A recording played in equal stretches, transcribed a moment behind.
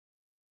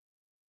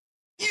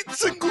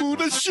It's a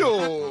good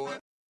show.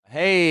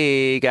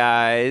 Hey,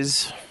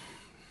 guys.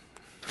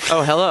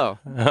 Oh, hello.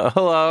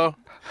 Hello.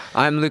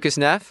 I'm Lucas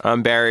Neff.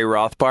 I'm Barry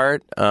Rothbart.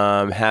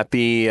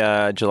 Happy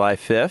July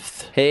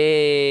 5th.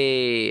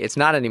 Hey, it's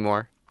not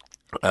anymore.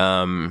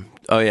 Oh,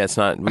 yeah, it's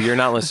not. You're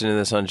not listening to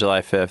this on July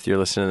 5th. You're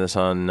listening to this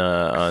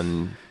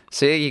on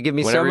See, you give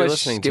me so whenever you're much.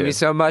 listening Give to. me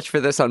so much for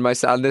this on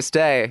this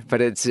day,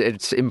 but it's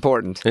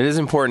important. It is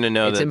important to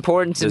know It's that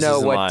important to this know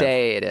isn't what live.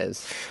 day it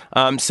is.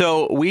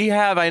 So we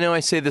have, I know I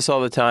say this all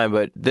the time,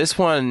 but this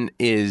one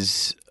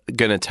is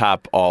going to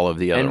top all of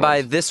the other And by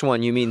ones. this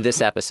one, you mean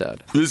this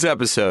episode? This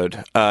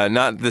episode,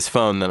 not this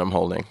phone that I'm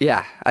holding.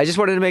 Yeah, I just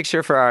wanted to make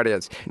sure for our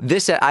audience.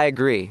 I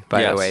agree.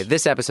 By Yes. the way,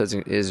 this episode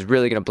is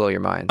really going to blow your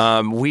mind.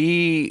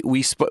 We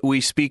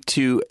speak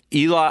to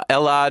Elad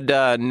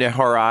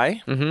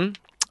Nehorai. Mm-hmm.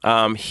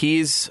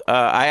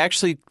 I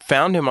actually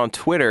found him on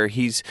Twitter.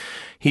 He's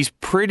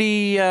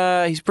pretty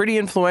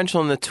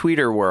influential in the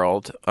Twitter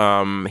world.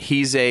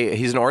 He's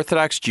an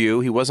Orthodox Jew.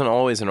 He wasn't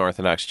always an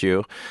Orthodox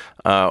Jew,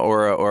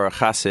 or a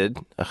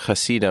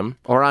Hasidim,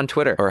 or on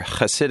Twitter. or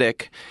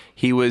Hasidic.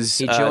 He was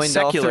He joined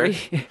secular. all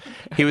three.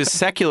 He was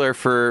secular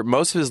for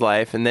most of his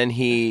life, and then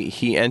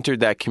he entered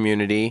that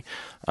community.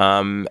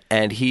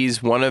 And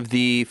he's one of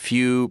the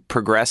few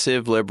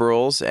progressive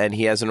liberals, and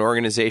he has an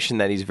organization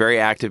that he's very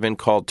active in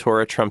called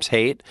Torah Trumps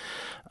Hate,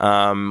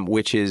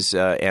 which is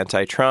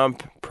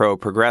anti-Trump,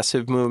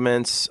 pro-progressive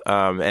movements,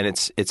 and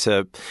it's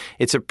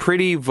a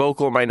pretty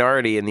vocal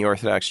minority in the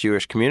Orthodox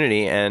Jewish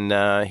community.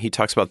 And he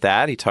talks about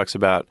that. He talks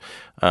about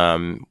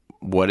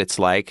what it's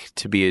like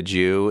to be a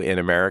Jew in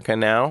America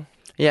now.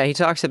 Yeah, he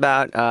talks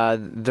about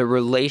the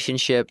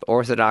relationship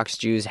Orthodox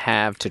Jews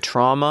have to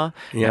trauma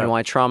Yeah. and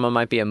why trauma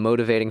might be a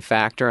motivating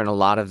factor in a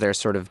lot of their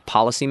sort of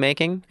policy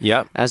making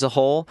Yep. as a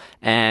whole,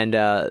 and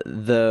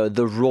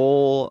the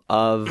role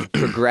of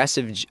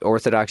progressive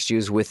Orthodox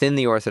Jews within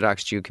the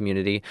Orthodox Jew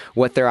community,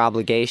 what their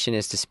obligation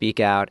is to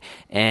speak out,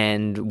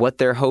 and what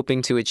they're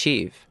hoping to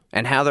achieve,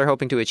 and how they're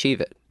hoping to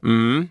achieve it.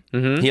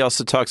 He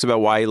also talks about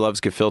why he loves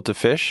gefilte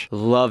fish.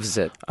 Loves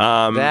it.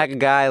 That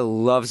guy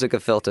loves a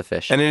gefilte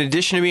fish. And in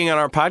addition to being on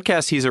our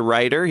podcast, he's a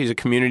writer, he's a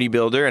community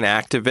builder, an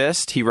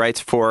activist. He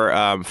writes for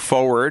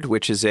Forward,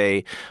 which is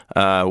a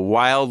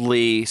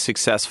wildly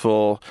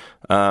successful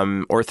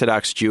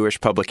Orthodox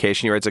Jewish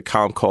publication. He writes a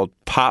column called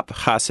Pop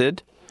Hasid,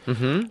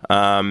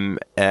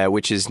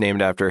 which is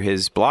named after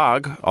his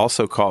blog,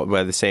 also called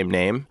by the same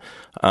name.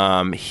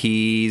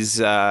 He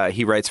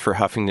writes for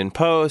Huffington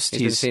Post.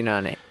 He's been seen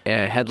on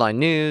Headline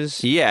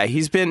News. Yeah,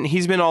 he's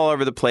been all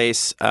over the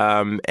place,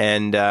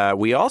 and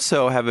we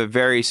also have a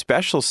very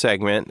special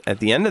segment at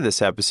the end of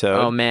this episode.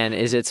 Oh man,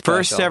 is it special?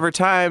 First ever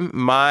time,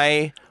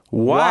 my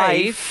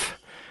wife,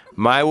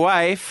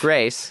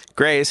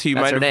 Grace, who you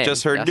That's might her have name,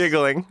 just heard yes.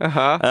 giggling,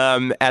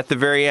 at the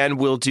very end,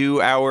 we'll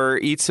do our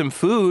Eat Some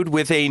Food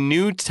with a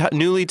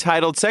newly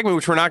titled segment,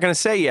 which we're not going to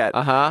say yet.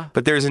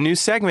 But there's a new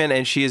segment,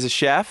 and she is a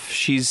chef.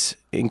 She's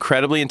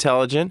incredibly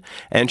intelligent,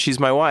 and she's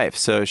my wife,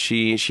 so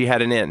she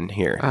had an in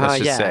here. Let's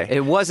just say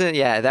It wasn't.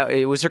 Yeah,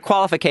 it was her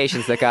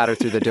qualifications that got her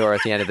through the door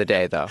at the end of the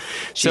day, though.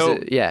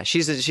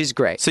 She's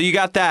great. So you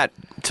got that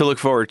to look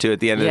forward to at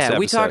the end of this episode.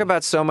 We talk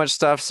about so much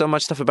stuff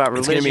about religion.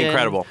 It's going to be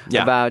incredible.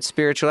 Yeah. About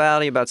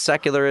spirituality, about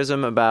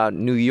secularism, about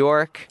New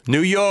York.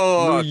 New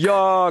York,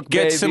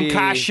 Get get some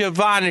kasha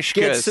vanishkas.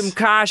 Get some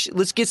kasha.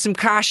 Let's get some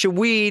kasha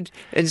weed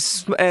and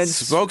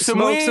Smoke some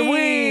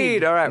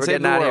weed. All right, And we're save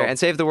getting the out of here world. and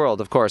save the world,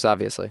 of course,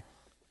 obviously.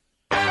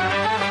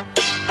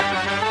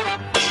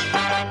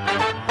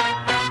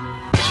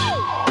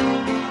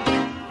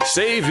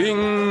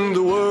 Saving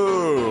the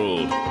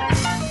World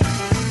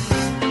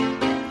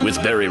with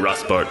Barry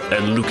Rothbart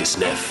and Lucas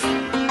Neff.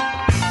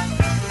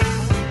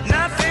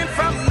 Nothing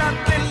from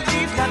nothing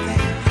leaves nothing.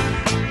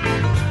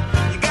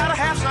 You gotta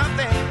have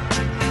something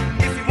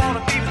if you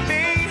wanna be with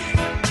me.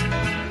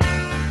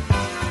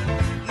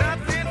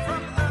 Nothing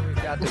from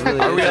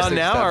nothing. Are we on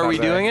now? Are we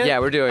doing it? Yeah,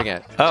 we're doing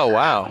it. Oh,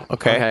 wow.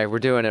 Okay, we're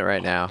doing it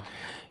right now.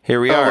 Here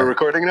we Oh, are. we're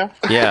recording now?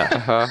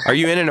 Yeah. Are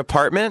you in an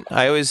apartment?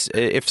 I always,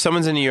 if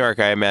someone's in New York,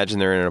 I imagine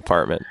they're in an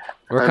apartment.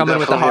 We're I'm coming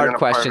with the definitely in hard an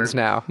questions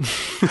now.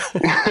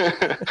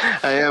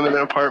 I am in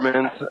an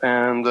apartment,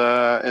 and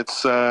it's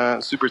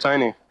super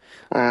tiny.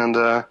 And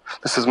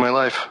this is my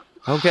life.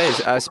 Okay,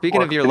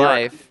 speaking of your New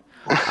York.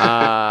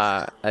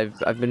 life,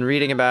 I've been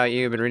reading about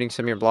you. I've been reading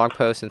some of your blog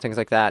posts and things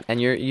like that. And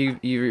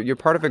you're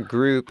part of a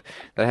group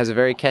that has a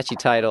very catchy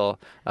title,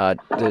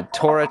 the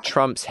Torah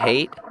Trumps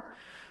Hate.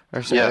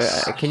 Or so,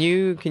 Yes. Can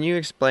you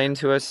explain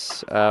to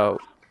us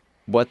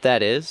what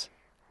that is?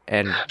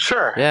 And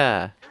Sure.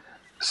 yeah.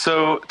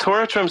 So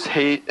Torah Trumps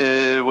Hate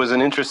was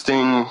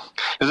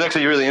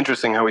actually really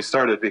interesting how we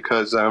started,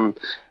 because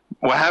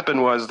what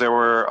happened was there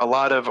were a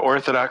lot of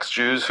Orthodox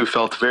Jews who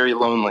felt very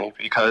lonely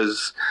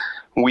because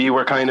we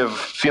were kind of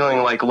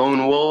feeling like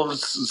lone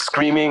wolves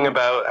screaming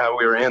about how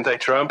we were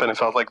anti-Trump, and it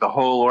felt like the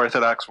whole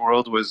Orthodox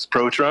world was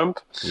pro-Trump.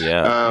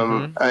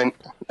 Yeah.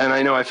 And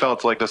I know I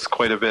felt like this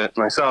quite a bit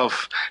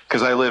myself,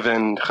 because I live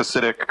in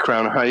Hasidic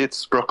Crown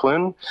Heights,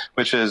 Brooklyn,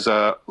 which is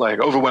like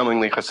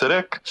overwhelmingly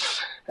Hasidic.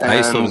 I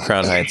used to live in And-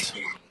 Crown Heights.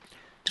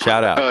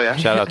 Shout out. Oh, yeah?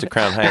 Shout out to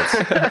Crown Heights.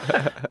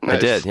 I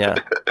Nice. did, yeah.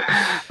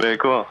 Very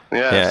cool.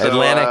 Yeah. Yeah, so,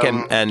 Atlantic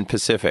and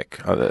Pacific,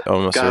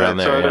 almost got around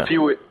it. there. So Yeah. if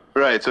you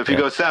So if you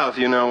go south,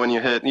 when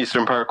you hit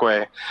Eastern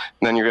Parkway,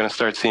 then you're going to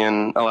start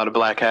seeing a lot of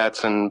black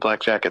hats and black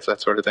jackets,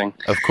 that sort of thing.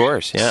 Of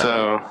course, yeah.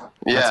 So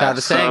yeah, That's how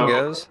the saying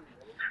goes.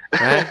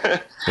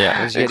 Right?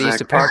 Yeah. As you get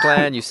east of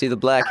Parkland, you see the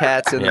black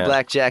hats and the Yeah.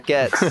 black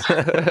jackets.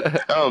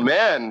 Oh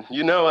man,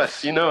 you know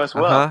us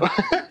well.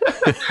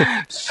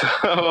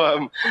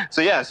 So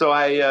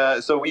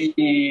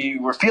we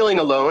were feeling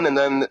alone, and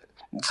then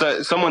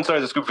someone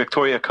started this group,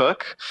 Victoria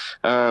Cook,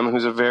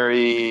 who's a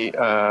very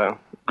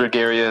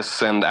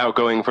gregarious and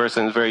outgoing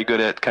person, is very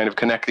good at kind of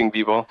connecting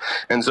people,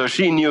 and so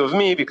she knew of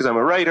me because I'm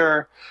a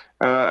writer.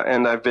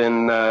 And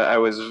I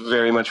was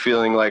very much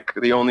feeling like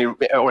the only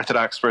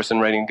Orthodox person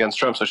writing against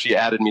Trump, so she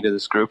added me to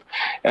this group.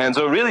 And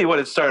so really what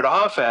it started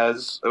off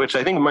as, which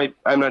I think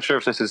I'm not sure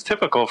if this is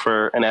typical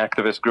for an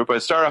activist group, but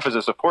it started off as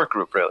a support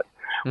group, really.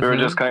 We were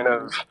just kind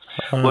of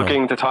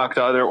looking to talk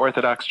to other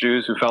Orthodox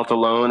Jews who felt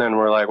alone and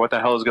were like, what the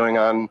hell is going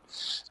on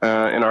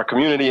in our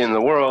community, in the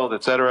world,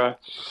 etc.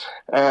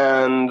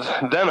 And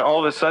then all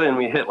of a sudden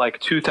we hit like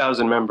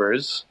 2,000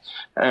 members.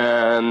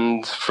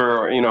 And if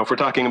we're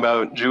talking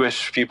about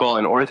Jewish people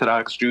and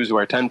Orthodox Jews who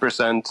are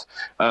 10%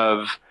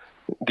 of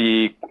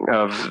the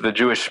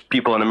Jewish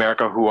people in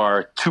America, who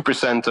are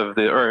 2%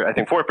 or I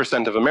think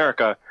 4% of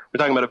America, we're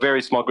talking about a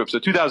very small group. So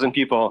 2,000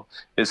 people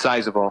is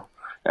sizable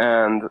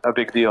and a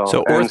big deal.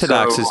 So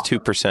Orthodox is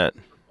 2%.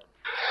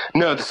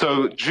 No,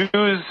 so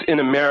Jews in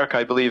America,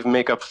 I believe,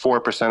 make up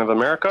 4% of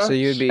America. So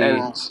you'd be...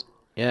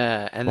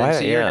 Yeah, and then Why-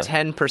 so you're yeah.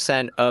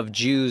 10% of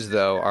Jews,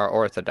 though, are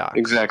Orthodox.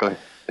 Exactly.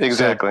 So in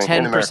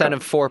 10% America.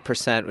 of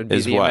 4% would be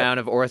Is the what?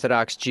 amount of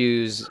Orthodox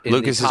Jews in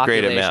Lucas the is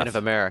great population at math. of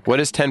America. What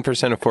is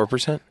 10% of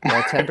 4%?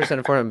 Well, 10%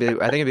 of 4%,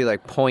 I think it'd be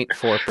like 0.4%.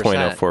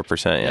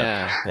 0.04%,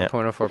 yeah. Yeah,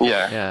 0.04%.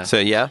 Yeah. Yeah. So,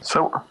 yeah.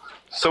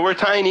 So we're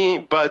tiny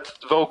but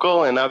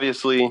vocal and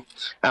obviously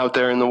out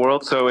there in the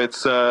world. So it's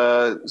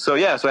so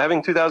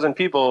having 2,000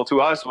 people to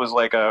us was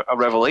like a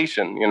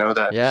revelation.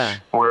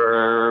 That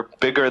we're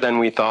bigger than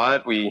we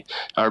thought. We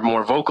are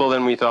more vocal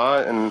than we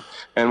thought,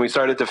 and we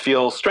started to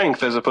feel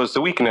strength as opposed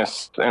to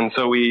weakness. And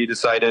so we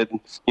decided,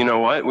 you know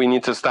what, we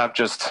need to stop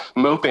just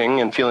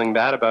moping and feeling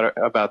bad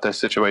about this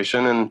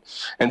situation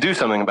and do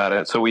something about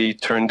it. So we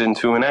turned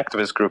into an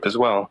activist group as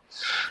well.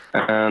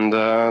 And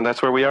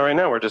that's where we are right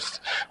now.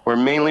 We're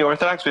mainly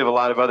Orthodox. We have a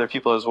lot of other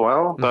people as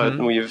well, but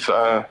we've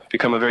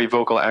become a very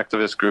vocal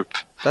activist group.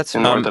 That's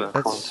in the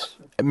Orthodox world.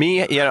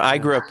 Me, I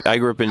grew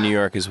up in New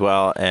York as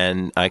well,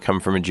 and I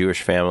come from a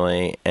Jewish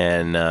family,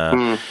 and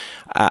I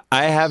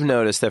have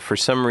noticed that for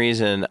some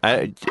reason,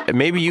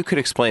 maybe you could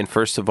explain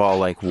first of all,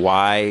 like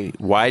why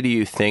do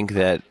you think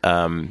that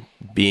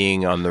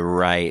being on the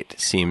right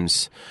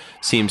seems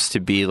to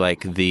be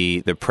like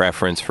the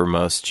preference for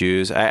most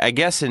Jews? I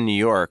guess in New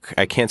York,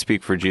 I can't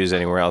speak for Jews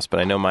anywhere else, but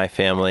I know my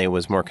family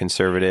was more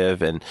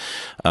conservative, and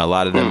a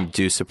lot of them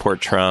do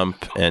support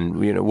Trump. And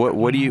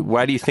why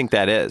do you think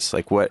that is?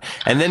 Like what?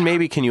 And then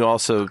maybe can you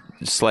also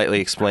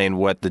slightly explain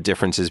what the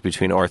difference is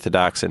between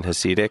Orthodox and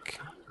Hasidic?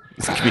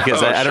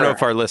 Because I don't know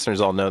if our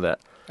listeners all know that.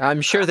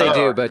 I'm sure they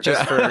do, but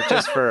just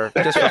for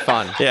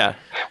fun. Yeah.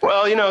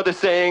 Well, the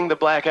saying, the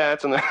black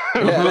hats and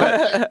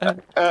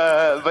the...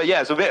 but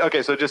yeah, so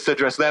just to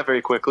address that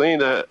very quickly,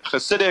 the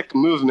Hasidic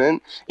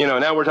movement,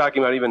 now we're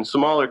talking about even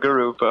smaller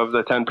group of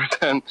the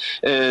 10%,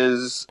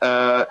 is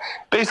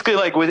basically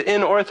like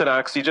within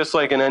Orthodoxy, just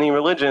like in any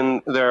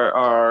religion, there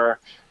are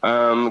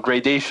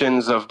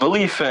gradations of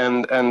belief,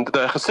 and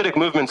the Hasidic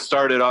movement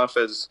started off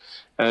as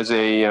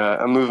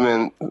a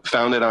movement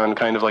founded on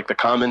kind of like the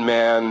common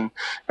man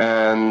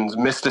and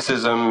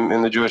mysticism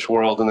in the Jewish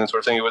world and that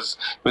sort of thing. It was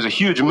a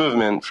huge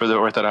movement for the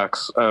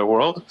Orthodox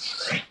world,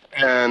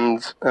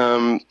 and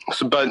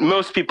but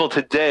most people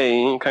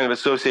today kind of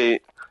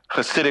associate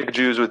Hasidic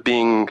Jews with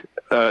being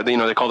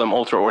they call them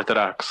ultra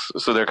Orthodox,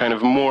 so they're kind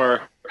of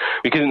more.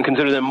 We can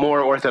consider them more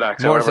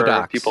Orthodox. More however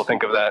Orthodox. people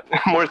think of that.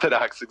 More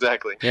Orthodox,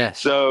 exactly. Yes.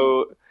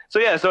 So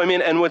I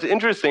mean, and what's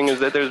interesting is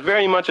that there's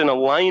very much an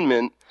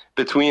alignment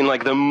between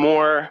like the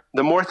more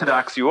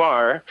Orthodox you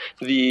are,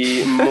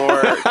 the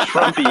more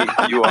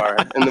Trumpy you are,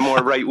 and the more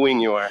right wing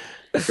you are,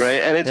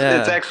 right? And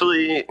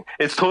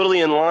it's totally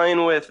in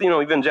line with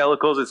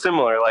evangelicals. It's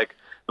similar. Like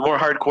the more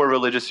hardcore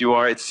religious you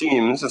are, it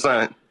seems it's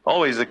not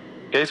always the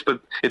case,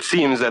 but it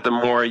seems that the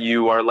more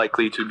you are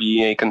likely to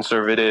be a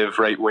conservative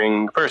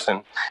right-wing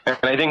person. And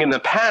I think in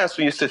the past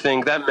we used to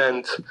think that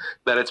meant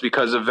that it's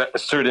because of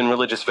certain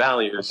religious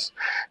values.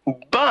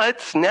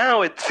 But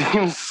now it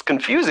seems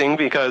confusing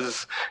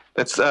because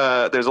there's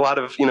a lot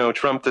of,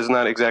 Trump does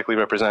not exactly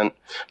represent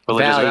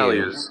religious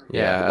values.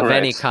 Yeah, of Right.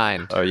 any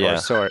kind yeah. or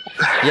sort.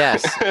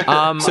 Yes.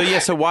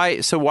 So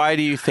why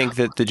do you think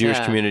that the Jewish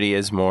community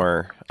is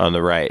more on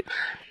the right?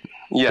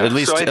 Yeah, At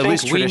least so I think we know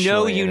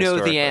traditionally you and know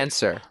the historically.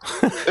 answer.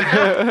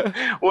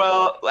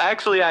 Well,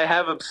 actually, I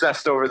have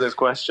obsessed over this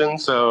question.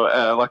 So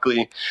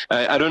luckily,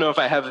 I don't know if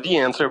I have the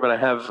answer, but I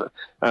have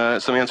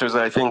some answers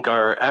that I think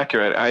are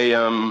accurate.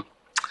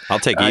 I'll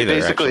take either.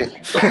 Basically,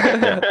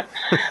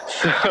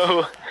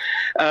 so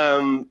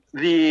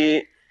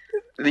the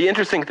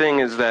interesting thing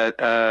is that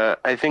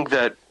I think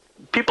that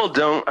people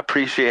don't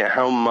appreciate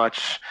how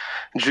much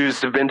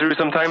Jews have been through.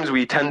 Sometimes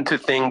we tend to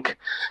think,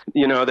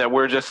 that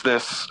we're just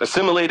this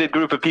assimilated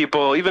group of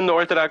people, even the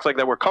Orthodox, like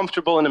that we're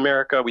comfortable in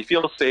America, we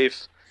feel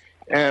safe.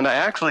 And I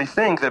actually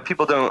think that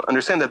people don't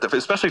understand that,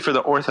 especially for the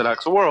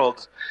Orthodox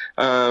world,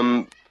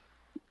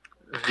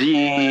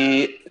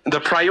 the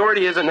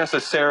priority isn't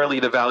necessarily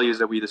the values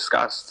that we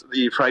discussed.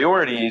 The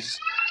priorities,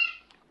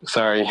 is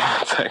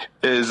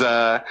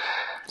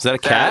Is that a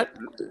cat?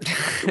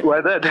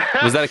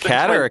 Was that a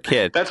cat or a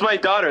kid? That's my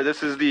daughter.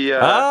 This is the.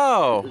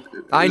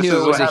 I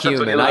knew it was a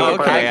human.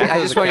 I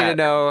just want you to cat.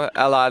 know,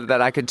 Elad,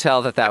 that I could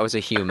tell that was a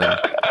human.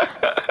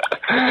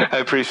 I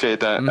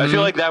appreciate that. I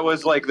feel like that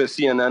was like the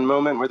CNN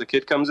moment where the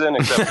kid comes in,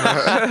 except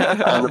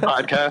on the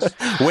podcast.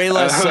 Way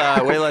less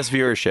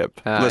viewership,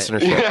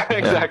 listenership. Yeah,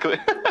 exactly.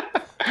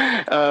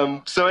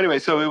 So anyway,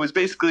 so it was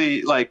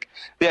basically like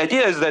the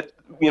idea is that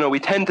we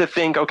tend to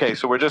think, okay,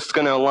 so we're just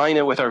going to align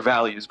it with our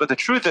values, but the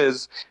truth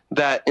is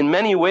that in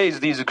many ways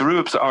these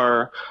groups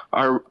are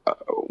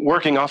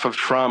working off of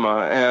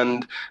trauma,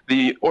 and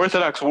the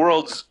Orthodox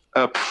world's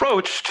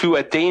approach to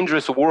a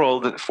dangerous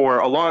world for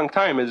a long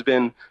time has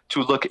been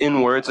to look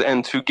inwards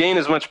and to gain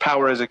as much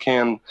power as it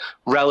can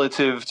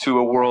relative to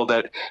a world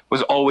that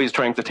was always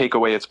trying to take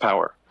away its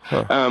power.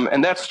 Huh.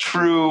 And that's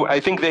true. I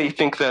think they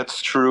think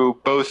that's true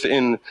both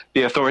in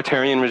the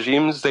authoritarian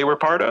regimes they were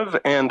part of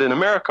and in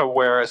America,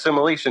 where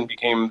assimilation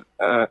became,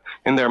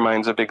 in their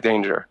minds, a big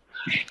danger.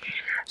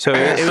 So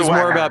it was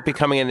more about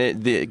becoming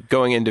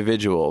going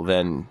individual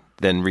than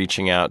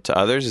reaching out to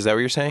others. Is that what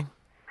you're saying?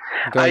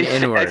 Going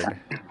inward.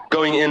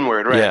 Going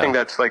inward, right? Yeah. I think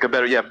that's like a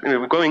better,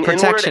 going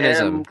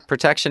protectionism. inward.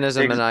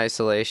 Protectionism and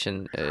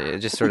isolation,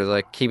 just sort of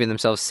like keeping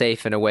themselves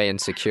safe in a way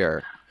and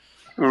secure.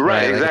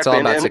 Right, exactly. Like it's all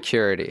about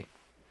security.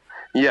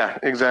 Yeah,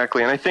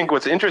 exactly. And I think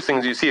what's interesting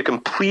is you see a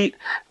complete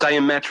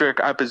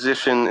diametric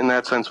opposition in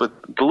that sense with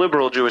the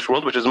liberal Jewish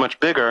world, which is much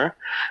bigger.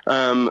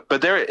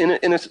 But they're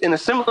in a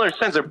similar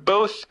sense, they're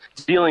both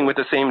dealing with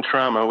the same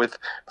trauma.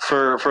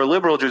 For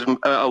liberal Jews,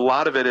 a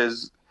lot of it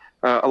is.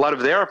 A lot of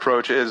their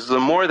approach is the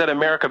more that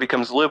America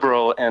becomes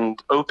liberal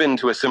and open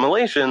to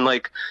assimilation,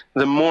 like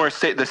the more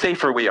the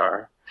safer we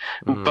are.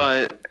 Mm.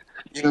 But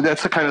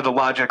that's the kind of the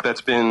logic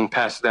that's been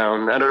passed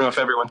down. I don't know if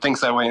everyone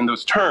thinks that way in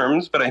those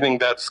terms, but I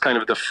think that's kind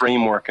of the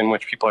framework in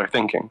which people are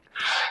thinking.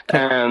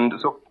 And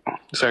so,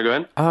 sorry, go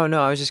ahead. Oh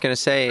no, I was just going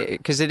to say,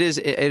 because it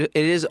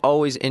is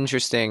always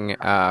interesting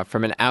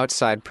from an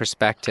outside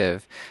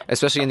perspective,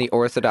 especially in the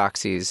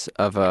orthodoxies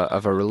of a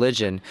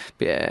religion.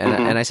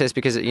 And I say this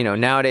because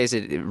nowadays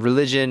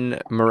religion,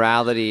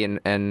 morality,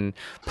 and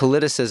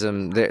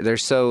politicism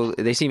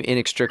they seem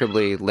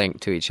inextricably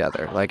linked to each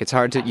other. Like it's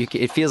hard to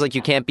it feels like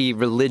you can't be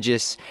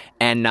religious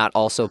and not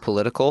also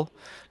political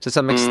to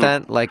some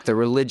extent. Like the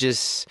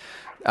religious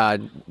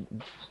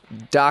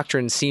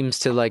doctrine seems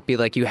to be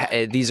like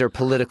these are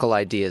political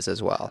ideas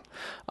as well.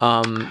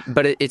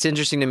 But it's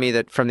interesting to me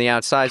that from the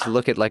outside to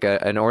look at like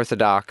an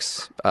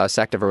Orthodox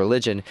sect of a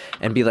religion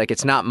and be like,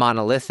 it's not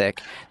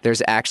monolithic.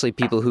 There's actually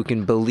people who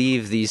can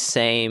believe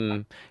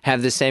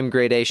have the same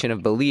gradation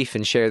of belief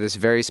and share this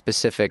very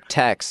specific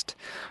text,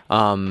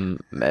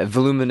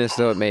 voluminous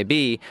though it may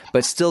be,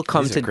 but still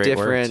come to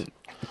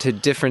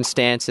different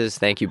stances.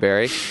 Thank you,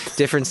 Barry.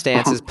 Different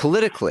stances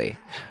politically.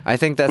 I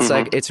think that's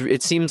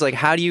it seems like,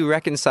 how do you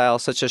reconcile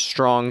such a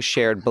strong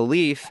shared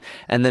belief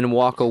and then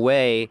walk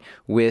away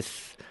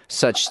with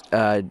such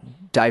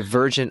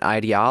divergent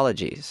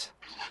ideologies?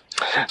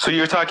 So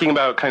you're talking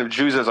about kind of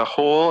Jews as a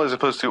whole as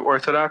opposed to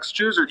Orthodox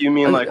Jews, or do you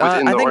mean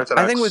within the Orthodox?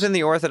 I think within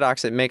the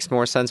Orthodox it makes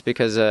more sense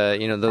because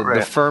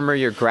the firmer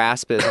your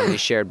grasp is on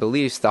these shared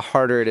beliefs, the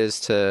harder it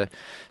is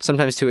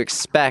sometimes to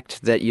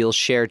expect that you'll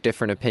share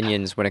different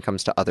opinions when it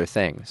comes to other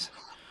things.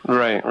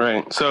 Right.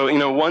 So,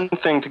 one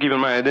thing to keep in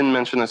mind, I didn't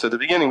mention this at the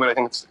beginning, but I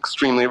think it's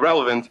extremely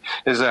relevant,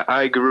 is that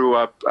I grew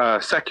up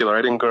secular.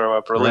 I didn't grow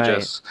up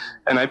religious.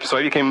 Right. And so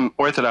I became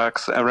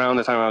Orthodox around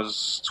the time I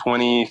was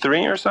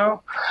 23 or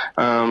so.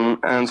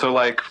 And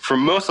so, for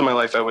most of my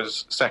life, I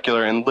was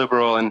secular and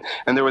liberal. And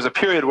there was a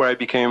period where I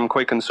became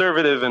quite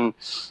conservative and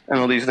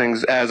all these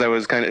things as I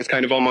was it's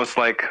kind of almost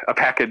like a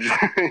package,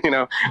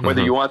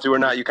 whether you want to or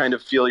not, you kind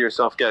of feel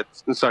yourself get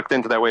sucked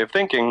into that way of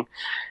thinking.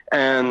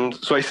 And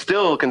so I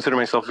still consider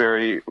myself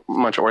very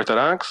much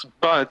Orthodox,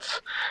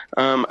 but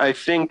I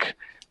think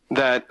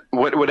that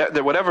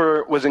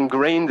whatever was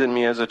ingrained in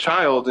me as a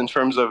child in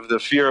terms of the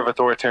fear of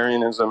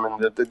authoritarianism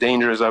and the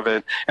dangers of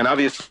it, and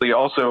obviously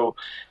also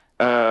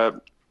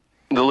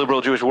the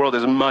liberal Jewish world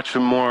is much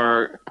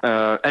more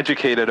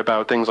educated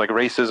about things like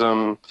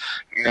racism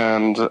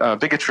and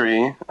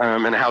bigotry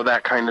and how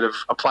that kind of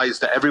applies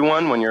to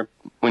everyone when you're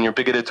when you're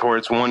bigoted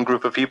towards one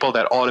group of people,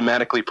 that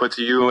automatically puts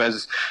you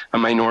as a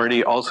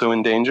minority also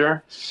in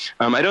danger.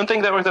 I don't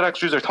think that Orthodox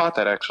Jews are taught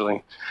that,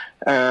 actually.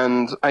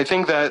 And I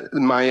think that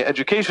my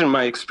education,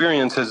 my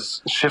experience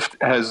has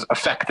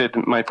affected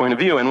my point of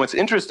view. And what's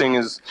interesting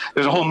is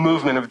there's a whole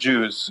movement of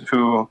Jews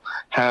who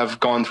have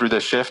gone through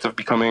this shift of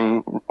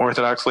becoming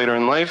Orthodox later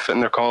in life,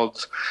 and they're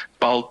called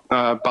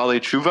Balei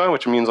Tshuva,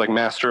 which means like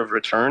master of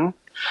return.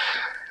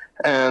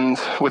 And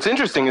what's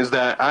interesting is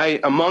that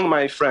among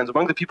my friends,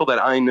 among the people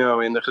that I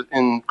know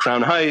in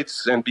Crown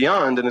Heights and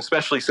beyond, and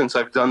especially since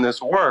I've done this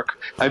work,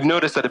 I've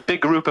noticed that a big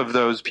group of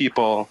those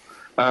people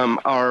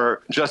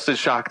are just as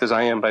shocked as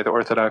I am by the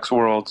Orthodox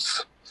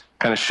world's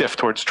kind of shift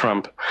towards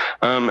Trump.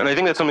 And I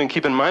think that's something to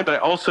keep in mind, but I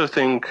also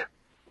think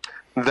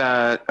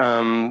that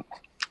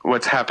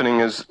what's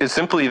happening is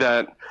simply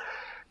that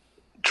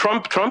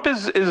Trump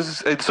is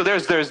so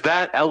there's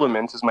that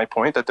element, is my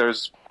point, that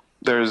there's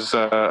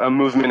a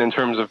movement in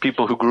terms of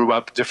people who grew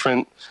up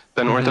different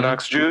than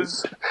Orthodox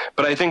Jews.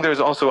 But I think there's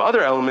also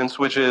other elements,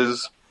 which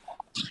is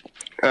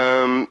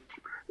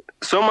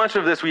so much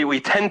of this, we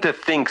tend to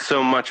think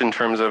so much in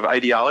terms of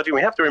ideology.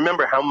 We have to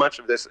remember how much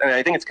of this, and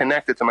I think it's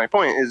connected to my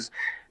point,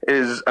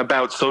 is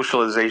about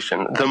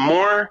socialization. The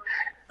more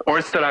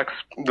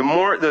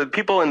the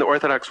people in the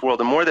Orthodox world,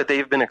 the more that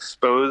they've been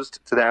exposed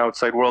to the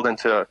outside world and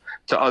to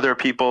other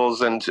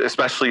peoples, and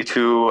especially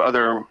to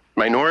other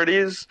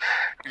minorities,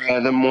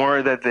 the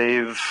more that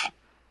they've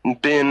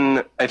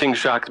been, I think,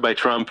 shocked by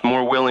Trump,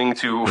 more willing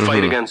to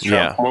fight against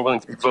Trump, more willing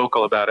to be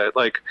vocal about it.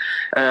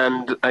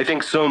 And I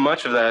think so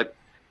much of that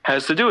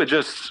has to do with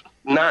just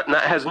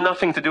has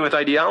nothing to do with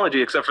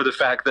ideology, except for the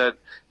fact that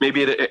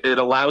maybe it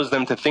allows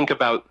them to think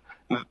about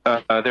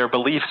their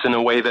beliefs in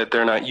a way that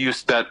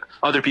that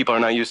other people are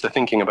not used to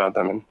thinking about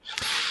them.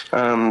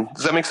 And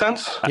does that make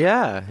sense?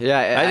 Yeah.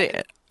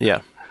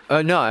 Yeah.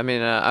 No, I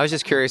mean, I was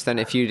just curious then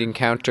if you'd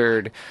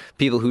encountered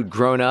people who'd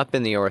grown up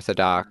in the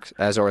Orthodox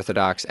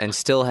and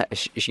still,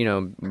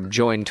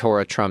 joined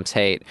Torah Trump's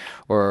hate,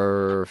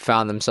 or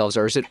found themselves,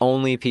 or is it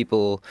only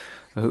people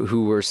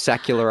who were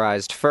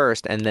secularized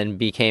first and then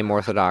became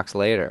Orthodox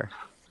later?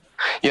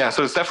 Yeah,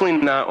 so it's definitely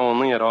not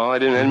only at all. I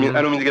don't mean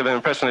to give an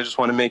impression. I just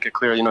want to make it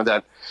clear,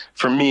 that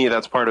for me,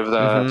 that's part of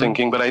the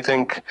thinking. But I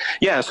think,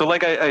 so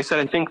like I said,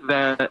 I think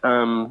that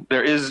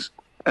there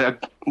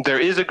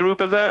is a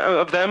group of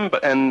them,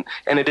 and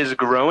it is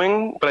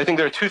growing. But I think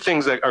there are two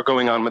things that are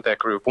going on with that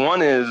group.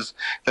 One is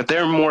that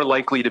they're more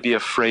likely to be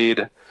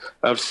afraid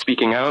of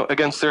speaking out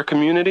against their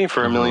community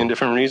for a million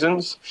different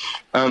reasons.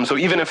 So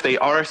even if they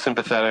are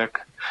sympathetic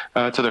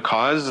to the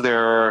cause,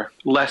 they're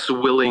less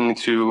willing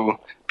to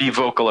be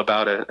vocal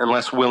about it and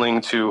less willing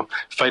to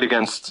fight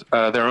against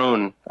their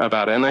own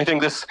about it. And I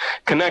think this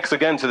connects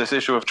again to this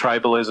issue of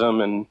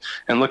tribalism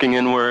and looking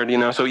inward.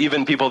 So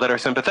even people that are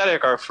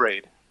sympathetic are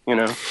afraid.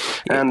 And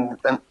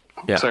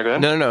sorry, go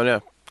ahead.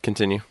 No.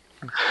 Continue.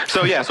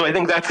 So I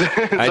think that's.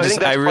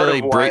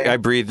 I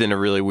breathed in a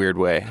really weird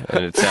way,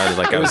 and it sounded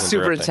like it I was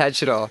super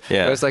intentional.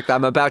 Yeah. It was like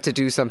I'm about to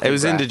do something. It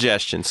was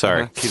indigestion.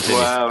 Sorry.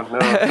 Continue. Wow,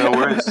 no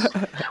worries.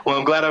 Well,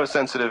 I'm glad I was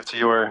sensitive to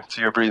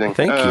your breathing.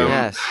 Thank you.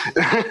 Yes.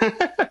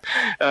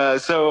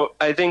 So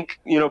I think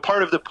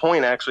part of the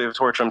point actually of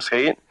Torah Trump's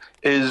hate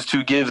is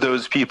to give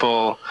those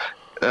people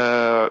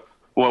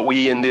what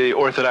we in the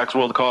Orthodox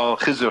world call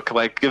chizuk,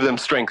 like give them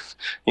strength.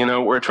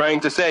 We're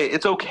trying to say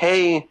it's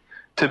okay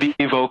to be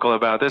vocal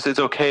about this. It's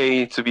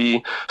okay to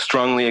be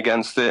strongly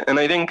against it. And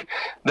I think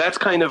that's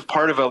kind of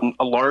part of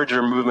a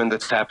larger movement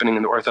that's happening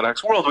in the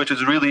Orthodox world, which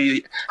is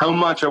really how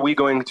much are we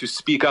going to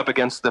speak up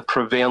against the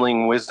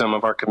prevailing wisdom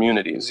of our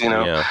communities,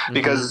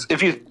 Because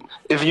if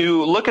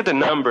you look at the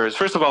numbers,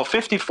 first of all,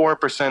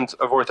 54%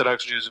 of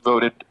Orthodox Jews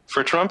voted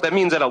for Trump. That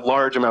means that a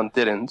large amount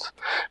didn't.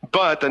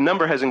 But the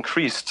number has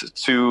increased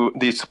to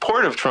the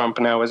support of Trump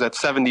now is at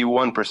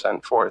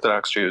 71% for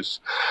Orthodox Jews.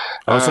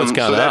 So it's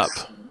gone up.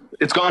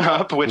 It's gone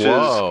up, which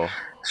is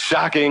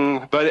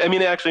shocking. But, I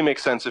mean, it actually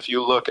makes sense if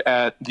you look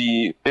at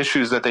the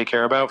issues that they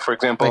care about. For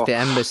example, like the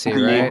embassy,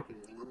 right?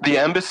 The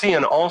embassy,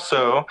 and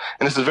also,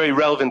 and this is very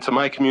relevant to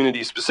my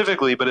community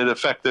specifically, but it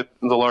affected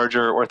the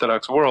larger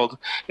Orthodox world,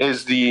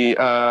 is the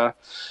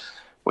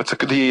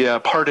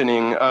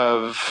pardoning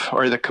of,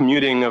 or the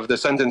commuting of the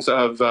sentence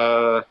of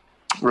Shalom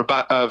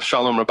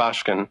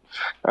Rabashkin,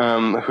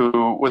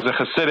 who was a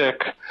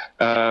Hasidic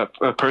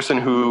a person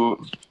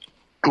who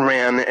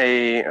ran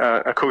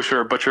a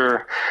kosher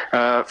butcher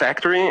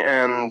factory,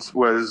 and it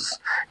was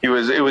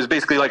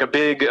basically like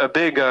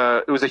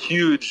it was a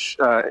huge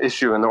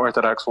issue in the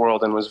Orthodox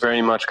world, and was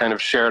very much kind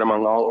of shared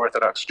among all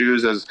Orthodox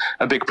Jews as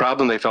a big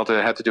problem. They felt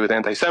it had to do with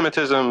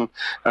anti-Semitism,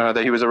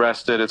 that he was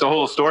arrested. It's a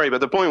whole story, but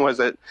the point was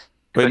that.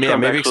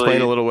 Maybe explain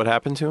a little what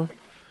happened to him.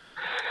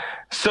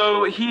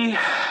 So he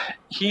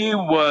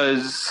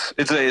was.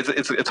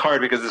 It's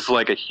hard because it's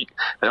like a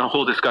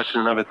whole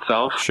discussion in of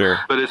itself. Sure.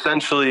 But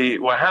essentially,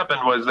 what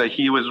happened was that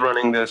he was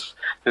running this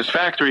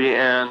factory,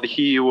 and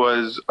he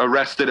was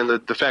arrested, and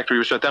the factory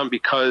was shut down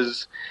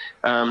because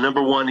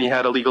number one, he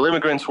had illegal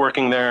immigrants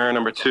working there.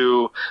 Number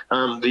two,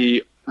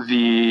 the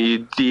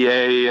the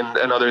DA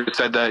and others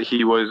said that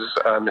he was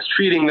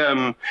mistreating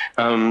them,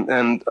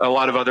 and a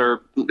lot of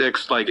other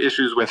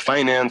issues with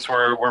finance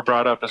were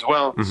brought up as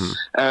well.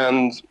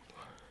 And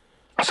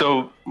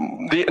so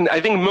I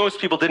think most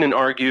people didn't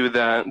argue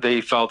that they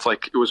felt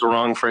like it was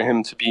wrong for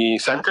him to be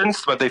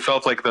sentenced, but they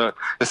felt like the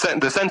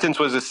sentence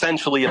was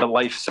essentially a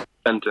life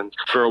sentence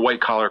for a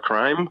white collar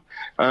crime,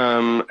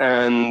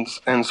 and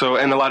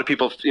a lot of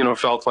people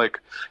felt like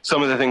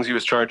some of the things he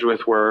was charged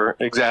with were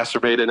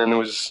exacerbated and it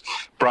was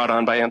brought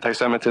on by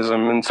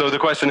anti-Semitism. And so the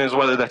question is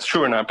whether that's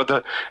true or not. But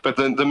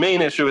the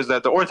main issue is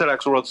that the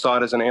Orthodox world saw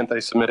it as an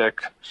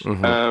anti-Semitic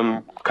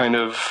kind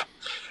of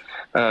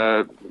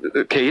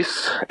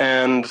case,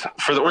 and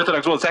for the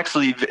Orthodox world, it's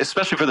actually,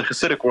 especially for the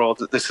Hasidic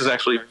world, this is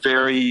actually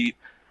very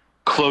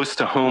close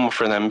to home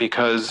for them,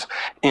 because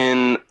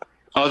in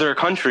other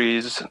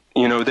countries,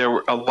 there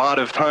were a lot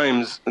of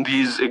times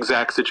these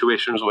exact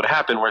situations would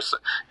happen where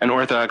an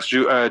Orthodox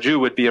Jew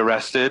would be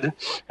arrested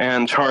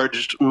and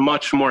charged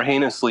much more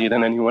heinously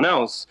than anyone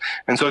else.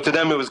 And so to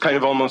them, it was kind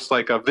of almost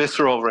like a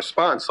visceral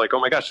response, like, oh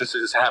my gosh, this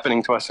is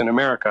happening to us in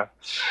America.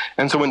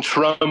 And so when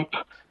Trump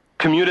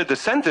commuted the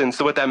sentence,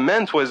 what that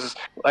meant was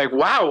like,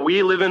 wow,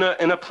 we live in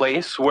a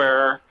place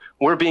where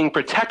we're being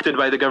protected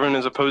by the government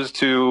as opposed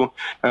to,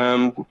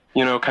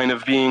 kind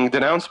of being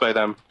denounced by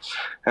them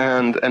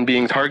and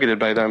being targeted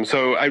by them.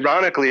 So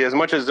ironically, as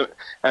much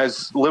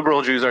as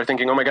liberal Jews are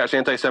thinking, oh my gosh,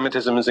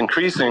 anti-Semitism is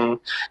increasing,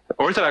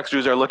 Orthodox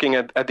Jews are looking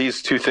at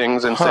these two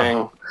things and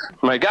saying,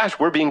 my gosh,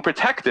 we're being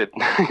protected.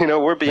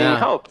 We're being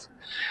helped.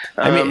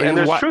 And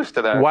there's truth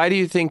to that. Why do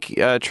you think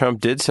Trump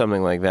did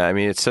something like that? I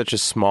mean, it's such a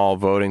small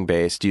voting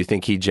base. Do you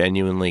think he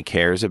genuinely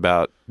cares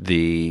about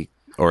the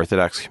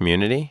Orthodox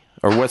community?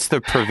 Or what's the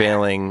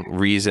prevailing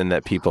reason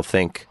that people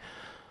think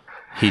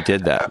he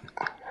did that?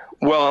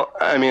 Well,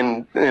 I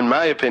mean, in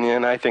my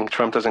opinion, I think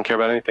Trump doesn't care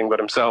about anything but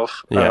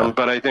himself. Yeah.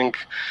 But I think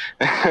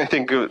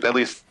at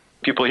least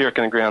people here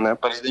can agree on that.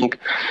 But I think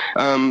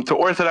to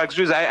Orthodox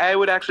Jews, I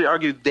would actually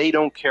argue they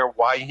don't care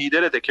why he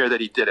did it. They care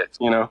that he did it,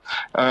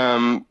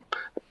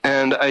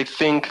 And I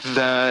think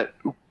that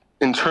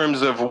in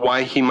terms of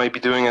why he might be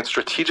doing it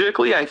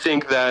strategically, I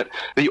think that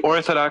the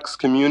Orthodox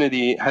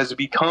community has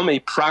become a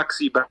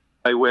proxy by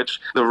which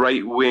the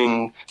right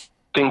wing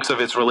thinks of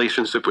its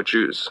relationship with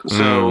Jews.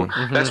 So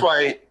that's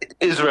why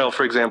Israel,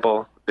 for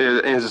example,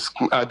 is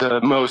the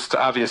most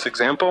obvious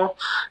example,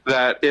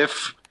 that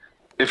if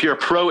you're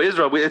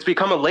pro-Israel, it's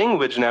become a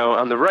language now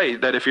on the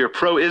right that if you're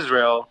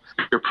pro-Israel,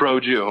 you're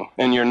pro-Jew,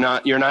 and you're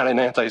not an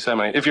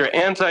anti-Semite. If you're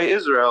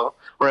anti-Israel,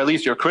 or at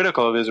least you're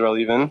critical of Israel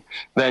even,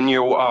 then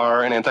you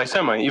are an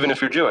anti-Semite, even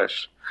if you're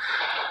Jewish.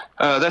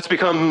 That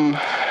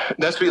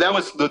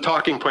was the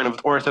talking point of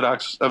the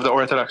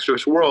Orthodox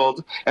Jewish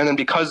world, and then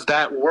because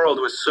that world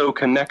was so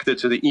connected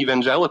to the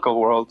evangelical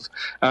world,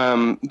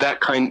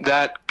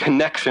 that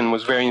connection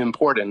was very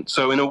important.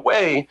 So in a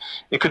way,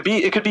 it could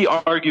be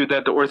argued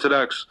that the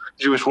Orthodox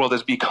Jewish world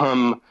has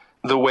become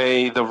the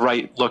way the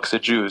right looks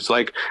at Jews,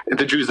 like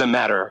the Jews that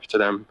matter to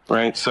them,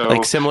 right? So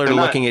like similar to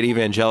looking at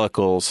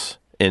evangelicals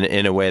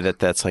in a way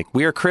that's like,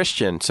 we are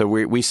Christian, so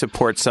we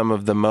support some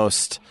of the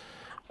most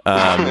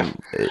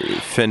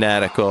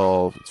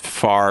fanatical,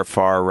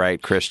 far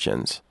right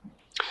Christians.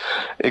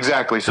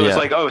 Exactly. So it's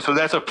like, so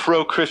that's a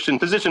pro-Christian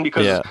position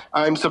because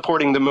I'm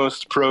supporting the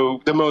most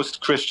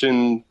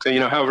Christian,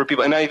 however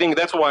people. And I think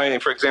that's why,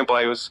 for example,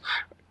 I was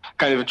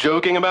kind of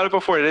joking about it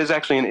before. It is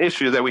actually an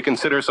issue that we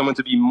consider someone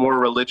to be more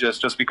religious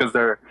just because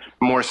they're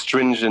more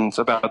stringent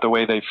about the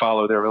way they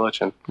follow their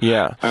religion.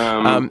 Yeah,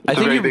 I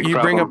think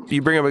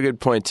you bring up a good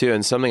point too,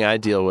 and something I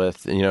deal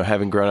with.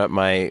 Having grown up,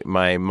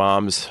 my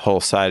mom's whole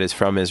side is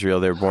from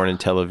Israel. They were born in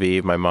Tel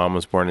Aviv. My mom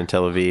was born in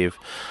Tel Aviv.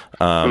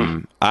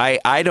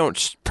 I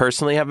don't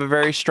personally have a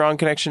very strong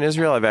connection to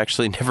Israel. I've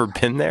actually never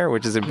been there,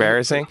 which is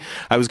embarrassing.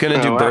 I was going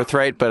to do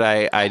Birthright, but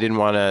I didn't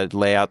want to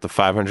lay out the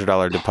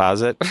 $500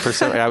 deposit for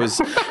something. I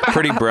was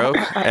pretty broke,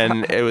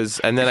 and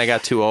then I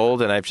got too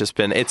old, and I've just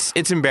been.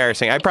 It's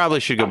embarrassing. I probably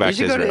should go back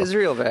to Israel. You should go to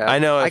Israel, man. I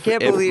know. I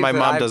can't believe my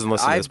mom that doesn't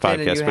listen to this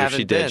podcast, but if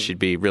she did, she'd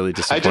be really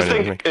disappointed. I just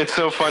think it's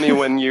so funny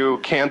when you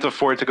can't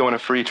afford to go on a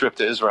free trip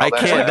to Israel. I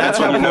can't. That's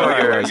when you know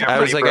I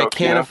was like, broke, I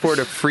can't afford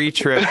a free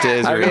trip to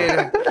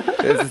Israel.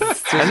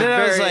 And then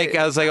I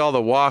was like, all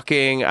the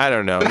walking. I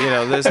don't know.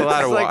 There's a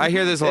lot of. I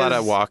hear there's a lot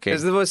of walking.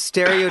 It's the most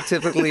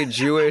stereotypically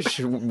Jewish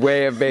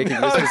way of making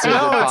this decision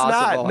possible. It's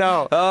not.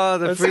 No. Oh,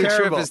 the free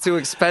trip is too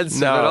expensive.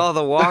 And all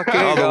the walking.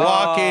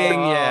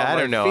 Yeah, I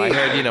don't know. I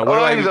heard.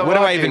 What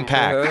do I even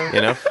pack?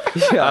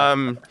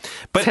 Yeah.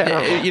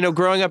 But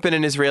growing up in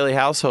an Israeli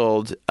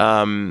household,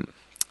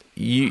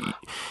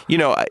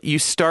 you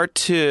start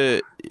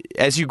to,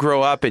 as you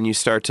grow up and you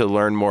start to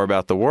learn more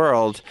about the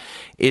world,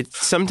 it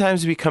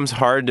sometimes becomes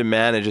hard to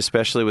manage,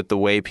 especially with the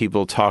way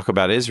people talk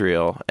about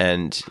Israel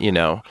and,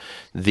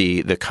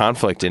 the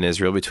conflict in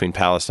Israel between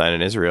Palestine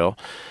and Israel.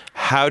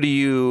 How do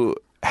you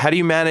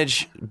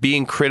manage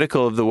being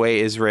critical of the way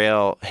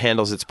Israel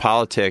handles its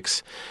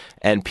politics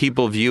and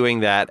people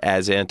viewing that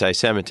as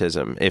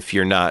anti-Semitism if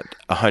you're not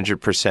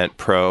 100%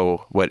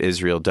 pro what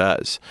Israel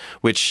does,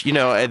 which,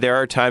 there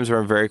are times where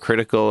I'm very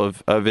critical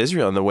of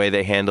Israel and the way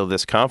they handle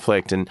this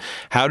conflict. And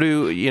how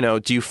do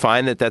you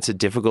find that that's a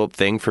difficult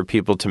thing for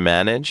people to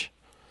manage?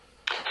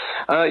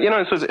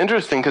 It's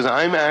interesting because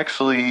I'm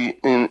actually,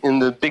 in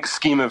the big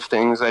scheme of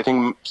things, I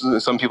think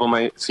some people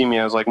might see me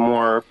as like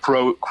more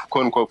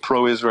quote-unquote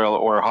pro-Israel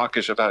or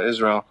hawkish about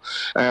Israel.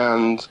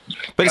 But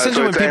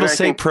essentially when people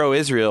say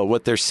pro-Israel,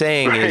 what they're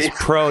saying is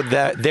pro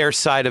their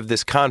side of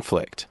this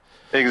conflict.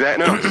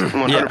 Exactly. No,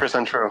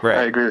 100% true. Right.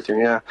 I agree with you.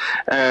 Yeah,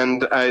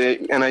 and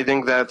I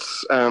think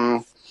that's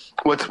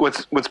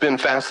what's been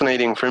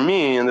fascinating for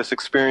me in this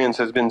experience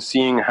has been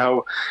seeing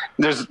how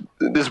this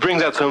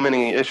brings out so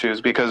many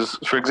issues. Because,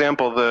 for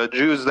example, the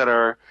Jews that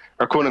are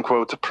quote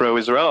unquote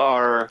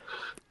pro-Israel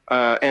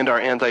and are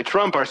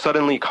anti-Trump are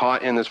suddenly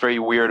caught in this very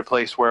weird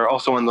place where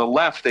also on the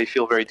left they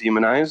feel very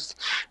demonized,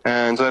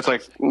 and so that's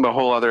like a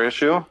whole other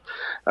issue.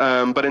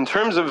 But in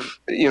terms of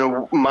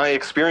my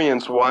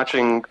experience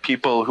watching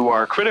people who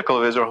are critical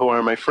of Israel, who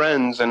are my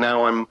friends, and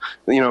now I'm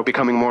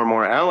becoming more and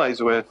more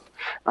allies with,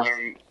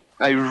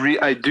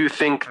 I do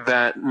think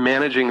that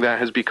managing that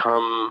has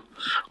become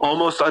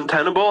almost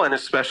untenable, and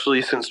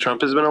especially since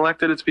Trump has been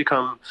elected, it's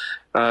become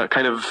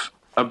kind of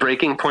a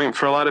breaking point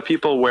for a lot of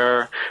people,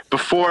 where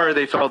before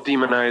they felt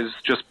demonized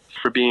just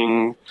for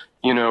being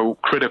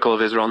critical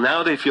of Israel.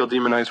 Now they feel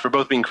demonized for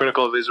both being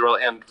critical of Israel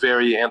and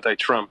very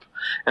anti-Trump.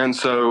 And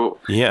so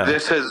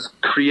this has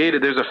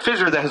created, there's a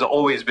fissure that has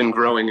always been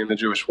growing in the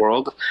Jewish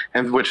world,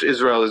 and which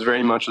Israel is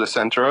very much the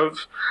center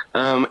of.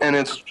 And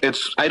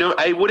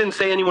I wouldn't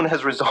say anyone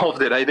has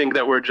resolved it. I think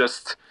that we're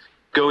just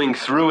going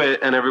through it,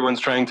 and everyone's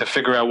trying to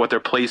figure out what their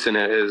place in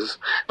it is.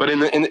 But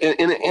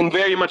in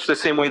very much the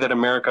same way that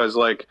America is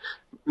like,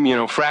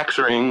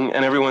 fracturing,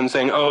 and everyone's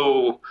saying,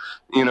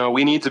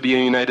 we need to be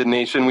a united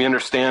nation. We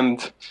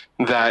understand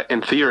that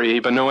in theory,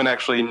 but no one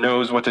actually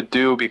knows what to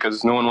do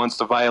because no one wants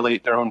to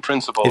violate their own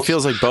principles. It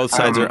feels like both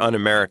sides are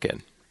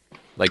un-American,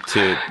 like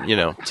to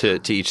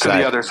each side. To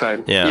the other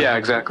side. Yeah,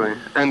 exactly.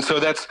 And so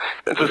that's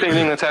the same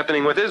thing that's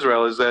happening with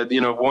Israel, is that,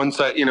 one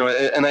side,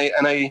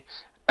 and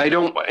I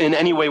don't in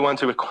any way want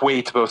to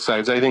equate both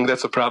sides. I think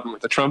that's a problem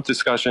with the Trump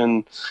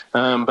discussion.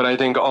 But I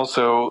think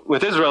also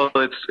with Israel,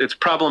 it's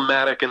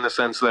problematic in the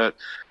sense that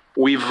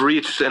we've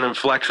reached an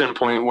inflection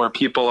point where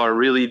people are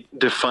really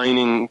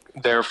defining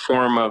their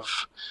form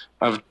of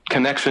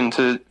connection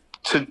to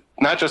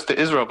not just to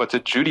Israel, but to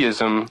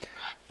Judaism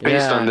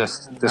based on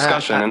this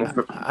discussion.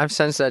 I've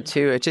sensed that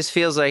too. It just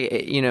feels like,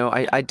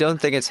 I don't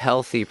think it's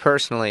healthy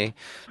personally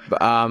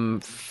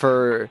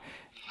for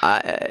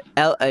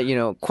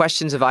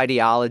questions of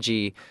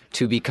ideology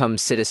to become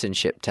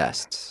citizenship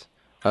tests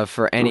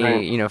for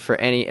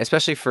any,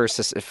 especially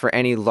for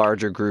any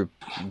larger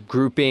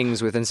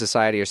groupings within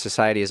society or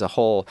society as a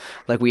whole.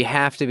 Like, we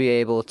have to be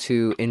able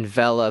to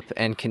envelop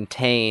and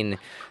contain,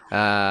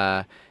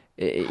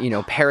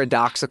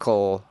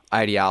 paradoxical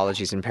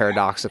ideologies and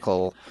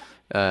paradoxical,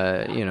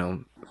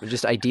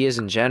 just ideas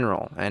in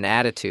general and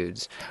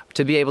attitudes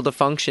to be able to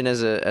function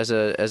as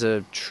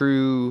a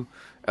true.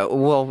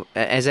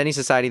 As any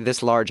society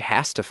this large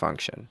has to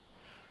function,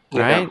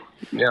 right?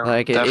 Yeah,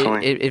 like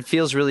it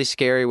feels really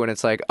scary when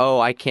it's like,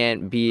 I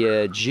can't be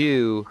a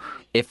Jew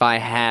if I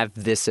have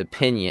this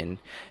opinion,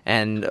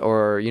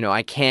 or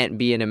I can't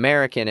be an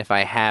American if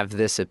I have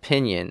this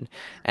opinion,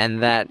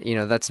 and that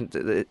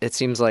it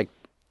seems like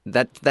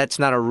that's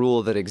not a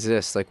rule that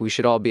exists. Like, we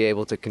should all be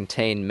able to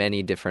contain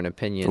many different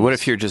opinions. What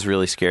if you're just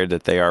really scared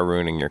that they are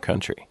ruining your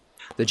country?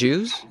 The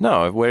Jews?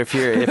 No. What if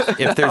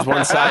if there's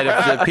one side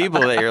of the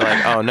people that you're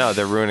like, oh no,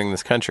 they're ruining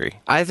this country?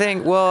 I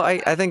think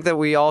that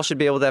we all should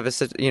be able to have a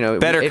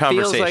better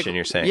conversation.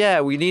 You're saying?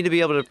 Yeah, we need to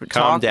be able to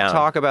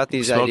talk about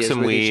these ideas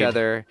with each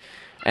other,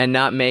 and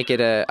not make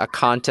it a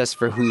contest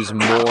for who's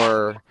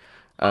more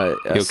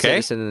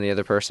citizen than the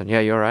other person. Yeah,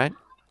 you all right?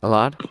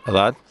 Alad?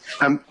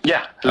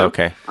 Yeah.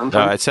 Okay.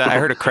 I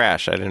heard a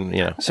crash. I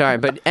didn't, Sorry,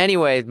 but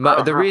anyway,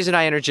 the reason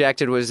I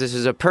interjected was this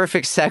is a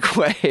perfect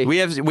segue. We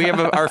have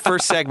our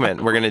first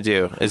segment we're going to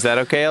do. Is that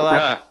okay, Alad?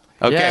 Yeah.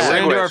 Okay, Yeah. we're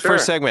going to do our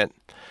first segment.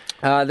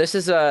 This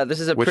is a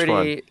Which pretty.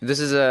 one? This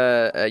is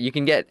you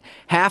can get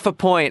half a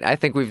point. I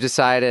think we've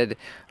decided.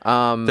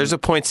 There's a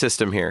point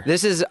system here.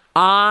 This is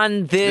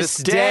on this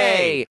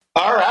day.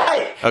 All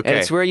right. Okay. And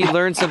it's where you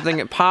learn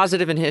something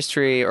positive in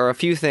history, or a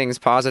few things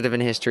positive in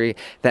history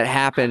that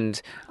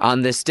happened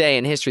on this day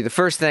in history. The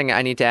first thing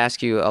I need to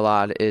ask you,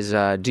 Alad, is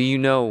do you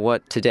know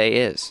what today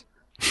is?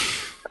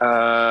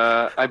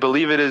 I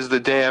believe it is the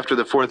day after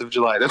the 4th of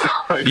July. That's all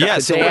I got.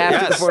 Yes, The day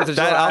after the 4th of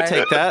July. I'll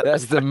take that.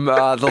 That's the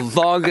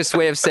longest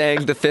way of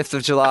saying the 5th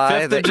of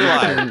July 5th of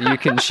July. You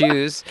can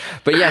choose.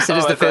 But yes, it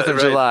is the 5th of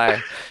July.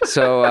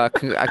 So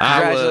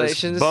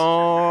congratulations. I was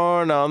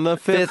born on the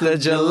 5th of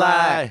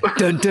July.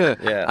 Dun, dun.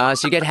 Yeah.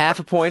 So you get half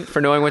a point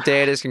for knowing what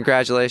day it is.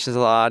 Congratulations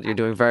a lot. You're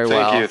doing very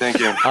well. Thank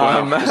you.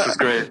 Wow, this is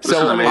great. This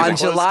So is amazing. on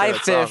July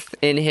 5th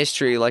in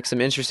history,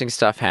 some interesting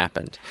stuff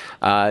happened.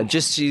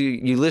 Just so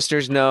you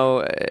listeners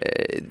know,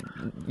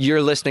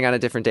 you're listening on a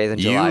different day than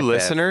July 5th. You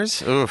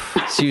listeners? Oof.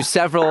 So you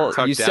several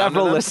Talk down to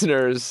them?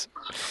 listeners,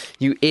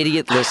 you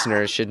idiot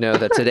listeners, should know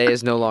that today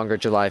is no longer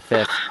July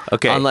 5th.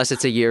 Okay. Unless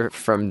it's a year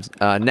from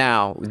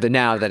now, the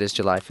now that is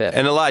July 5th.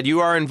 And Elad, you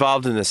are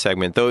involved in this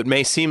segment, though it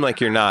may seem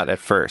like you're not at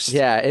first.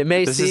 Yeah, it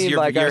may This is- seem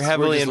you're- like you're we're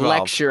heavily just involved.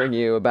 lecturing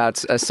you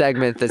about a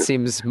segment that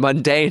seems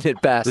mundane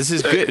at best. This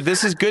is good.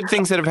 This is good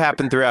things that have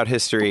happened throughout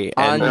history.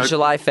 on And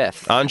July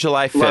 5th, on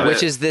July 5th.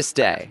 which is this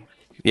day.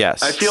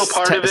 Yes. I feel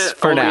part of it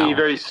For only now.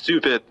 very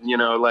stupid,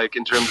 like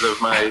in terms of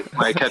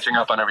my catching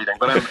up on everything.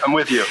 But I'm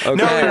with you. Okay.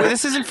 No,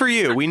 this isn't for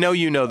you. We know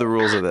you know the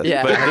rules of this.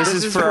 Yeah. But this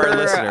is for our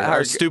listeners,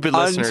 our stupid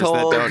listeners that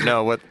untold don't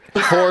know what.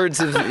 hordes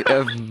of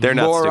They're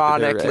not stupid.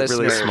 moronic They're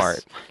really listeners.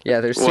 smart. Yeah,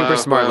 they're super Wow,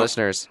 smart wow.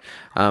 listeners.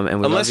 And we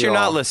love Unless you you're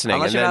not all. listening.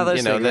 Unless and you're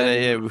then, not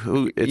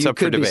listening, it's you up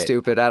for could be debate.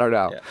 stupid. I don't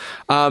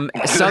know.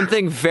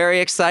 Something very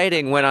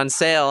exciting went on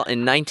sale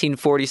in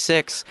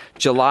 1946,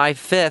 July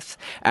 5th,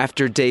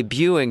 after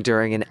debuting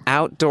during an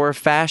outdoor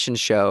fashion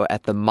show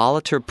at the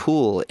Molitor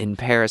Pool in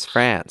Paris,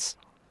 France.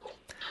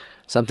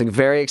 Something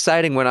very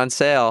exciting went on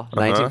sale,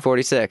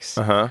 1946.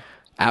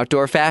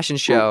 Outdoor fashion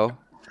show.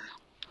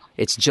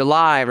 It's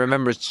July.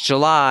 Remember, it's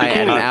July at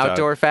an Hot dog.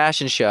 outdoor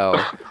fashion show.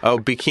 Oh,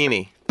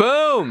 bikini.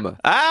 Boom!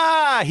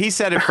 Ah, he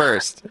said it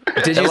first.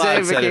 Did you say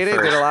Elad said it bikini?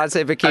 first. Did Elad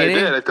say I bikini?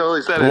 did. I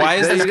totally said it. Why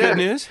is Yes, this you good did.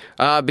 news?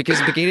 Because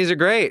bikinis are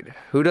great.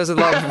 Who doesn't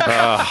love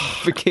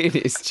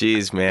bikinis?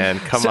 Jeez, man,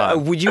 come So,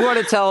 on. would you want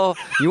to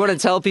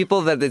tell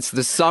people that it's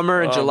the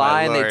summer in Oh,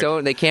 July my and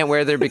Lord. they can't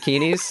wear their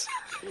bikinis?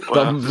 Wow,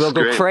 they'll this they'll is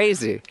go great.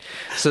 crazy.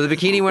 So the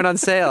bikini went on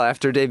sale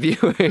after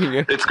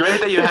debuting. It's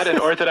great that you had an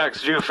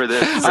Orthodox Jew for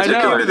this. I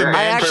know. particular-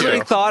 I actually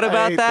Perfect. thought I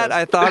about hate that. this.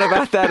 I thought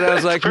about that, and I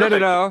was like,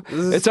 no.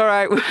 It's all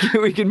right.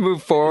 We can move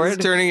This is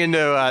forward. turning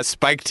into a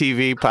Spike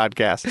TV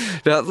podcast.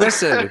 Now,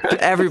 listen,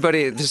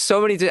 everybody, there's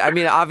so many. I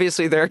mean,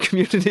 obviously, there are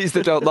communities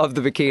that don't love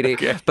the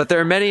bikini, but there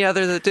are many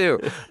others that do.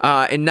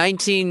 In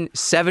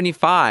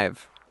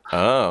 1975,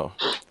 Oh.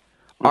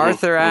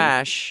 Arthur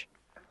Ashe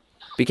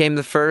became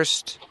the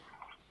first.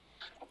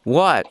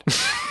 What?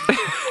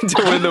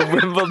 To win the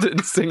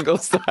Wimbledon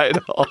singles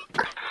title.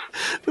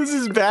 This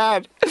is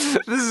bad.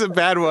 This is a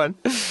bad one.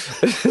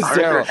 It's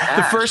terrible.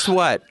 The first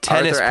what?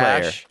 Tennis Arthur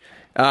player. Ashe.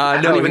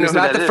 don't No, even he was know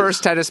who not that the is.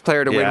 first tennis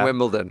player to win Yeah.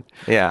 Wimbledon,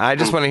 Yeah, I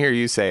just want to hear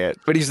you say it.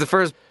 but he's the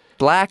first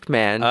black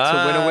man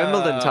to win a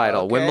Wimbledon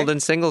title, okay. Wimbledon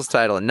singles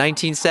title in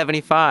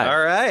 1975. All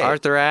right.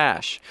 Arthur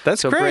Ashe.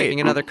 That's so great.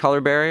 breaking another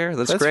color barrier.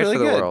 That's That's great really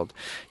for the good. world.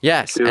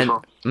 Yes,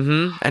 Beautiful.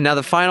 and now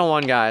the final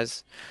one,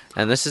 guys,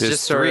 and this is There's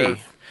just sort three. of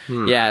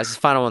yeah, this is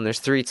the final one. There's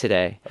three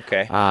today.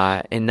 Okay.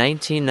 In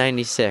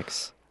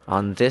 1996,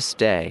 on this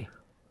day,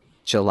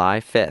 July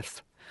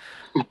 5th,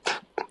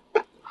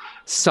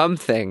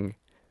 something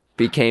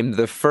became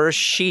the first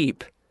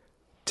sheep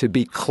to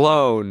be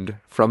cloned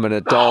from an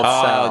adult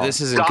cell. Oh,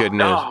 this isn't good news.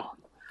 No.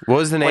 What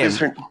was the name? is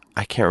her-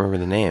 I can't remember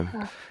the name.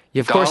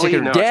 Of course, Dolly? you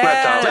could. No, it's not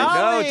Yeah,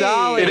 Dolly. no,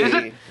 Dolly. It is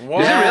it? Wow.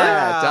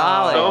 Yeah,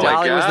 Dolly. Oh my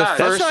Dolly was the God.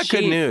 first That's not sheep.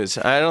 good news.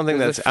 I don't think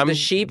that's. I'm the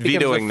sheep becomes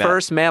vetoing the that.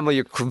 first mammal.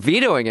 You're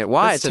vetoing it.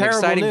 Why? That's It's an terrible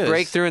exciting news.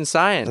 breakthrough in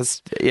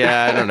science.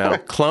 Yeah, I don't know.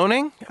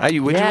 Cloning? Would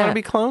you want to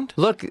be cloned?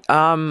 Look,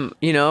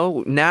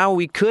 now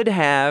we could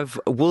have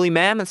woolly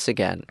mammoths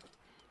again.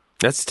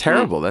 That's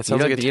terrible. That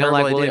sounds like a you don't terrible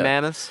like woolly idea.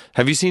 mammoths?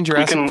 Have you seen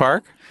Jurassic can-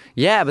 Park?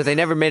 Yeah, but they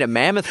never made a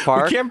mammoth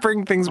park. We can't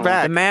bring things The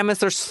back.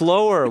 mammoths are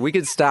slower. We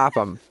could stop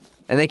them.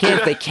 And they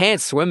can't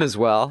swim as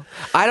well.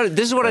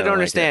 This is what I don't like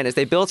understand is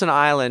they built an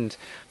island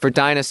for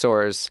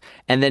dinosaurs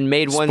and then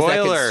made ones that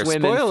Spoiler, could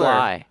swim and spoiler.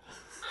 fly.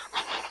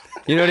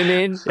 You know what I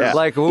mean? Yeah.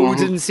 Like, who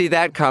didn't see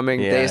that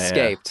coming? Yeah, They yeah.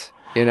 escaped.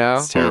 You know?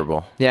 It's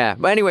terrible. Yeah.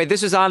 But anyway,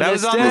 this was on That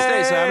this was on day. this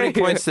day. So how many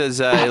points does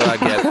Elad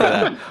get for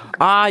that?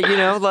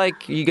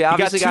 You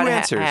obviously two got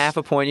answers. half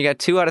a point. You got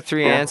 2 out of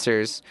 3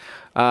 answers.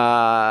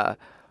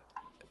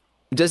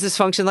 Does this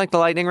function like the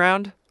lightning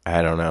round?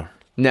 I don't know.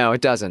 No,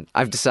 it doesn't.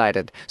 I've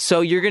decided.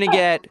 So you're going to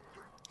get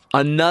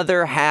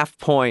another half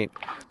point.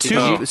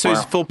 So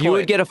it's full point. You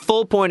would get a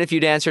full point if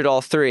you'd answered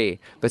all 3.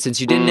 But since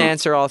you didn't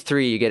answer all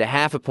 3, you get a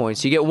half a point.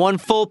 So you get 1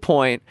 full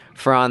point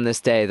for on this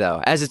day,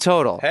 though, as a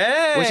total.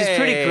 Hey, which is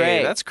pretty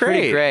great. that's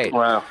Pretty great. great.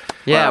 Wow.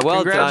 Yeah, Wow.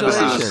 well done.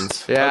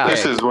 Congratulations. Yeah. Okay.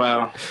 This is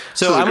wow.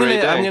 So This is a I'm great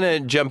gonna day. I'm gonna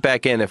jump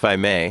back in if I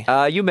may.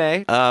 You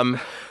may.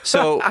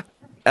 So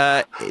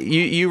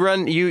you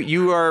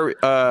are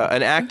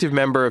an active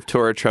member of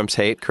Torah Trump's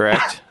Hate,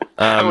 correct?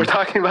 We're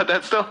talking about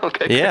that still?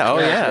 Okay. Yeah. Oh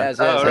yeah. yes,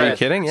 Oh, yes, Are you yes.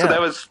 kidding? Yeah. So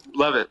that was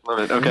love it.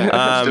 Okay.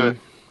 Let's do it.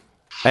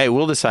 Hey,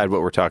 we'll decide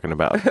what we're talking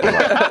about.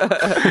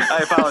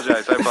 I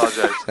apologize.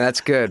 That's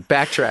good.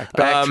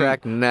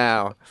 Backtrack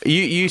now.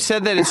 You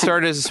said that it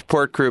started as a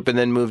support group and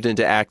then moved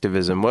into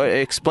activism.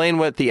 Explain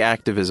what the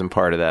activism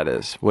part of that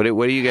is. What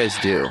do you guys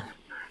do?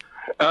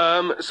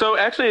 So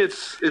actually,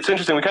 it's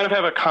interesting. We kind of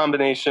have a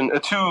combination,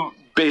 two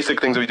basic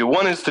things we do.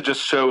 One is to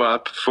just show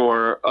up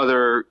for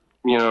other,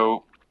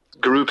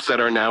 groups that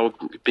are now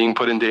being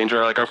put in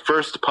danger. Like our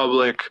first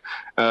public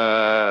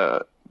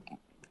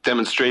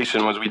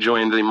demonstration was we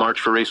joined the March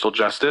for Racial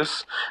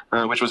Justice,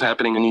 which was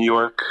happening in New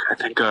York. I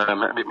think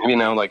maybe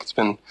now, like it's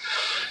been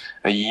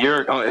a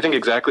year,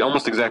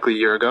 almost exactly a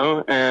year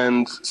ago.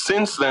 And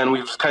since then,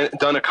 we've kind of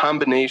done a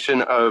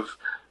combination of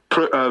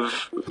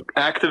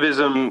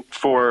activism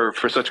for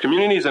such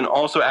communities and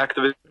also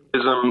activism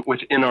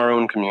within our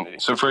own community.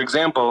 So, for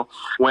example,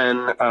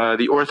 when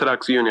the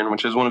Orthodox Union,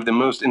 which is one of the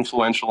most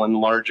influential and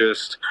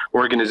largest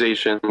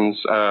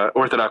organizations,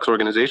 Orthodox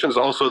organizations,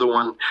 also the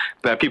one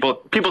that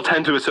people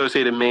tend to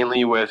associate it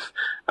mainly with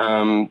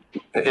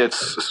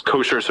its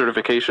kosher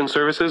certification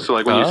services. So,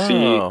 like when you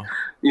see,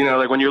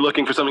 like when you're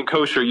looking for something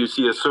kosher, you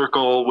see a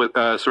circle with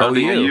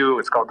surrounding a U.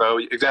 It's called the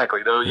OU.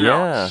 Exactly, the OU.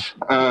 Yeah. So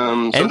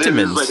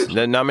Entenmann's.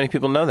 Not many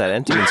people know that.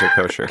 Entenmann's are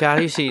kosher. God,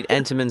 I used to eat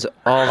Entenmann's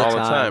all the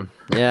time.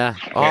 Yeah,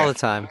 all the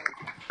time.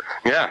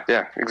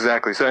 Yeah,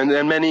 exactly. So,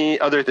 and many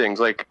other things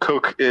like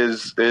Coke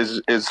is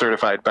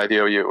certified by the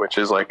OU, which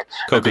is like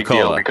a big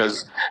deal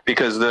because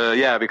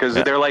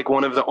they're like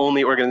one of the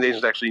only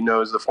organizations that actually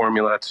knows the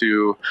formula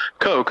to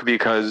Coke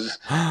because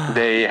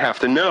they have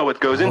to know what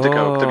goes into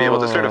Coke to be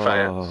able to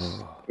certify it.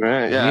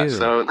 Right. Yeah.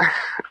 So.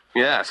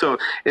 Yeah. So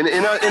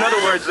in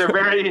other words, they're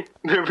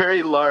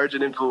very large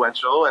and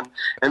influential,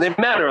 and they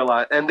matter a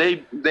lot. And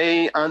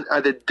they on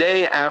the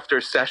day after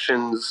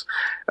Sessions,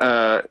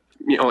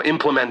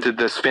 implemented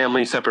this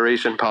family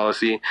separation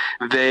policy,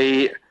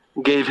 they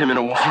gave him an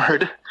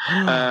award,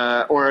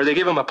 or they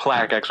gave him a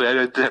plaque.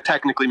 Actually,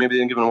 technically, maybe they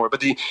didn't give him an award,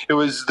 but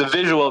the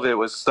visual of it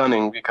was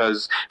stunning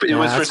because it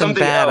was for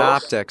something bad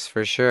else. Optics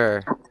for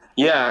sure.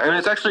 Yeah, and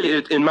it's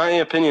actually, in my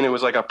opinion, it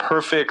was like a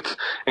perfect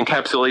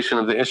encapsulation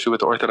of the issue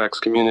with the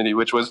Orthodox community,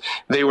 which was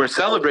they were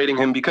celebrating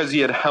him because he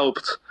had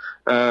helped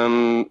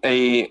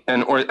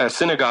a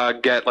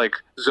synagogue get like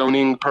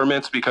zoning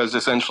permits because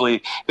essentially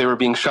they were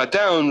being shut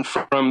down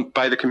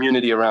by the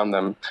community around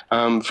them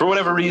for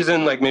whatever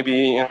reason, like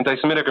maybe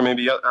anti-Semitic or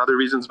maybe other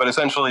reasons, but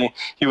essentially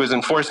he was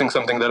enforcing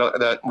something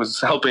that was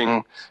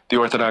helping the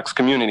Orthodox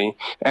community.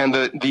 And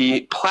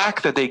the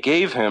plaque that they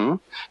gave him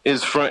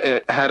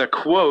it had a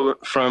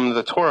quote from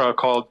the Torah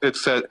it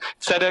said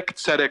 "Tzedek,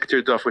 tzedek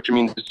tirdof," which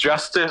means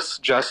justice,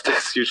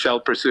 justice you shall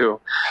pursue.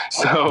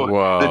 So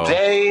the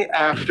day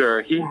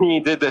after he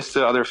did this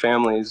to other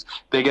families,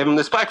 they gave him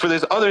this plaque for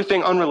this other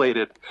thing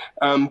unrelated.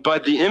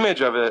 But the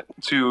image of it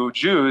to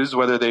Jews,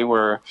 whether they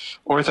were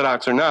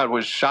Orthodox or not,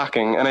 was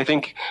shocking. And I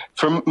think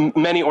for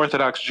many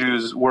Orthodox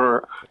Jews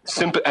were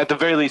at the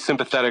very least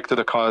sympathetic to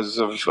the cause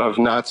of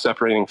not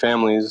separating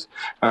families.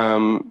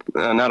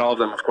 Not all of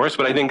them, of course,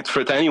 but I think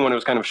to anyone it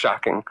was kind of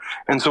shocking.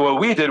 And so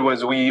what we did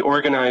was we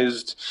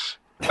organized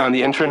on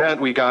the internet.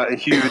 We got a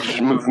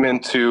huge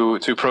movement to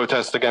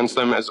protest against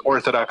them as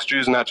Orthodox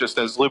Jews, not just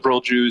as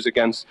liberal Jews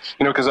against,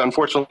 because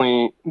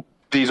unfortunately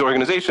these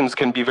organizations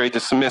can be very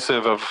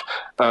dismissive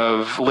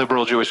of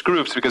liberal Jewish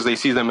groups because they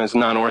see them as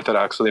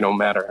non-Orthodox, so they don't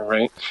matter,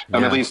 right?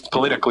 At least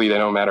politically they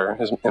don't matter,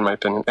 in my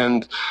opinion.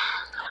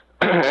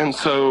 And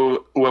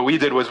so what we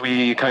did was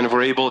we kind of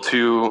were able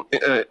to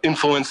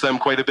influence them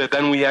quite a bit.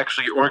 Then we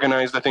actually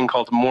organized a thing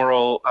called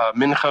Moral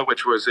Mincha,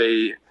 which was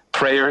a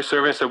prayer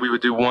service that we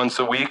would do once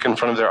a week in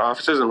front of their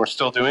offices, and we're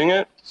still doing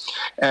it.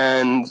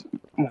 And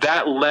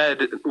that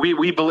led, we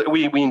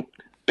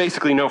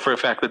basically know for a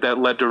fact that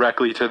led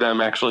directly to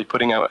them actually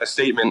putting out a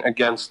statement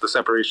against the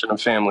separation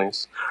of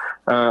families.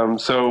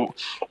 So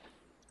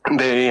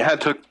they had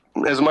to,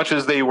 as much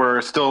as they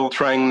were still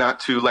trying not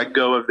to let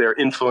go of their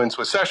influence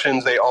with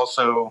Sessions, they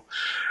also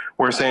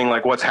were saying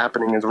like what's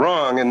happening is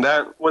wrong, and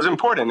that was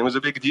important. It was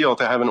a big deal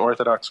to have an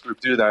Orthodox group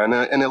do that,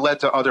 and it led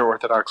to other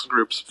Orthodox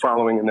groups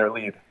following in their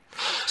lead.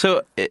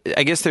 So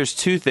I guess there's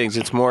two things.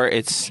 It's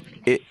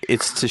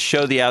to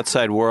show the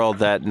outside world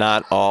that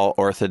not all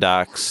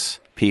Orthodox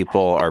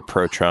people are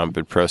pro-Trump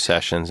and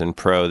pro-Sessions and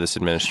pro this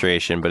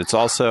administration, but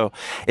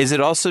is it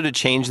also to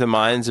change the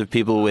minds of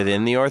people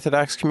within the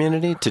Orthodox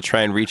community to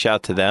try and reach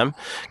out to them?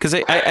 Because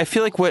I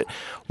feel like what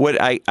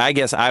I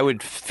guess I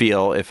would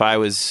feel if I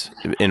was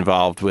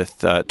involved with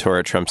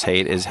Torah Trump's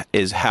hate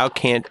is how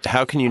can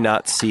you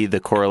not see the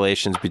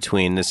correlations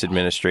between this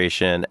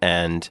administration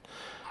and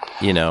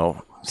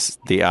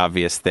the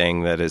obvious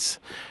thing that is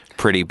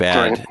pretty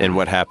bad in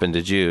what happened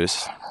to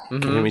Jews?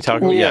 Can we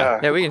talk about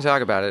Yeah, we can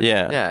talk about it.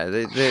 Yeah.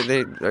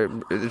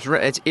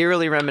 It's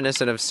eerily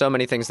reminiscent of so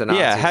many things that Nazis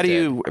Yeah, how do did.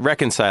 you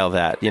reconcile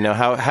that?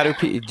 How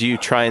do you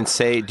try and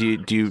say, do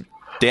you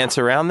dance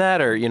around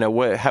that? Or,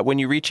 when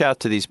you reach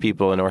out to these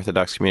people in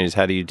Orthodox communities,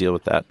 how do you deal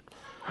with that?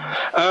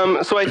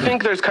 So I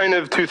think there's kind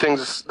of two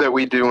things that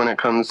we do when it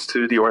comes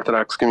to the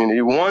Orthodox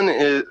community. One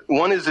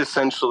is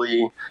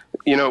essentially,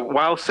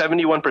 while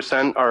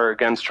 71% are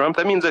against Trump,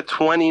 that means that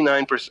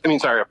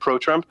 29%, are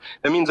pro-Trump,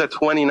 that means that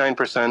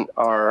 29%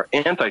 are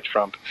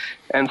anti-Trump.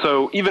 And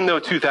so even though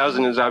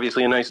 2,000 is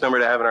obviously a nice number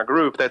to have in our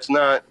group, that's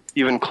not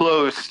even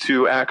close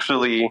to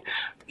actually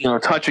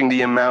touching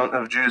the amount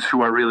of Jews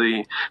who are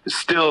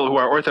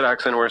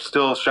Orthodox and who are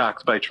still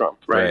shocked by Trump,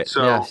 right?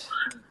 So. Yes.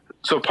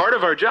 so part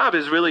of our job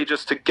is really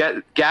just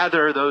to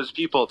gather those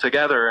people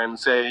together and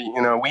say,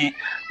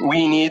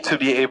 we need to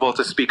be able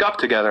to speak up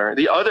together.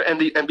 The other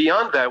and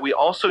beyond that, we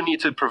also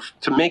need to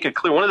make it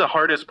clear. One of the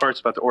hardest parts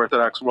about the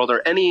Orthodox world,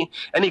 or any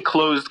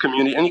closed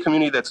community, any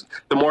community that's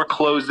the more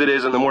closed it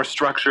is and the more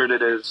structured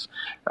it is,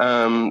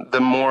 the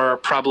more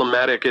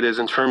problematic it is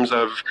in terms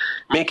of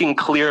making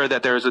clear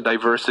that there is a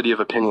diversity of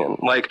opinion.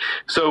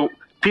 So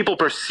people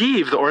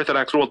perceive the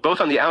Orthodox world, both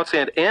on the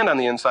outside and on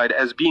the inside,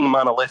 as being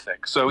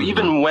monolithic. So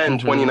even when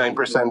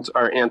 29%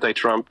 are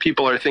anti-Trump,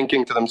 people are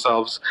thinking to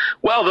themselves,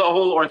 well, the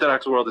whole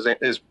Orthodox world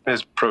is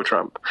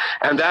pro-Trump.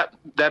 And that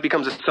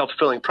becomes a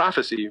self-fulfilling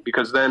prophecy,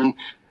 because then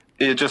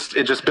it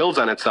just builds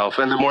on itself.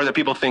 And the more that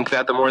people think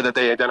that, the more that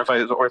they identify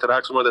as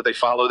Orthodox, the more that they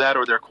follow that,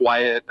 or they're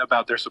quiet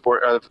about their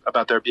support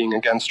about their being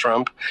against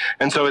Trump.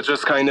 And so it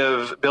just kind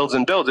of builds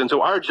and builds. And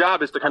so our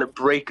job is to kind of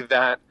break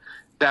that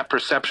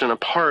perception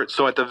apart,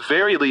 so at the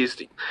very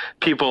least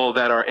people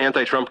that are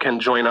anti-Trump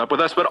can join up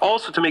with us, but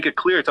also to make it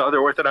clear to other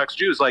Orthodox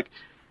Jews,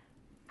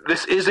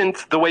 this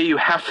isn't the way you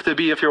have to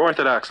be if you're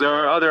Orthodox. There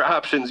are other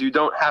options. You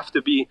don't have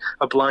to be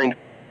a blind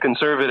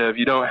conservative.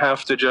 You don't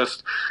have to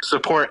just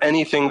support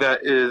anything that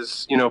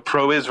is,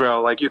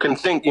 pro-Israel. You can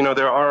think,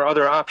 there are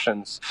other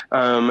options.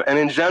 And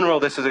in general,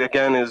 this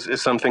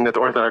is something that the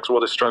Orthodox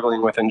world is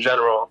struggling with in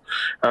general,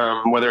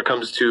 whether it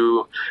comes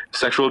to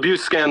sexual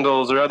abuse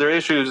scandals or other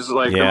issues.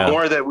 The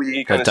more that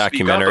we kind of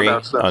speak up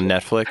about stuff. On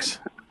Netflix.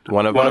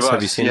 One of Us.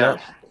 Have you seen that?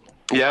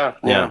 Yeah.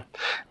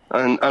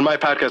 And on my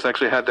podcast, I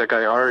actually had that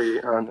guy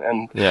Ari on,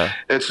 and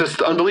it's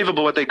just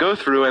unbelievable what they go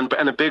through. And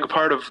a big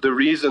part of the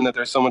reason that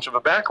there's so much of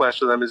a backlash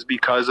to them is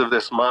because of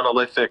this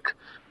monolithic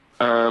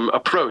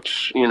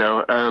approach,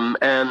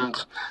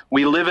 and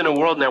we live in a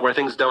world now where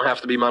things don't have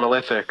to be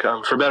monolithic,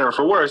 for better or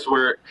for worse,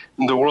 where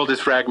the world is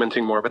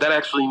fragmenting more. But that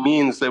actually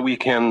means that we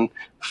can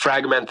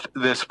fragment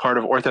this part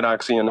of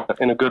Orthodoxy in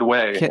a good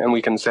way, and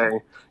we can say,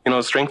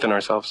 strengthen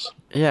ourselves.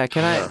 Yeah,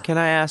 can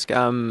I ask,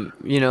 in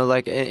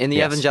the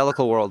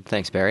evangelical world,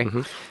 thanks, Barry.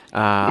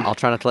 I'll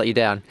try not to let you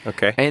down.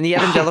 Okay. In the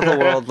evangelical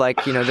world,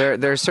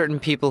 there are certain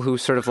people who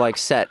sort of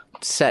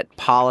set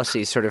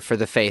policies sort of for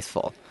the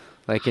faithful.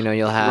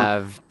 You'll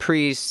have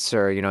priests,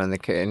 or, in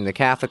the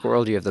Catholic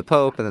world, you have the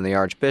Pope and then the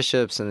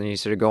archbishops, and then you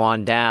sort of go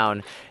on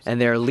down,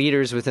 and there are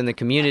leaders within the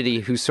community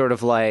who sort of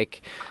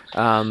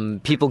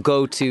people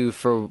go to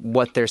for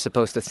what they're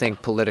supposed to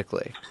think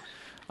politically.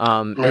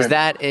 Is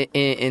that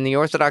in the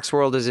Orthodox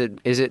world? Is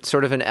it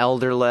sort of an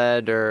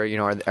elder-led,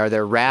 or are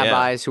there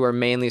rabbis who are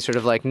mainly sort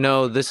of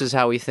no, this is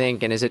how we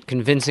think, and is it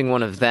convincing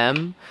one of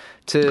them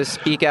to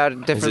speak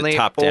out differently? Is it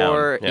top down?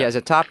 Or is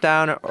it top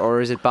down, or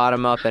is it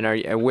bottom up?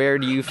 And where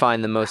do you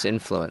find the most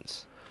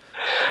influence?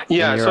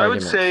 Yeah, so I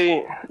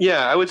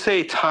would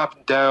say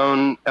top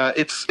down.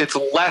 It's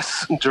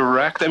less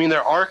direct. I mean,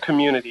 there are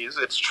communities.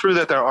 It's true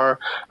that there are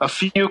a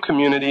few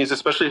communities,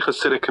 especially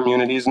Hasidic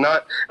communities,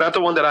 not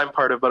the one that I'm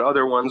part of, but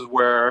other ones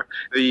where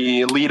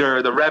the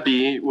leader, the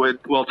Rebbe,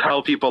 will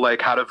tell people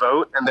how to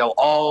vote, and they'll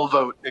all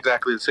vote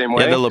exactly the same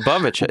way. Yeah, the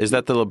Lubavitch. Is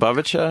that the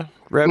Lubavitch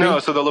Rebbe? No,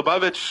 so the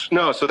Lubavitch.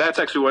 No, so that's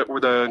actually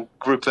the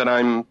group that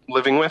I'm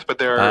living with, but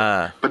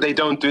they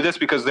don't do this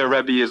because their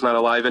Rebbe is not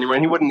alive anymore,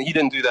 and he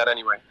didn't do that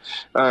anyway.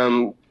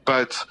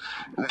 But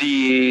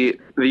the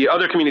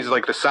other communities,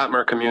 like the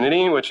Satmar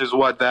community, which is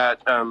what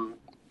that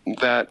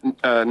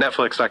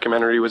Netflix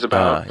documentary was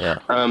about,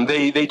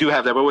 they do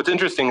have that. But what's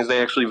interesting is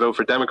they actually vote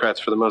for Democrats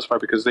for the most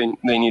part, because they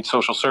need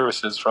social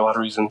services for a lot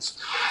of reasons.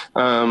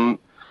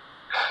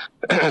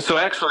 So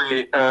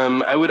actually,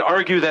 I would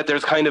argue that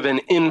there's kind of an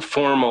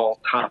informal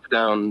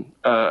top-down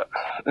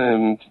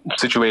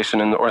situation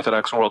in the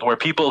Orthodox world, where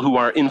people who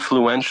are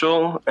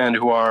influential and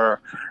who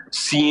are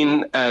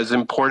seen as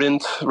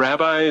important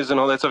rabbis and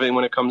all that stuff, and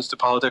when it comes to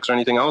politics or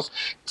anything else,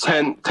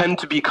 tend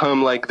to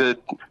become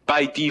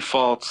by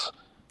default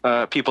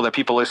people that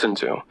people listen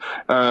to,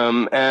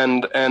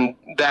 and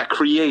that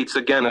creates,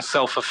 again, a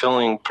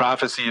self-fulfilling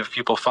prophecy of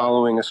people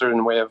following a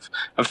certain way of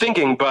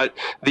thinking. But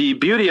the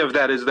beauty of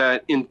that is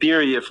that, in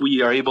theory, if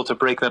we are able to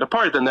break that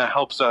apart, then that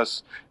helps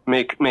us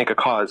make a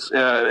cause.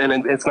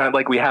 And it's not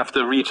like we have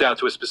to reach out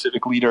to a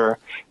specific leader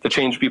to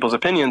change people's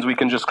opinions. We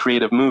can just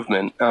create a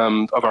movement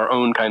of our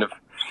own kind of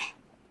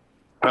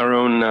our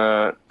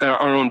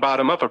own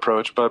bottom-up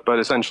approach, but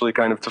essentially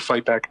kind of to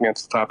fight back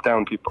against the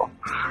top-down people.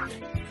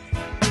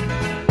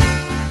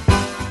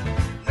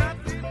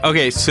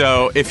 Okay,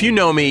 so if you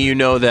know me, you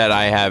know that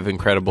I have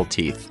incredible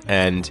teeth.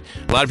 And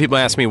a lot of people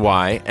ask me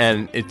why,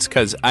 and it's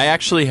because I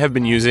actually have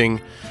been using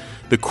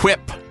the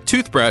Quip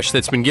toothbrush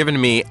that's been given to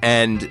me,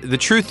 and the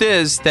truth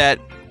is that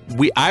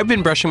I've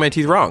been brushing my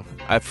teeth wrong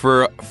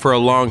for a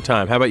long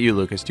time. How about you,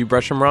 Lucas? Do you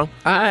brush them wrong?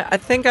 I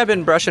think I've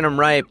been brushing them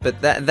right,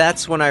 but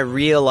that's when I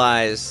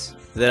realize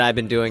that I've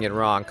been doing it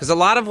wrong. Because a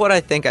lot of what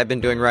I think I've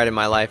been doing right in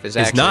my life is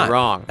actually not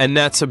wrong. And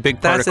that's a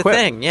big part of Quip. That's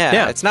the thing,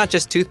 yeah. It's not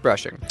just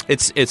toothbrushing.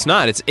 It's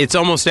not. It's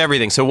almost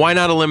everything. So why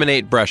not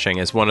eliminate brushing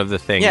as one of the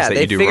things that you do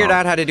wrong? Yeah, they figured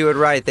out how to do it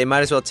right. They might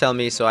as well tell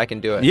me so I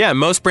can do it. Yeah,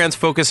 most brands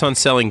focus on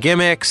selling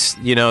gimmicks.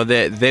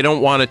 They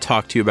don't want to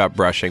talk to you about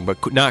brushing,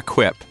 but not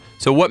Quip.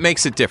 So what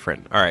makes it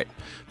different? All right.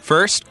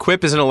 First,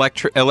 Quip is an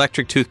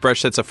electric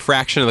toothbrush that's a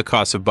fraction of the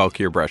cost of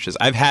bulkier brushes.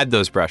 I've had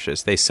those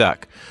brushes. They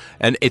suck.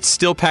 And it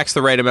still packs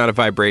the right amount of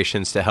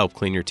vibrations to help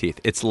clean your teeth.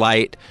 It's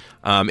light.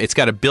 It's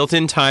got a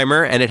built-in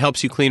timer, and it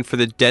helps you clean for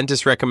the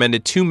dentist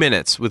recommended 2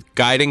 minutes with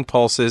guiding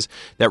pulses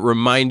that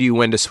remind you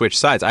when to switch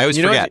sides. I always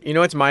forget. You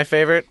know what's my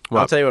favorite?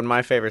 What? I'll tell you what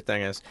my favorite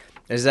thing is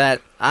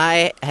that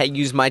I had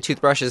used my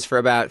toothbrushes for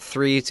about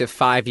 3 to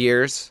 5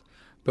 years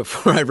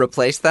before I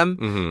replaced them.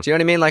 Mm-hmm. Do you know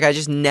what I mean? Like, I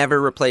just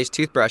never replaced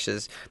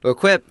toothbrushes. But with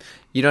Quip,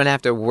 you don't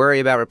have to worry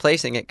about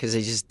replacing it because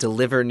they just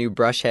deliver new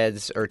brush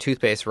heads or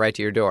toothpaste right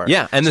to your door.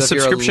 Yeah, and the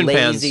subscription if you're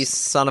a plans- lazy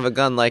son of a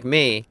gun like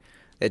me,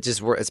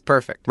 it's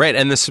perfect. Right,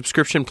 and the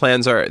subscription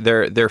plans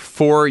they're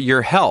for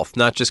your health,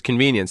 not just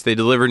convenience. They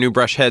deliver new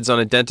brush heads on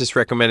a dentist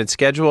recommended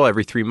schedule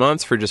every 3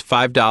 months for just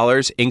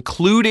 $5,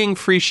 including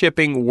free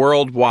shipping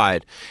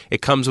worldwide.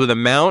 It comes with a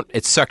mount.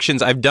 It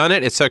suctions. I've done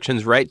it. It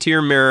suctions right to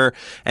your mirror,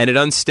 and it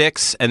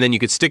unsticks, and then you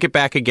could stick it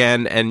back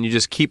again, and you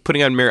just keep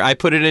putting on mirror. I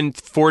put it in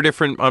four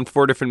different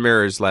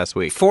mirrors last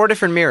week. 4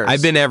 different mirrors.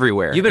 I've been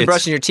everywhere. You've been It's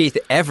brushing your teeth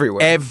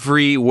everywhere.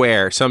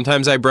 everywhere.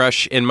 Sometimes I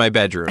brush in my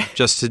bedroom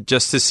just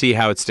to see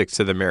how it sticks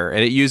to the mirror,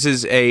 and it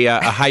uses a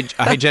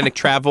hygienic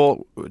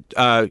travel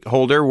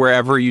holder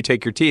wherever you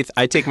take your teeth.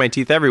 I take my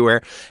teeth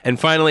everywhere. And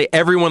finally,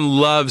 everyone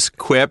loves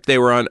Quip. They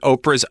were on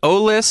Oprah's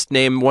O List,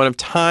 named one of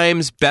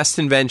Time's best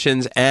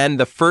inventions, and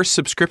the first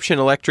subscription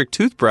electric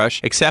toothbrush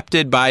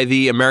accepted by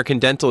the American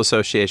Dental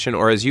Association,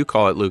 or as you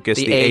call it, Lucas,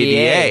 the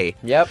ADA.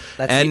 Yep,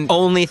 that's And- the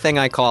only thing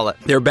I call it.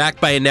 They're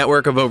backed by a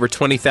network of over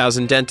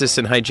 20,000 dentists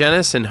and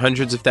hygienists, and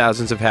hundreds of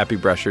thousands of happy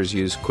brushers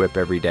use Quip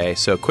every day.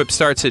 So Quip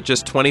starts at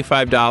just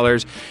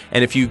 $25,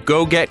 and if you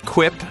go get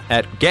Quip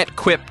at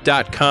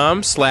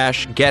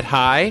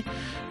getquip.com/gethigh,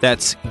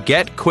 that's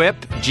getquip,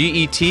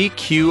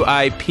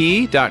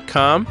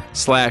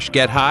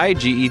 GETQIP.com/gethigh,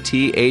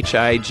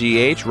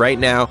 GETHIGH. Right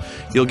now,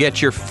 you'll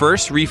get your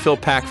first refill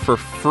pack for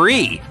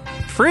free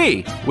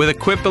with a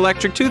Quip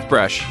electric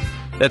toothbrush.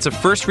 That's a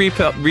first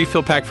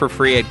refill pack for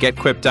free at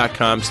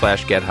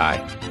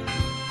getquip.com/gethigh.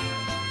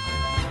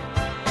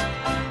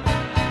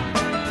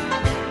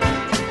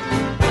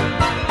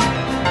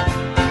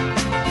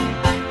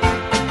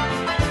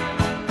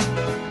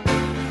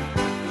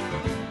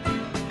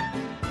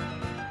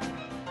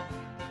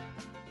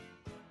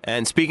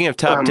 And speaking of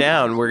top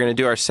down, we're going to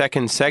do our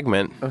second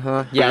segment.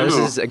 Yeah, this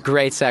is a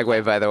great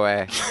segue, by the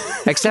way.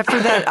 Except for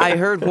that, I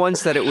heard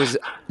once that it was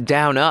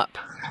down up.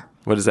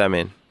 What does that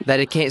mean? That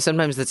it can't.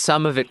 Sometimes that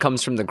some of it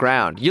comes from the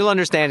ground. You'll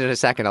understand in a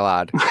second,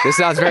 Elad. This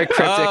sounds very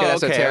cryptic and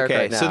esoteric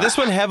right now. So this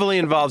one heavily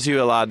involves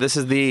you a lot. This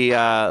is the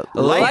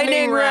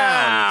lightning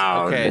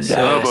round. Okay,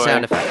 so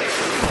sound effect.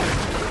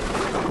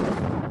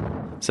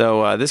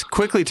 So this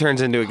quickly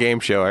turns into a game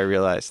show, I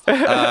realized.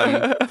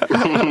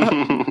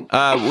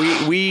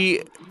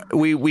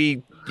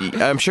 We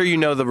I'm sure you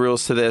know the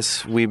rules to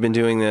this. We've been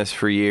doing this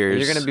for years.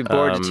 You're going to be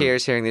bored to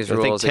tears hearing these I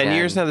think rules 10 again.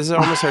 years now. This is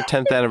almost our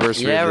 10th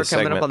anniversary Yeah, of we're this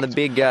coming segment. up on the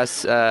big The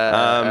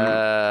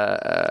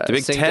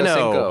big Cinco 10-0.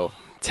 Cinco.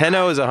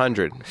 10-0 is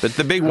 100, but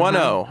the big 1-0.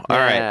 All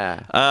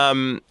Yeah.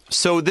 right.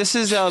 So this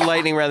is a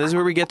lightning round. This is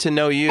where we get to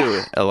know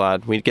you,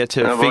 Elad. We get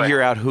to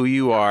figure out who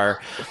you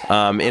are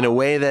in a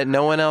way that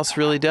no one else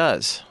really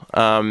does.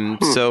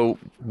 So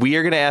we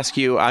are going to ask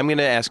you, I'm going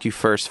to ask you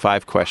first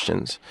 5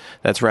 questions.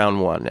 That's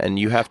round 1. And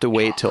you have to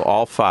wait till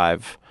all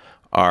 5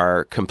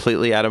 are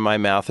completely out of my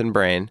mouth and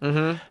brain.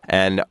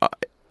 Mm-hmm.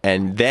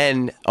 And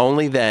then,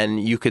 only then,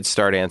 you could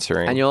start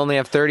answering. And you only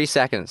have 30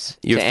 seconds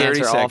You to have 30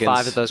 answer seconds. all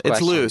 5 of those questions.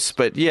 It's loose,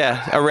 but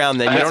yeah, around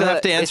then. You don't have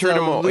to answer it's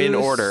them a in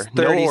loose order.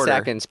 30 No order.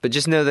 seconds, but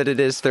just know that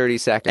it is 30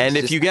 seconds. And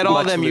if Just you get all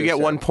of much them, you get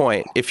looser. 1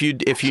 point. If you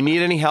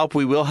need any help,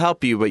 we will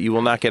help you, but you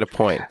will not get a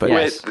point. But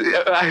Yes.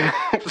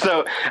 Wait,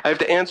 so I have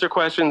to answer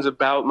questions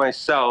about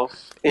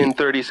myself in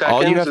 30 seconds?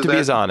 all you have to be that-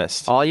 is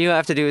honest. All you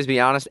have to do is be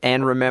honest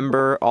and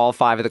remember all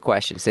 5 of the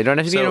questions. They don't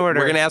have to be in So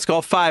order. we're going to ask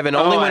all 5, and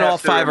only I when have all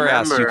to 5 are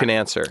asked, you remember. can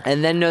answer.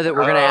 And then know that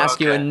we're going to ask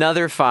you okay.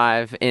 another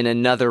 5 in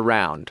another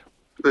round.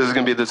 This is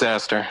going to be a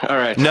disaster. All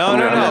right. No.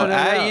 no.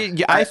 I think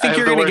have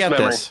you're the going to worst get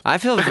memory. this. I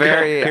feel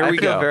very, Here I we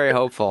feel go. very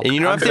hopeful. And you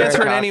don't I'm have to very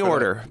answer in any confident.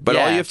 order, but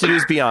all Yeah. you have to do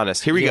is be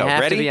honest. Here we You go. have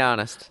Ready? to be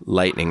honest.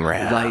 Lightning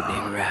round.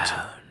 Lightning round.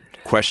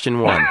 Question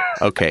 1.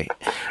 Okay.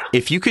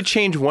 If you could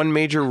change one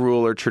major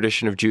rule or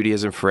tradition of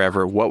Judaism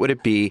forever, what would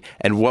it be,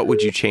 and what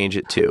would you change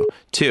it to?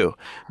 2.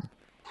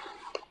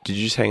 Did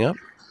you just hang up?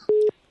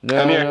 No,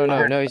 I'm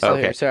here. he's still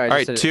Okay. here. Sorry. All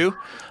right. 2.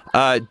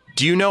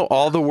 Do you know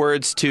all the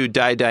words to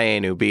Dai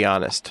Dayenu? Be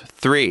honest.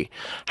 3.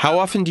 How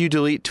often do you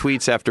delete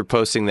tweets after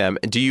posting them?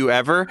 Do you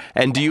ever?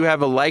 And do you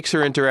have a likes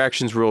or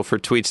interactions rule for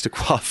tweets to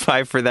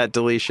qualify for that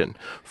deletion?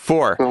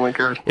 4. Oh, my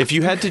God. If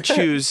you had to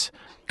choose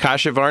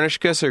kasha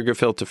varnishkas or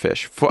gefilte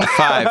fish?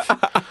 5.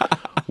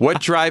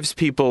 What drives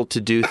people to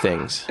do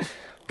things?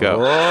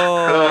 Go.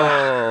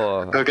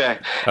 Okay.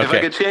 If Okay.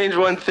 I could change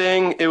one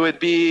thing, it would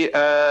be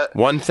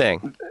One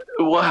thing.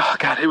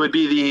 it would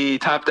be the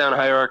top-down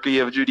hierarchy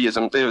of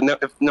Judaism.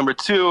 Number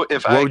 2,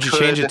 if I What would you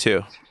change it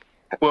to?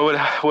 What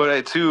would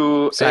I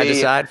do? Side to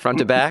side, front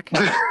to back.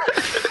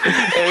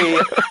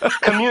 a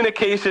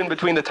communication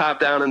between the top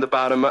down and the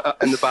bottom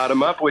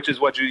up, which is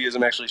what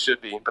Judaism actually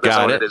should be. But that's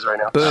Got not what it. it is right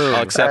now. Boom.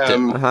 I'll accept it.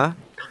 Uh-huh.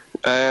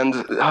 And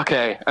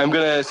okay, I'm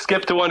gonna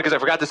skip to one because I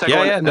forgot the second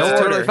one. Yeah, no,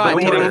 That's order. totally fine.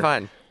 No Totally order.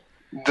 fine.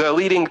 The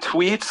leading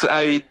tweets,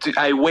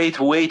 I wait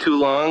way too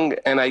long,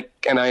 and I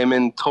am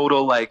in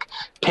total like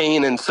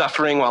pain and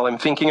suffering while I'm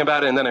thinking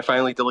about it, and then I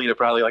finally delete it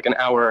probably like an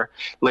hour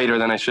later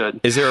than I should.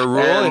 Is there a rule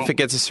And- if it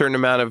gets a certain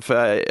amount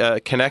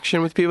of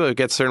connection with people, it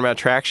gets a certain amount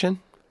of traction?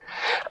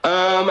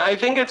 I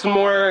think it's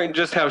more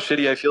just how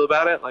shitty I feel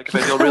about it. Like if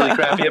I feel really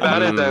crappy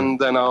about it,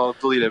 then I'll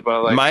delete it.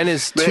 But like Mine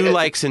is 2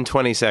 likes in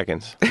 20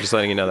 seconds. I'm just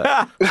letting you know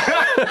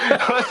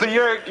that. so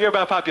you're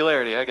about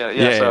popularity. I get it.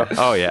 Yeah. So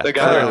Oh, yeah. I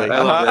got it. Clearly.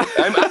 I love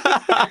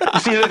it. You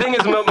see, the thing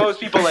is, most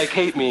people like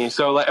hate me,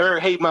 so like, or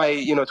hate my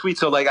tweets.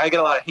 So like, I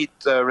get a lot of hate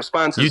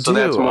responses. You so do?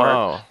 that's more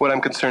Oh. what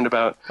I'm concerned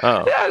about.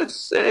 Oh. Yeah,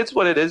 it's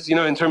what it is.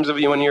 In terms of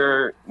when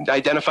you're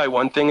identify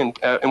one thing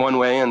in one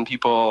way and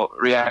people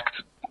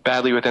react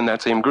badly within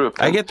that same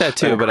group. I get that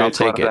too, then but I'll creates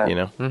a lot take of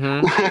it, that.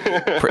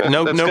 Mm-hmm.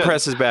 No That's good.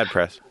 press is bad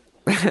press.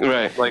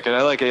 Right, like it.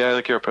 I like it. I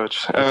like your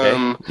approach.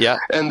 Yeah.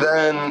 And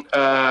then,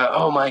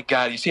 oh my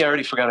God, you see, I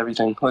already forgot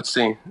everything. Let's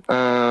see.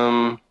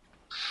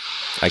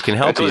 I can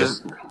help I you.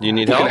 told You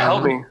need You help? can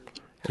help me.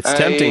 It's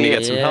tempting to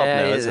get some help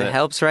now, Yeah, isn't it it?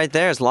 helps right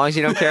there as long as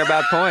you don't care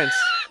about points.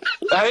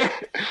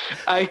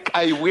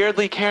 I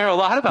weirdly care a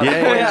lot about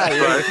Yeah, points,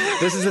 Yeah,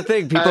 this is the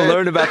thing. People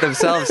learn about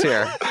themselves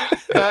here.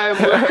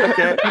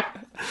 but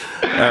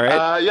All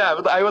right. yeah,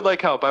 I would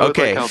like help. I would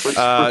Okay, like help.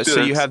 Let's do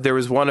so you this. there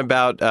was one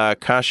about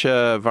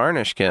Kasha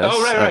Varnishkin.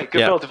 Oh, right.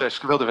 Yeah. Gefilte fish.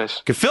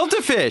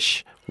 Gefilte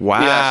fish.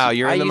 Wow, Yes.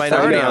 you're in the I used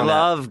minority to on that.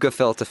 love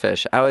gefilte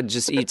fish. I would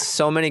just eat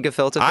so many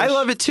gefilte fish. I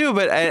love it too,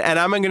 but and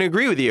I'm going to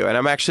agree with you, and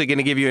I'm actually going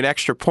to give you an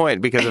extra point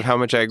because of how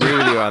much I agree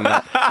with you on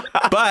that.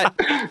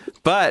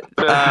 But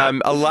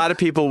a lot of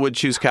people would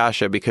choose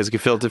kasha because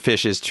gefilte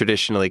fish is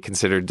traditionally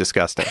considered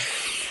disgusting.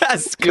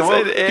 Yes,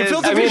 Well,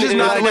 Gefilte I fish mean, is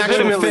not an it's actual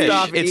legitimately- fish.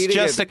 Stop It's eating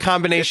just it. a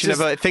combination It's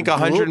of I think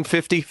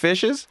 150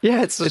 fishes.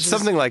 Yeah, It's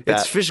something like that.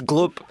 It's fish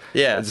gloop.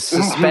 Yeah. It's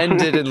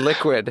suspended in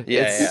liquid.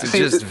 Yeah, It's yeah.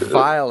 just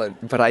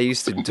violent. But I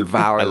used to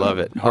devour I them. love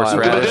it. Oh, I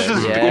Horseradish. love But this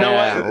is, it. you know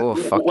what? Yeah. Oh,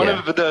 fuck one yeah.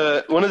 of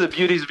the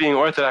beauties of being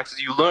Orthodox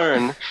is you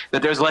learn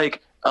that there's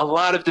like a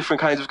lot of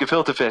different kinds of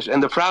gefilte fish,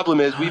 and the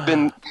problem is we've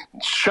been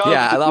shoved.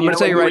 Yeah, I'm going to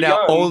tell you when right we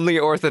now, were young. only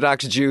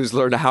Orthodox Jews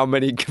learn how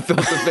many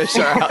gefilte fish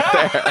are out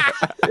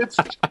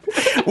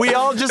there. We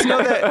all just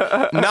know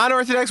that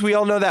non-Orthodox. We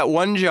all know that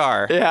one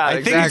jar. Yeah, I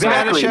think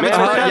exactly. it's Manischewitz Man,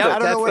 Red. yep, I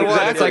don't know what it It's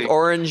exactly. like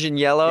orange and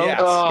yellow. Yes.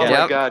 Oh my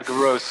Yep. God,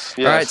 gross.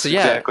 Yes, All right, so yeah,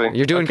 exactly.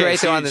 you're doing Okay, great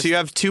so though you, on this. so you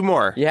have 2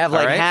 more. You have all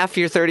like right? half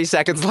your 30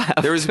 seconds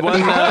left. There was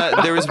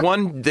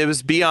one. There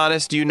was be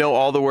honest. You know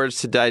all the words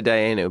to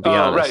Dayenu. Be Oh,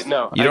 honest. right,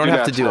 no, you I don't do have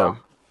not to do know. them.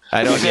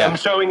 I You don't. see, Yeah. I'm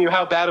showing you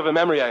how bad of a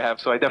memory I have,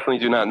 so I definitely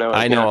do not know it.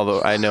 I know Yeah. all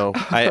the. I know.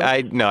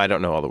 No, I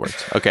don't know all the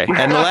words. Okay.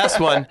 And the last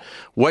one.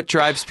 What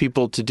drives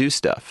people to do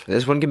stuff?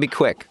 This one can be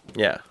quick.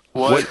 Yeah.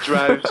 What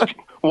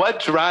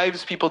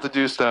drives people to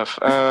do stuff?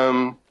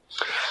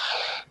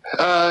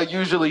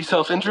 Usually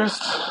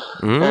self-interest.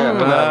 Yeah,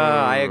 but not-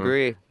 I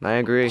agree. I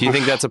agree. Do you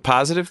think that's a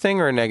positive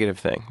thing or a negative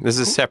thing? This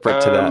is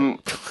separate to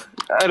that.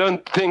 I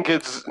don't think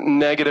it's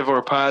negative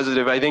or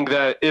positive. I think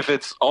that if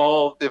it's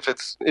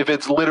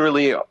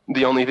literally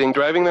the only thing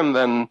driving them,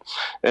 then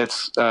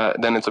it's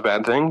a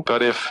bad thing.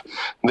 But if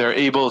they're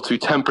able to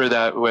temper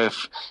that with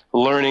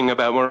learning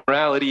about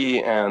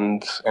morality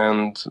and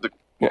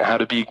how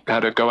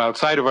to go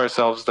outside of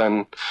ourselves,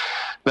 then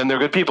they're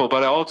good people.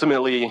 But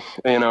ultimately,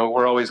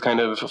 we're always kind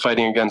of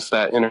fighting against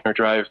that inner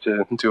drive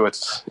to do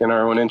what's in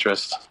our own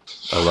interest.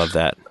 I love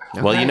that.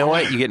 Well, you know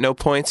what? You get no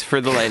points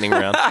for the lightning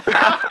round.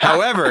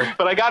 However,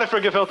 But I got it for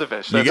gefilte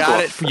fish. you That's got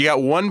cool. it. You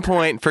got 1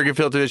 point for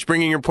gefilte fish,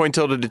 bringing your point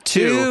total to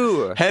 2.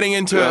 2. Heading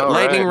into a All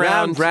lightning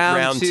right.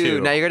 round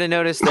 2. Now you're going to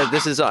notice that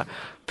this is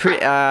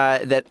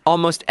that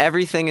almost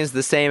everything is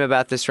the same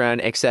about this round,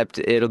 except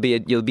you'll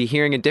be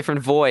hearing a different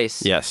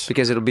voice. Yes.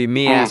 because it'll be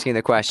me asking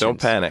the questions. Don't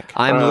panic.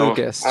 I'm Oh.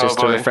 Lucas, Oh, just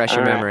to boy. refresh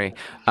your All right. memory.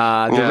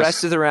 The Yes.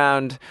 rest of the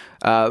round,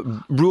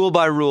 rule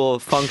by rule,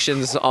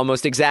 functions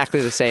almost exactly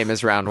the same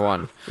as round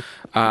 1.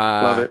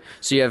 Love it.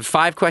 So you have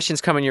 5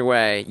 questions coming your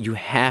way. You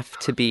have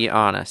to be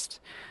honest.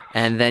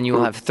 And then you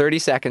will have 30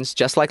 seconds,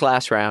 just like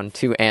last round,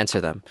 to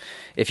answer them.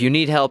 If you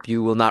need help,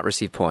 you will not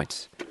receive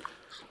points.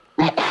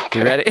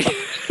 You ready?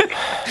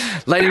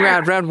 Lightning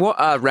round,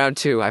 round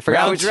 2. I forgot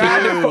Round which 2.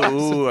 round it was.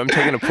 Ooh, I'm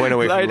taking a point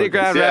away from Lightning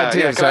Lucas. round, round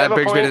 2. Can So I have that a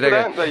brings me point to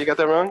for the. that? You got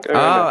that wrong? Or Oh,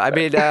 no? I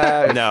mean,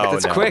 No,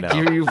 it's no, quick. no.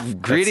 You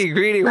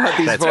greedy want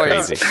these That's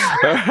points. crazy.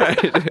 All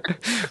right.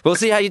 We'll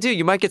see how you do.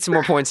 You might get some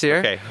more points here.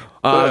 Okay.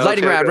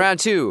 Lightning Okay, round, good. round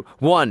 2.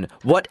 1.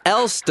 What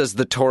else does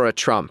the Torah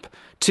trump?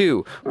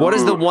 2. What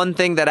is the one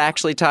thing that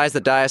actually ties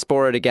the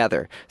diaspora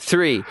together?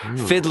 3.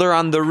 Fiddler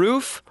on the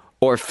Roof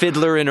or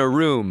Fiddler in a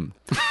Room?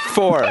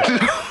 4.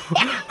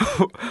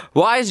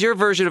 Why is your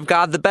version of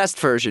God the best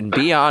version?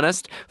 Be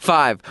honest.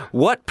 5.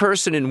 What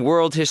person in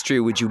world history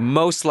would you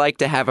most like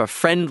to have a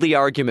friendly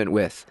argument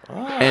with?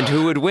 And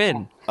who would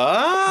win?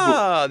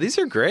 Oh, these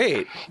are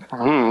great.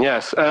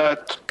 Yes.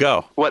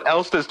 Go. What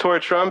else does Torah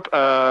trump?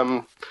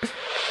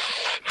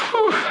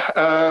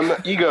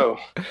 Ego.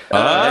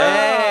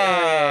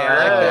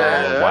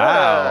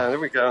 Wow. There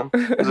we go.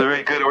 It's a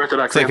very good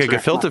Orthodox It's like answer. a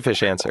gefilte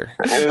fish answer.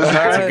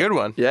 It's a good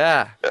one.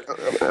 Yeah.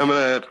 I'm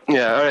gonna,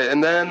 all right,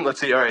 and then let's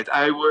see. All right,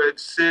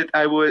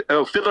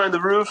 Fiddler on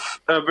the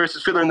Roof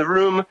versus Fiddler in the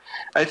Room.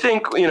 I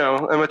think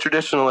I'm a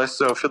traditionalist,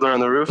 so Fiddler on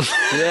the Roof.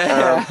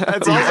 Yeah.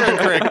 That's also a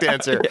correct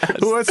answer.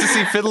 Who wants to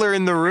see Fiddler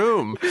in the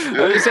Room? I'm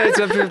just saying,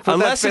 some people put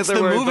Unless that it's the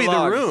Fiddler where it movie The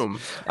belongs. Room.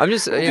 I'm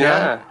just,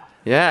 Yeah.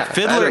 Yeah.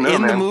 Fiddler know,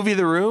 in the man. movie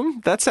The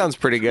Room? That sounds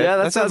pretty good. Yeah,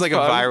 that that sounds sounds like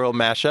fun. a viral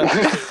mashup.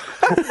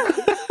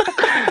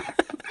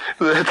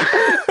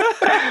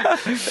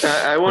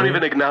 I won't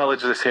even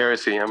acknowledge this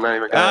heresy. I'm not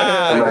even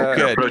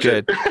gonna approach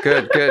it.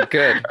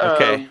 Good.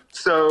 Okay.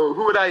 So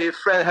who would I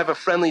have a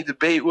friendly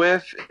debate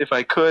with if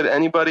I could?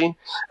 Anybody?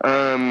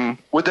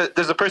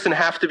 Does a person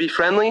have to be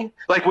friendly?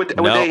 Like would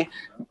No. they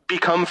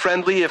become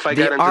friendly if I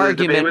got The into the debate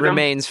argument with them?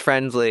 remains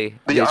friendly.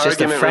 The It's just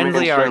a argument friendly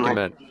remains friendly.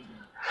 argument.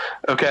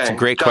 Okay. It's a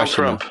great Donald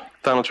question, Trump.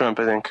 Donald Trump,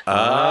 I think.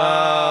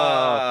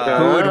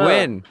 Who would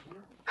win?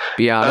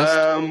 Be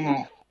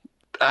honest.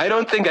 I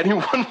don't think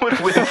anyone would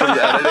win from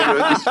that. I think it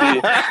would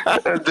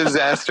just be a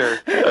disaster,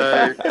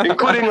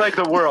 including like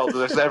the world.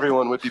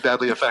 Everyone would be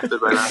badly affected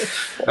by that.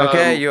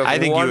 Okay, you I have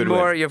think you one would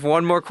more. win. You have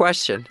one more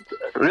question.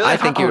 Really? I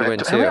think you would win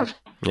I too. have-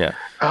 Yeah.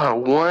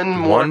 One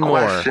more One more.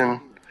 question.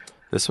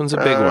 This one's a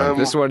big one.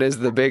 This one is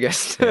the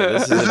biggest.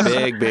 This is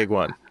a big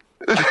one.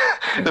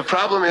 The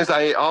problem is,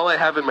 all I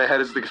have in my head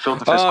is the gefilte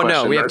fish Oh question.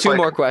 no, we have It's two like-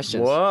 more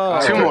questions. Whoa.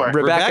 Two more.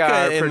 Rebecca,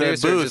 our in the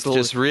producer, booth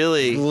just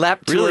really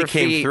leapt to her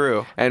came feet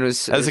through. and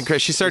was That was incredible.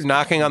 She started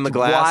knocking on the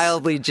glass.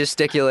 wildly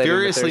gesticulating. that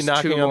Furiously there's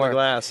knocking two on the more.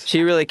 glass.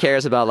 She really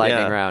cares about lightning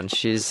Yeah. round.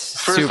 She's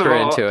of super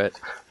all, into it.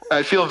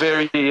 I feel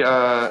very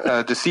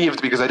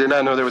deceived because I did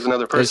not know there was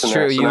another person.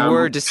 true, there, so you now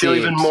were I feel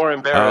even deceived. more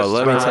embarrassed. Oh,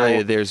 let me when tell I-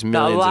 you, there's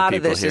Now, millions a lot of of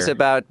people this here. is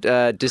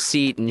about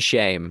deceit and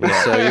shame.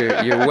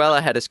 So you're well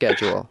ahead of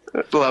schedule.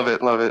 Love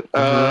it.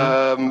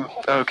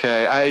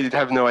 Okay, I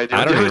have no idea.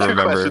 I don't what the even other two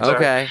remember. questions are.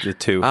 Okay. The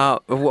two.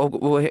 Well,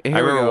 here I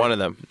remember we go. one of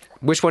them.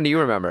 Which one do you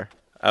remember?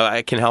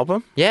 I can help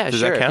him? Yeah, Does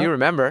sure. that If count? you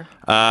remember.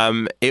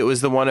 It was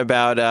the one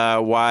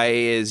about why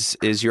is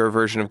your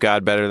version of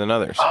God better than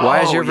others?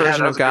 Why is your yeah,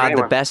 version that of was a God great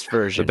the one. best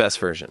version? The best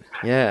version.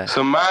 Yeah.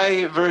 So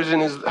my version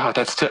is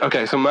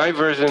okay. So my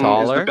version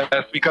Taller? is the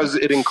best because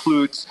it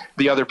includes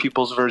the other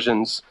people's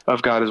versions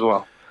of God as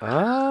well.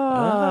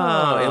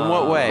 Oh, in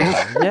what way?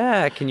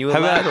 Yeah. Can you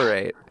about-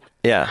 elaborate?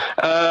 Yeah.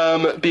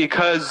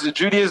 Because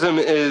Judaism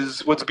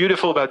is what's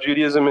beautiful about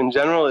Judaism in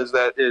general is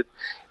that it.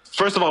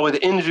 First of all,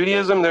 within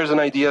Judaism, there's an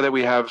idea that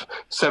we have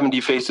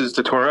 70 faces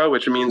to Torah,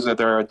 which means that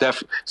there are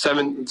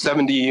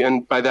 70,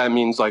 and by that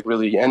means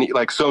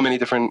so many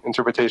different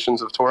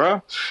interpretations of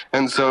Torah.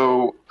 And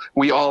so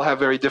we all have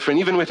very different,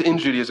 even within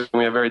Judaism,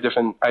 we have very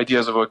different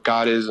ideas of what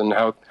God is and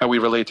how we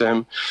relate to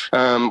him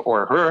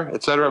or her,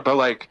 etc. But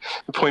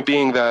the point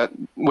being that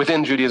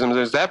within Judaism,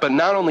 there's that. But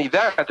not only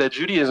that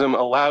Judaism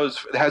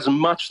has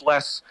much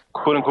less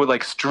quote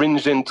unquote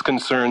stringent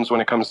concerns when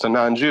it comes to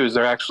non-Jews.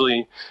 They're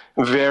actually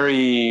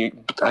very,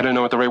 I don't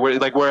know what the right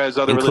word, whereas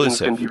other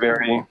religions can be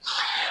very,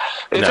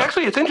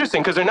 it's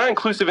interesting because they're not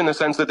inclusive in the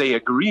sense that they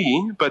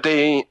agree, but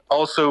they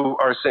also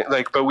are saying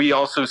but we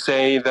also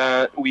say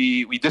that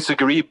we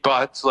disagree,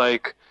 but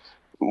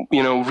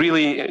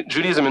really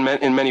Judaism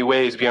in many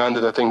ways beyond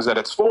the things that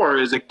it's for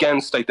is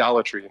against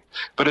idolatry.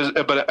 But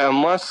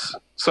unless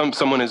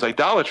someone is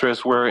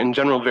idolatrous, we're in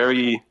general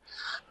very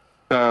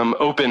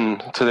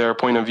open to their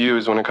point of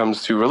views when it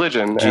comes to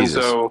religion.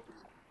 Jesus.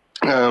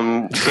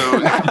 And so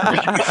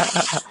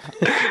that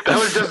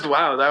was just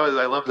wow.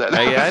 I love that.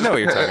 I know what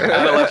you're talking about.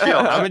 Out of left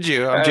field. I'm a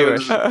Jew. I'm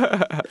Jewish.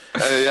 Yeah,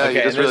 Okay,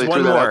 you just and really there's one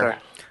threw that out more.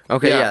 there.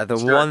 Okay. Yeah, Yeah. The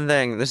sure. one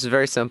thing. This is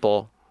very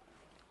simple.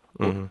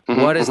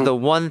 Mm-hmm. What is the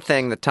one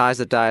thing that ties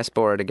the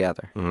diaspora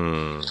together?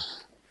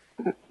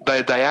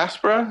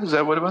 Diaspora? Is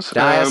that what it was?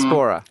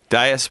 Diaspora.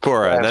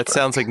 Diaspora. That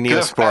sounds like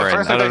Neosporin.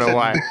 first I don't I know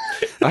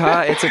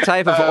why. It's a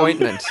type of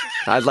ointment.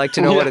 I'd like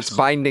to know what its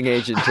binding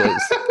agent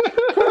is.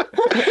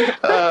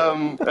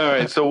 All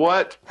right. So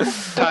what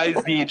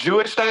ties the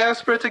Jewish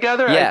diaspora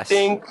together? Yes, I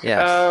think.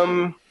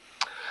 yes.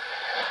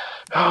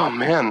 Oh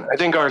man, I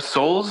think our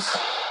souls.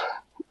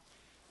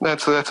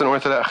 That's an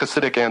Orthodox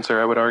Hasidic answer,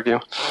 I would argue.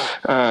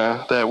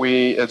 That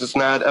it's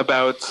not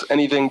about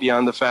anything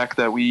beyond the fact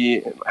that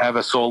we have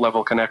a soul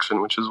level connection,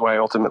 which is why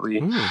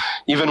ultimately,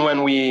 even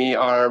when we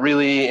are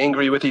really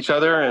angry with each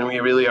other and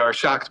we really are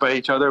shocked by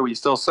each other, we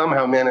still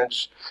somehow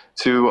manage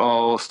to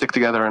all stick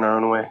together in our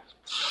own way.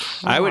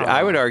 I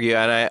would argue,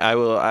 and I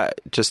will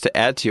just to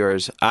add to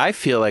yours. I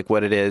feel like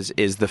what it is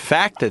the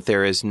fact that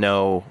there is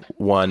no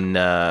one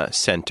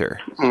center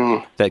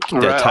that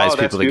ties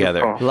people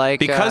together. Like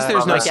because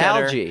there's no like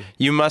center, algae.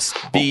 you must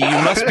be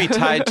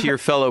tied to your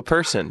fellow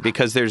person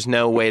because there's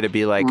no way to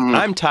be like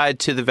I'm tied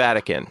to the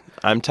Vatican.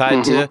 I'm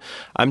tied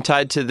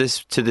to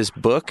this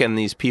book and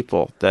these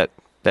people that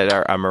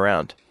I'm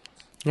around.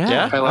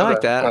 Yeah, I love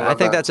like that. that. I love I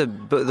think that.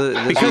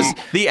 that's Because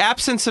the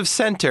absence of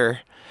center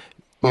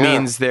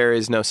means there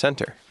is no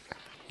center.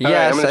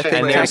 yes, I'm gonna I change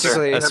think my answer.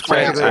 technically, That's my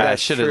answer. I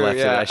that's should have true, left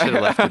it. yeah. I should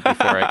have left it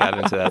before I got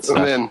into that stuff.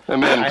 I'm in.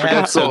 I had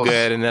Forget it so goals.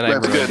 good, and then I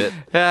That's ruined good. it.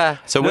 Yeah.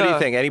 So what do you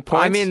think? Any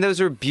points? I mean, those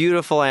were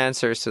beautiful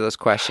answers to those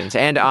questions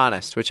and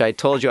honest, which I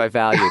told you I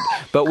valued.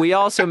 But we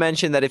also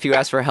mentioned that if you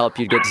asked for help,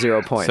 you'd get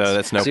 0 points. So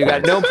that's no So you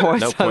got points. no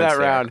points No on points that there.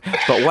 round.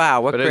 But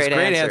wow, what But it was great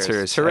great answers.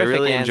 answers. Terrific I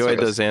really answers. enjoyed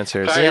those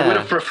answers. I would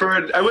have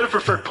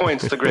preferred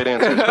points to great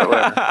answers. But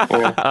whatever.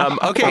 Yeah.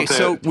 Okay, I'll so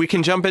say it. we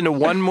can jump into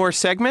one more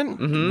segment.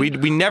 We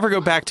never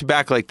go back to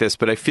back like this,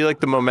 but I feel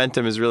like the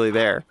momentum is really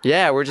there.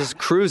 Yeah, we're just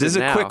cruising This is a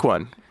now. quick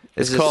one.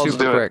 This It's is called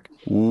super quick.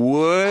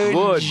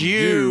 Would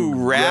You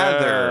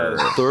Rather?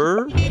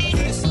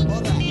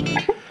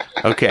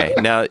 Okay,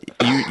 now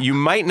you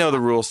might know the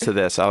rules to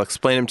this. I'll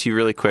explain them to you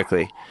really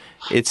quickly.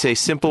 It's a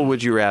simple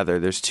would you rather.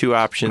 There's two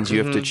options.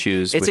 You have to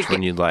choose which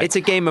one you'd like. It's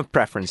a game of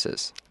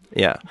preferences.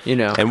 Yeah. You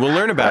know. And we'll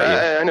learn about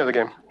you. I know the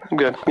game. I'm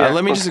good. Yeah,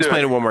 Let me let's just do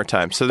explain it one more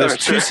time. So there's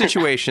two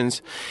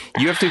situations.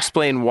 You have to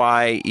explain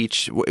why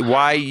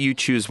you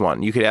choose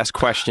one. You could ask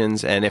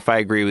questions, and if I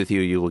agree with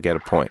you, you will get a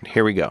point.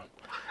 Here we go.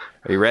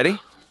 Are you ready?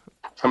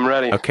 I'm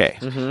ready. Okay.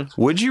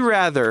 Would you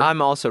rather?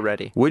 I'm also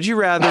ready. Would you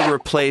rather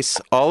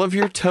replace all of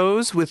your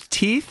toes with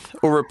teeth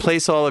or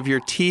replace all of your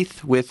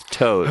teeth with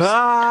toes?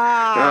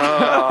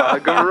 Oh,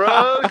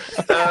 gross.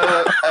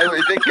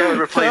 I think I would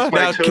replace my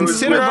Now toes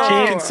consider with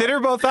teeth. consider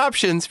both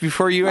options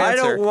before you I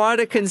answer. don't want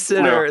to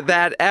consider No.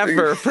 that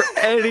ever for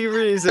any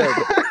reason.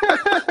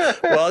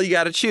 Well, you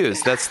got to choose.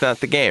 That's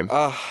not the game.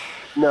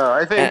 No,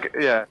 I think,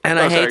 yeah. And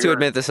Oh, I sorry, hate to go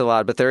admit this a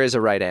lot, but there is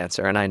a right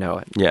answer, and I know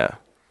it. Yeah,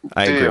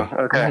 I ahead. agree. Do you?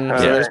 Okay. So all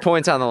there's right.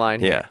 points on the line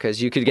here Yeah.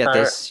 because you could get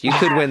this, you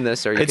could win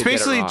this, or you It's could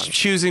basically get it wrong.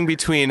 choosing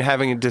between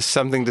having just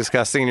something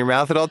disgusting in your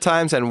mouth at all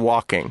times and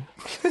walking.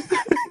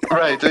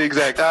 Right,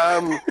 exact.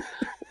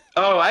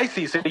 Oh, I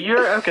see. So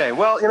you're okay.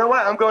 Well, you know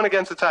what? I'm going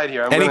against the tide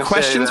here. I'm Any gonna say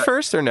questions that-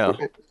 first or no?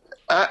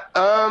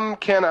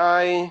 Can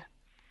I?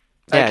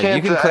 Yeah, I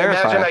can't, you can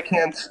clarify. I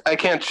imagine I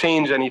can't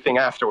change anything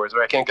afterwards,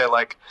 or I can't get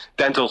like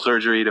dental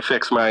surgery to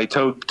fix my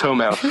toe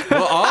mouth.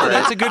 Well,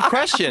 that's a good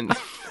question.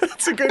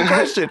 That's a good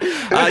question.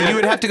 You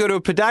would have to go to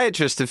a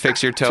podiatrist to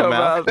fix your toe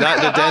mouth, not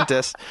the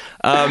dentist.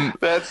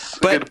 That's a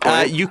good But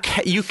point.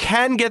 you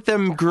can get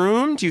them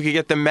groomed. You could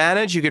get them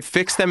managed. You could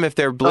fix them if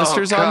there are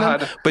blisters on them.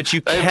 God. But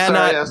you I'm sorry I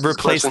cannot asked this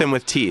replace question. them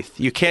with teeth.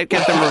 You can't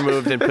get them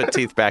removed and put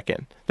teeth back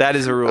in. That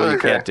is a rule you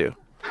Okay. can't do.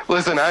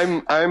 Listen,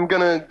 I'm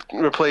gonna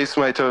replace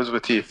my toes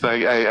with teeth. I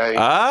can't.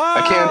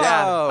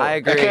 Oh, I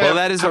agree. can't Well,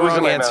 that is the toes in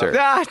wrong my answer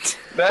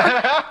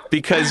That.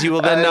 because you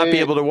will then not be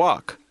able to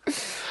walk.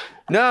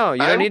 No, you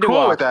don't I'm need to cool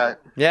walk. with that.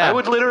 Yeah. I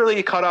would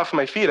literally cut off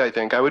my feet. I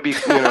think I would be,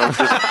 just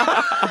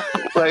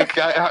like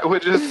I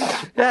would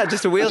just. Yeah,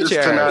 just a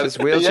wheelchair. to not- Just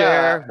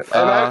wheelchair.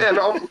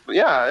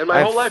 Yeah, and my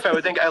I've- whole life I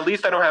would think at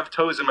least I don't have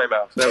toes in my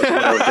mouth. That was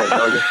what I would think.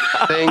 I would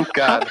go, thank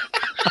God.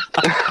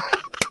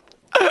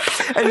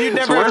 And you'd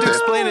never have worth to it.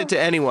 explain it to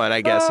anyone,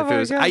 I guess, if it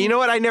was. You know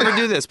what? I never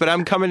do this, but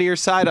I'm coming to your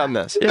side on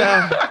this.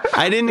 Yeah.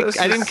 I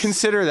didn't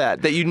consider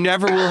that you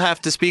never will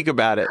have to speak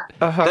about it.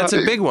 That's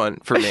a big one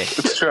for me.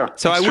 It's true.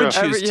 So I It's would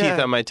true. choose teeth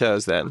yeah. on my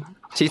toes then.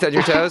 Teeth on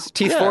your toes?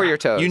 Teeth for your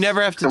toes. You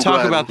never have to I'm talk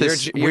glad. about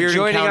this You're weird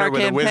joining encounter our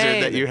with a wizard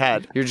campaign. that you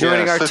had. You're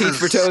joining Yes, our this Teeth is-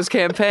 for Toes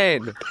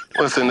campaign.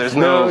 Listen, there's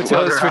No no toes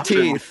other for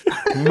option. teeth.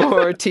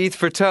 More teeth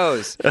for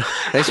toes.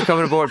 Thanks for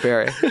coming aboard,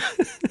 Barry.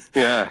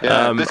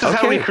 Yeah. This is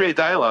how we okay. create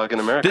dialogue in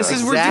America. This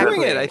is we're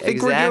doing it. I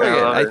think we're doing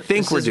it. I think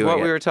This we're is doing what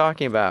it. we were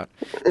talking about.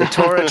 The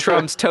Torah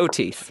trumps toe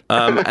teeth.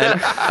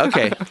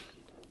 Okay.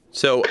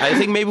 So I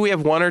think maybe we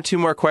have one or two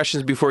more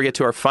questions before we get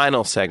to our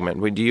final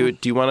segment. Do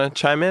you want to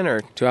chime in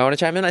or? Do I want to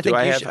chime in? I think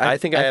I you have- should. I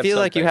think I have feel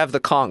like you something. have the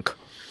conch.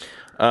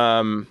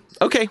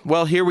 Okay,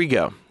 well, here we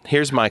go.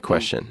 Here's my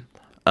question.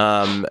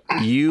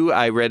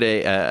 I read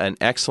an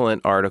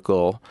excellent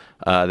article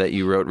that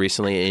you wrote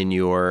recently in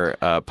your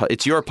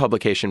it's your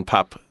publication,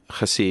 Pop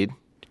Hasid,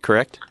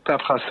 correct?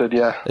 Pop Hasid,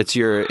 yeah. It's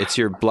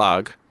your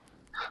blog.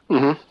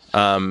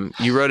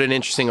 You wrote an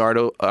interesting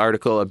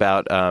article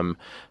about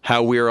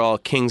how we're all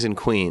kings and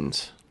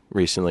queens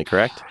recently,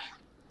 correct?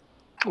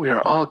 We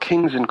are all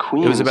kings and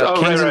queens. It was about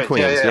kings and right.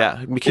 queens.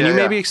 Yeah. Can you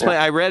maybe explain?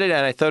 Yeah. I read it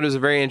and I thought it was a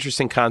very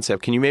interesting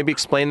concept. Can you maybe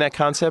explain that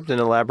concept and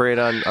elaborate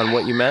on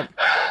what you meant?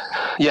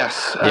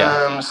 Yes.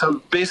 Yeah.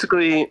 So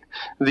basically,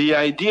 the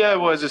idea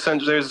was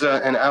essentially there's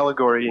an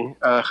allegory,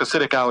 a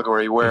Hasidic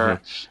allegory,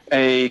 where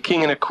a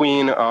king and a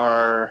queen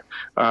are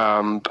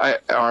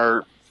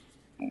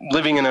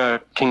living in a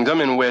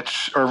kingdom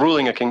or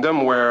ruling a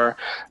kingdom where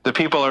the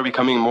people are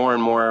becoming more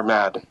and more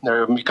mad.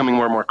 They're becoming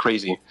more and more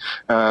crazy.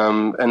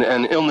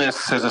 And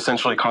illness has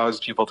essentially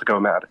caused people to go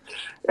mad.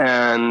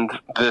 And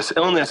this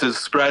illness is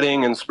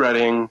spreading and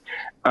spreading.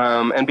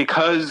 And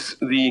because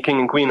the king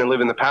and queen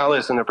live in the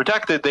palace and they're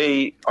protected,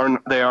 they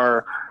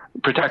are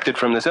protected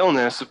from this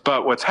illness.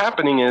 But what's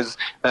happening is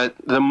that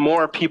the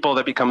more people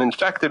that become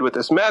infected with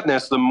this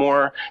madness, the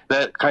more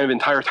that kind of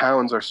entire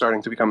towns are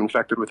starting to become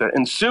infected with it.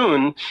 And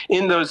soon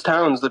in those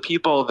towns, the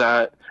people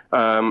that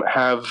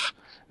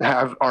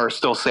are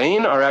still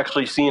sane are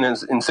actually seen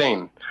as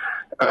insane.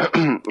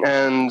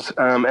 And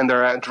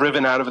they're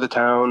driven out of the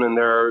town, and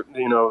they're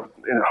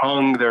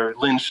hung, they're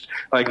lynched,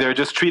 like they're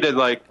just treated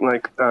like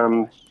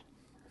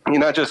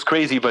not just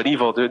crazy but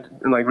evil, dude,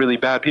 like really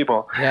bad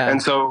people. Yeah.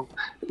 And so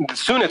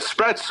soon it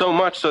spreads so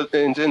much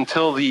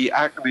until the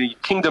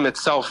kingdom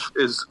itself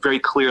is very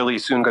clearly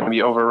soon going to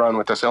be overrun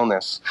with this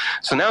illness.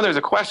 So now there's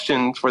a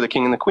question for the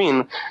king and the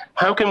queen: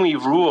 how can we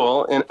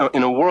rule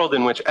in a world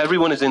in which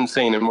everyone is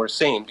insane and we're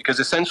sane? Because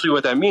essentially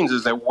what that means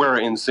is that we're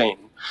insane.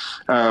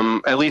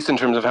 At least in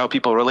terms of how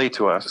people relate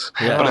to us.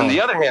 Yeah. But on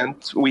the other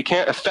hand, we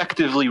can't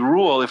effectively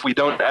rule if we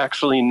don't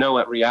actually know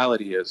what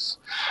reality is.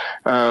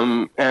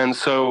 And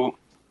so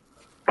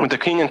what the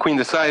king and queen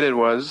decided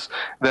was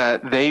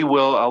that they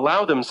will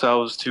allow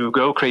themselves to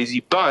go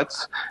crazy, but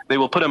they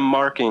will put a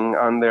marking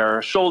on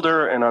their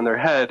shoulder and on their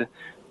head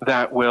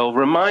that will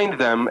remind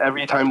them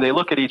every time they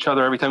look at each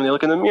other, every time they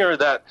look in the mirror,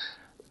 that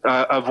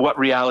of what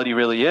reality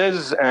really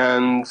is.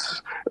 And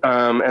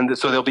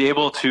so they'll be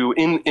able to,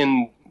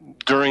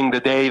 during the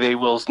day, they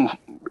will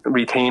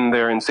retain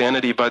their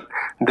insanity, but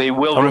they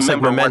will almost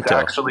remember like Memento,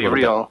 what's actually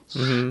real.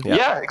 Mm-hmm.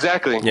 Yeah,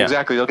 exactly.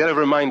 They'll get a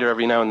reminder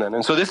every now and then.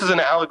 And so this is an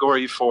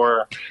allegory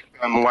for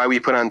why we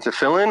put on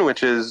tefillin,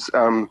 which is,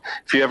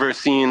 if you've ever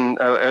seen,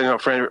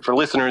 for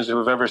listeners who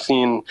have ever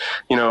seen,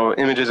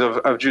 images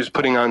of Jews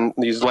putting on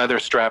these leather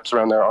straps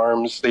around their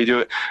arms, they do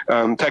it.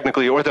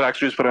 Technically, Orthodox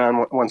Jews put it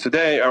on once a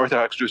day.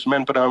 Orthodox Jewish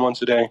men put it on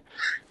once a day.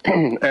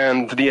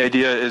 And the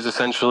idea is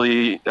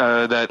essentially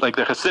that, like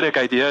the Hasidic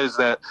idea, is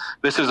that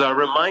this is a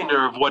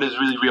reminder of what is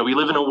really real. We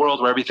live in a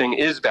world where everything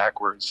is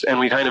backwards, and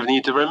we kind of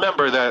need to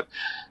remember that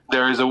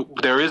there is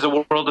a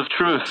world of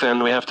truth,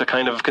 and we have to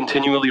kind of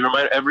continually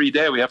every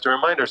day we have to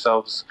remind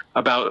ourselves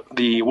about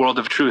the world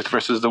of truth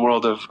versus the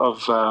world of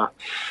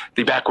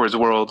the backwards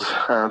world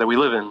that we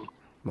live in.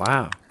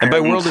 Wow. And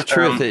by world of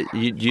truth,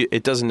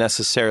 it doesn't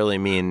necessarily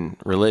mean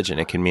religion.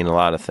 It can mean a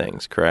lot of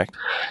things, correct?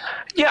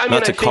 Yeah, I mean,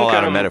 not to call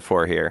out a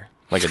metaphor here,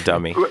 like a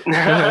dummy. Well,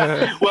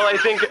 I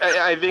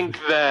think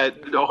that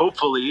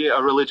hopefully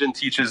a religion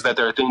teaches that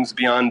there are things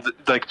beyond,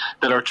 like,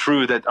 that are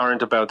true that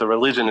aren't about the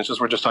religion. It's just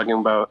we're just talking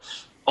about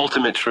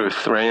ultimate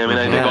truth, right? I mean,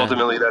 I think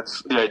ultimately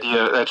that's the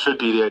idea. That should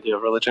be the idea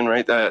of religion,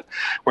 right? That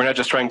we're not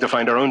just trying to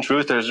find our own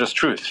truth. There's just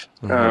truth.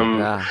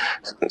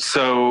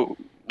 So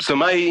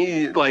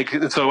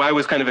I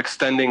was kind of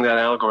extending that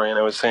allegory, and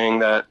I was saying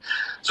that.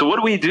 So what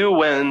do we do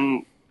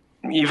when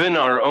even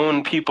our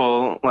own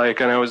people,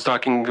 and I was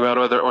talking about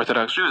other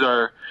Orthodox Jews,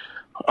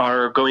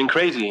 are going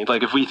crazy?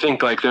 Like, if we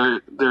think like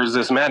there's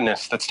this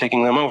madness that's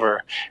taking them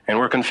over, and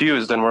we're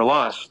confused and we're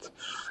lost,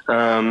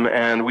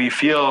 and we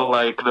feel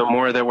like the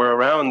more that we're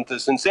around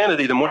this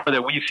insanity, the more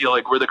that we feel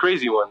like we're the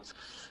crazy ones,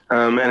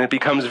 and it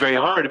becomes very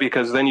hard,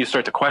 because then you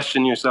start to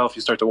question yourself.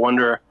 You start to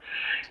wonder,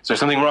 is there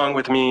something wrong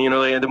with me?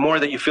 The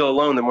more that you feel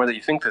alone, the more that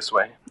you think this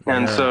way.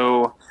 And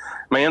so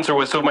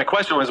my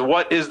question was,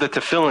 what is the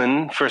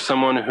tefillin for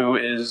someone who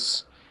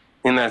is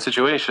in that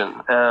situation?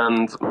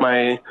 And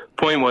my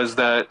point was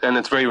that, and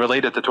it's very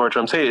related to Torah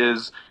Trumps Hate,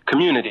 is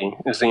community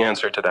is the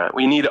answer to that.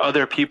 We need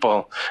other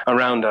people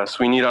around us.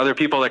 We need other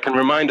people that can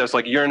remind us,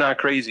 like, you're not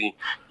crazy.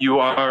 You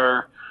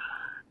are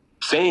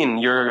sane,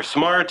 you're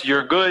smart,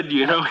 you're good,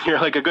 you're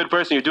like a good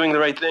person, you're doing the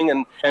right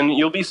thing, and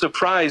you'll be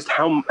surprised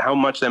how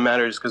much that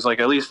matters, because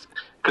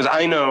because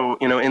I know,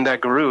 in that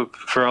group,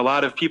 for a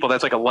lot of people,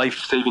 that's like a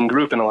life-saving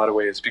group in a lot of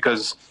ways,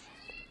 because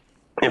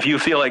if you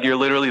feel like you're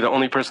literally the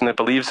only person that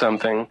believes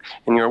something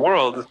in your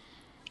world,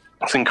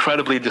 it's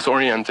incredibly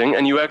disorienting,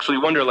 and you actually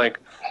wonder, like,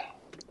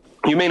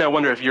 you may not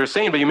wonder if you're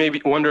sane, but you may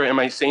wonder, am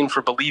I sane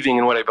for believing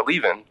in what I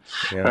believe in?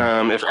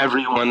 Yeah. If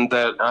everyone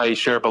that I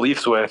share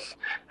beliefs with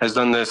has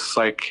done this,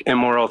 like,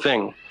 immoral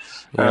thing.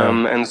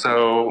 Yeah. And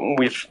so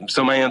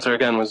my answer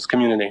again was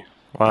community.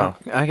 Wow.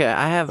 Okay,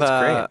 I have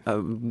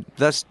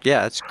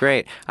that's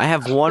great. I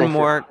have one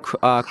more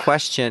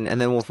question,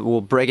 and then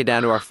we'll break it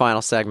down to our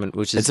final segment,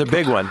 which is it's a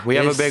big one. We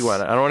have a big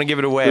one. I don't want to give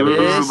it away.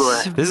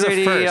 This is a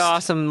pretty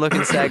awesome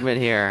looking segment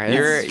here.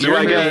 You're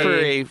here for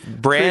a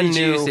brand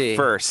new juicy,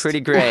 first. Pretty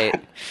great.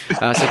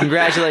 So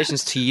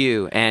congratulations to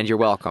you, and you're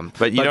welcome.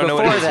 But you don't know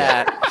what it is. Before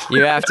that,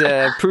 you have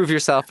to prove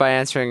yourself by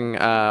answering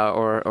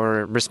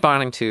or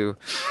responding to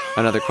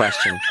another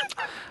question,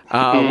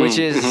 which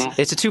is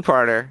it's a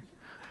two-parter.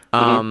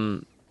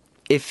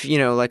 If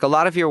like a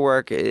lot of your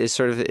work is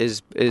sort of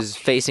is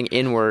facing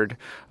inward,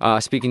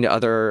 speaking to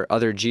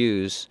other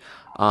Jews,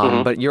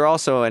 But you're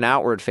also an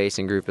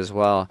outward-facing group as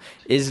well.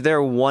 Is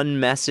there one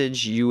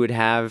message you would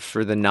have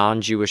for the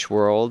non-Jewish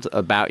world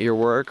about your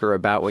work or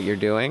about what you're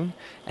doing?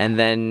 And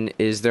then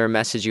is there a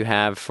message you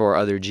have for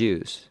other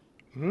Jews?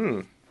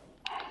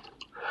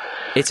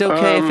 It's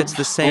okay if it's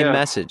the same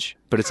message,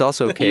 but it's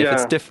also okay if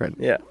it's different.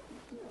 Yeah.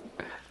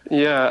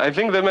 Yeah, I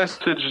think the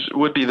message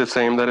would be the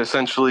same, that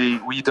essentially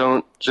we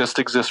don't just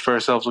exist for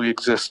ourselves, we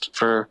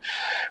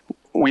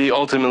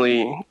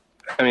ultimately,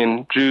 I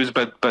mean, Jews,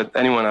 but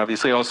anyone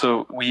obviously,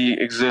 also we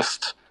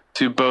exist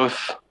to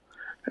both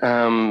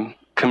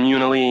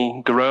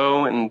communally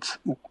grow and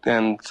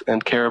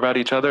care about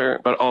each other,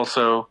 but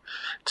also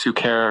to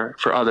care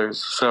for others.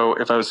 So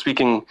if I was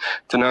speaking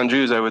to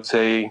non-Jews, I would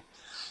say,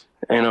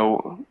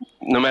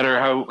 no matter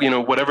how,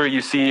 whatever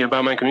you see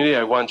about my community,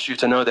 I want you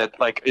to know that,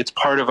 like, it's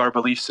part of our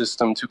belief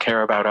system to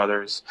care about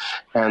others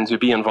and to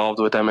be involved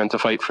with them and to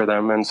fight for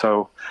them. And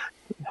so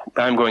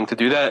I'm going to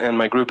do that, and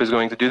my group is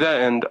going to do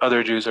that, and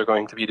other Jews are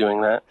going to be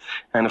doing that.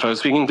 And if I was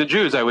speaking to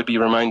Jews, I would be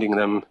reminding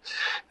them,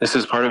 this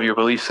is part of your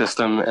belief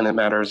system, and it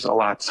matters a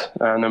lot,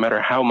 no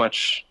matter how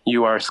much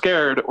you are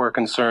scared or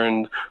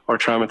concerned or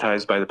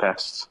traumatized by the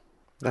past.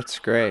 That's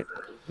great.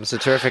 It's a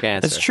terrific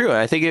answer. That's true.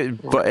 I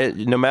think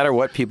no matter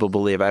what people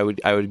believe, I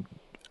would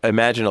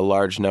imagine a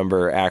large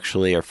number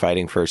actually are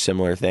fighting for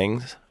similar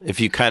things. If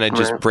you kind of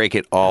just break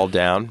it all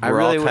down,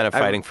 we're all kind of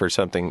fighting for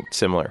something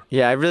similar.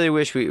 Yeah, I really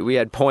wish we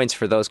had points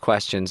for those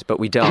questions,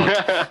 but we don't.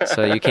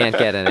 So you can't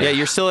get any. Yeah,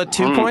 you're still at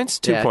 2 points?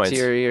 2 points.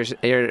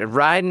 You're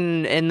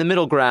riding in the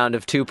middle ground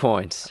of 2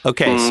 points.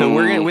 Okay, so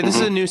this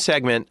is a new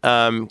segment.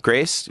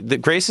 Grace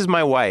is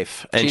my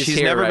wife, and she's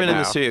never been in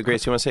the studio.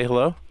 Grace, you want to say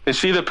hello? Is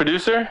she the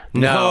producer?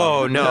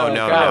 No.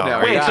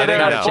 Wait, so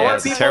there are 4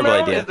 people terrible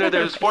now? idea.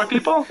 There's 4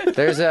 people?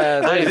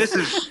 This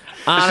is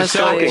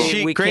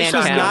Honestly, we Grace can't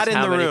was count not in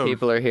how the many room.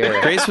 people are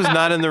here. Grace was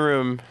not in the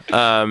room.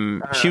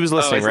 She was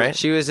listening, right?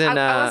 She was in.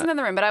 I wasn't in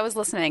the room, but I was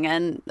listening,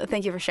 and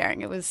thank you for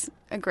sharing. It was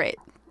a great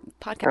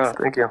podcast.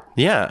 thank you.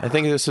 Yeah, I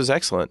think this was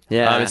excellent.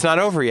 Yeah. It's not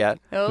over yet.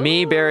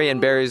 Me, Barry, and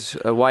Barry's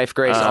wife,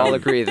 Grace, all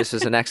agree this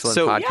is an excellent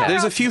podcast.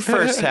 There's a few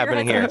firsts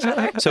happening here.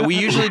 So we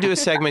usually do a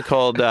segment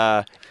called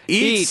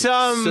Eat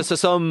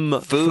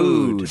Some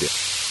Food.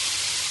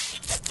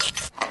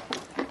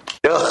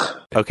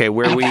 Okay,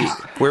 where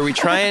we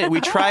try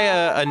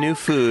a new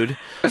food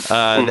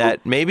that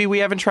maybe we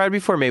haven't tried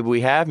before, maybe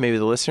we have, maybe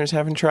the listeners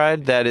haven't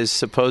tried, that is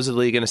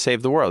supposedly going to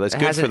save the world. That's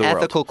good for the world. It has an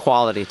ethical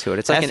quality to it.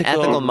 It's like an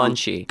ethical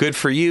munchie. Good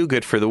for you,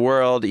 good for the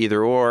world,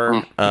 either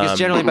or. Because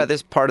generally by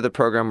this part of the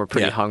program, we're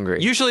pretty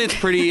hungry. Usually it's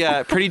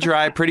pretty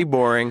dry, pretty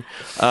boring.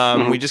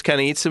 We just kind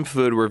of eat some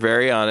food. We're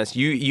very honest.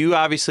 You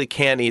obviously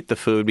can't eat the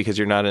food because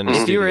you're not in the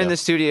studio. If you were in the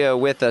studio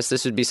with us,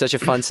 this would be such a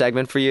fun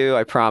segment for you,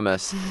 I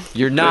promise.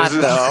 You're not,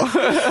 though.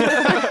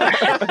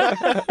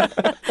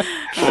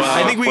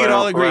 I think we can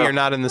all agree you're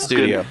not in the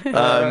studio.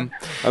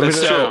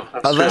 That's true.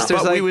 Unless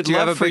there's we would do you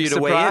love have a for big you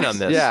to weigh in on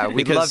this. Yeah,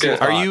 we'd love because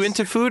your are you thoughts.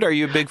 into food? Are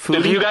you a big foodie?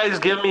 If you guys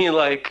give me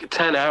like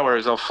 10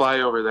 hours, I'll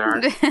fly over there,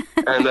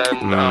 and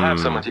then I'll have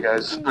some with you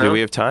guys. Do we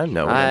have time?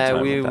 No, we don't have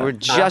time with that. We're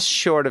just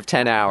short of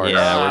 10 hours.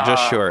 Yeah, we're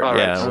just short. all right.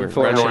 Yeah, we're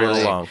running a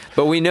little long.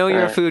 But we know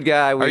you're a food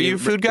guy. Are you a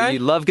food guy? You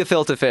love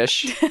gefilte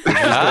fish.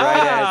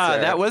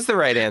 That was the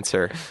right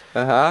answer.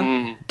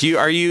 Do you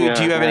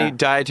have any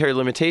dietary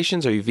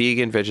limitations? Are you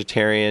vegan,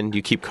 vegetarian? Do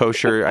you keep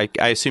kosher?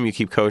 I assume you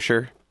keep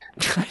kosher.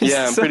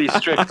 Yeah, I'm pretty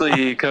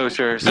strictly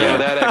kosher, so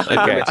that actually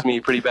limits me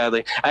pretty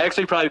badly. I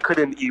actually probably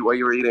couldn't eat what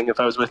you were eating if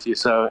I was with you,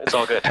 so it's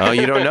all good. Oh,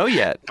 you don't know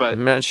yet. But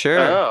I'm not sure.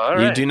 all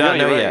right. You do not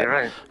know yet. You're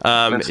right.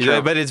 That's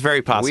true. But it's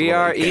very possible. We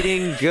are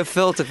eating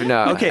gefilte fish.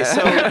 No. Okay,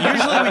 so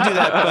usually we do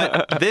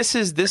that, but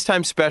this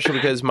time special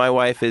because my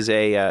wife is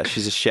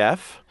she's a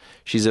chef.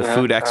 She's a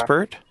food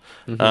expert.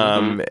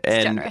 And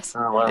generous.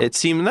 Oh, wow. it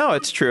seemed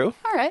it's true.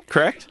 All right.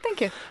 Correct?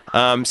 Thank you.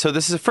 So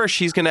this is a first.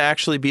 She's going to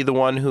actually be the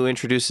one who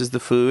introduces the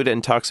food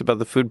and talks about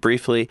the food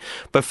briefly.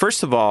 But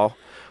first of all,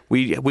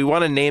 we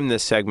want to name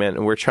this segment,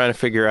 and we're trying to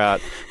figure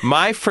out.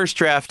 My first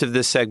draft of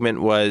this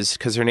segment was,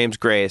 because her name's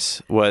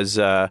Grace, was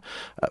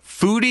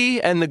Foodie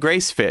and the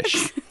Grace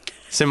Fish.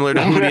 Similar to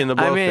Hootie and the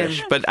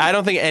Blowfish. But I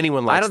don't think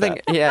anyone likes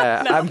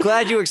that. I'm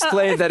glad you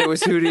explained that it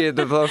was Hootie and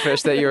the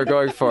Blowfish that you were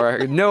going for.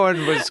 No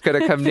one was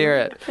going to come near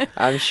it,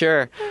 I'm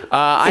sure.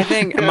 I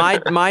think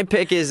my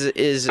pick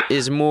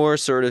is more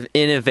sort of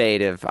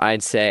innovative,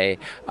 I'd say.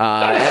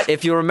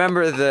 If you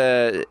remember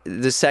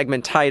the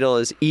segment title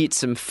is Eat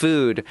Some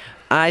Food,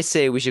 I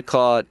say we should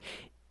call it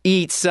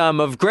Eat Some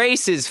of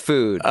Grace's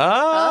Food.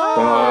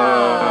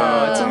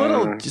 Oh. It's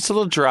a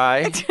little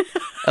dry.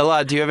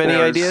 Elad, do you have any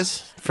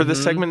ideas for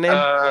this segment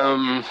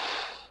name?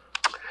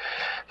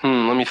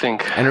 Let me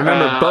think. And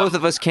remember, both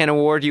of us can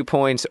award you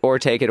points or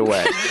take it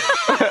away.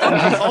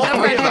 All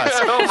 3 of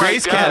us.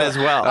 Grace can as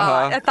well.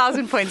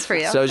 1,000 points for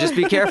you. So just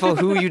be careful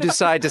who you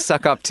decide to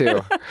suck up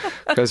to,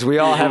 because we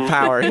all have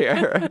power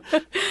here.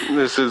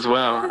 This is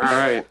wow. All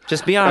right.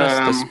 Just be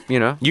honest. You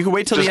can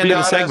wait till the Just end be of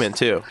the honest. segment,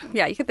 too.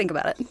 Yeah, you can think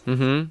about it. All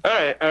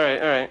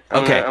right.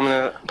 Okay. I'm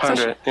gonna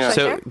ponder it. Yeah.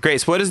 So- So,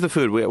 Grace, what is the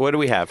food? What do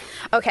we have?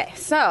 Okay,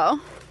 so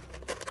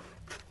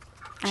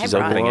She's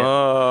brought opening it.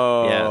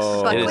 Whoa. Yes.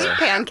 It buckwheat is.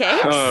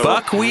 pancakes.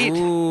 Buckwheat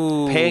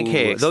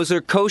pancakes. Those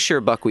are kosher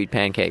buckwheat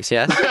pancakes,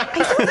 yes? I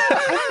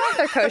thought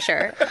they're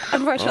kosher,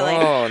 unfortunately.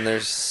 Oh, and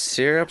there's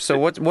syrup. So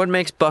what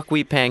makes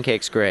buckwheat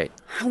pancakes great?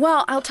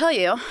 Well, I'll tell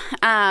you.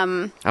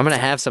 I'm going to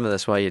have some of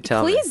this while you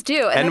tell me. Please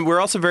do. And we're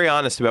also very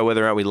honest about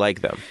whether or not we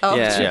like them. Oh,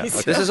 Yeah.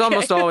 jeez. This is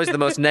almost always the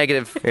most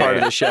negative part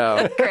of the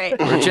show. Great.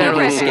 We're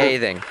generally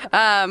scathing.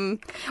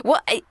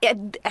 Well,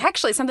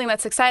 actually, something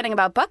that's exciting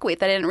about buckwheat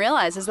that I didn't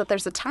realize is that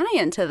there's a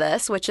tie-in to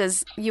this, which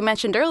is you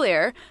mentioned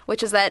earlier,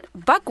 which is that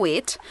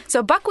buckwheat.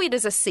 So buckwheat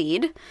is a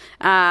seed.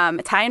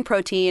 It's high in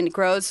protein. It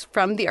grows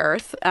from the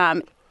earth.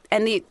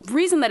 And the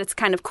reason that it's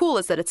kind of cool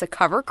is that it's a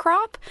cover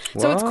crop.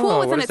 So it's Whoa, cool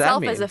what within does that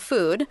itself as mean? a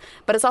food,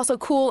 but it's also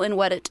cool in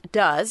what it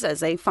does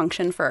as a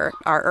function for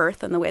our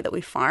earth and the way that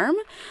we farm.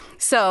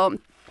 So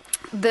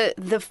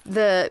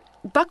the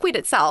buckwheat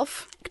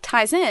itself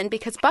ties in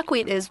because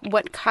buckwheat is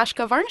what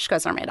kashka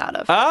varnishkas are made out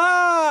of.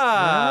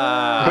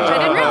 Ah! Which I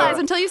didn't realize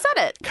until you said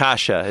it.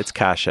 Kasha. It's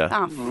Kasha.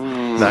 Oh,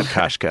 Not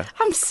Kashka.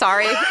 I'm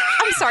sorry.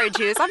 I'm sorry,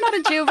 Jews. I'm not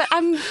a Jew, but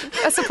I'm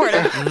a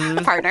supportive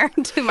partner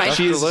to my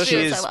She Jews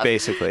is I love.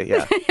 basically,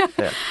 yeah.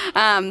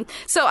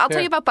 So I'll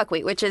tell you about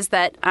buckwheat, which is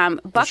that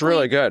buckwheat It's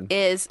really good.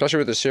 is Especially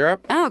with the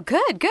syrup. Oh,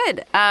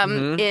 good.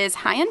 Is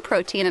high in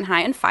protein and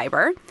high in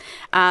fiber.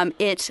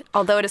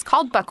 Although it is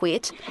called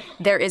buckwheat,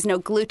 there is no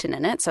gluten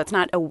in it, so it's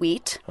not a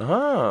wheat.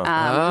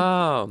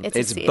 It's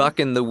It's a seed.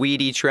 bucking the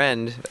weedy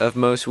trend of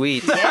most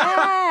wheats to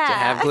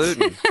have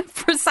gluten.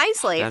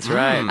 Precisely. That's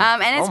right.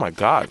 And it's, Oh, my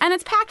God. And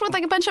it's packed with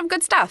like a bunch of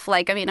good stuff,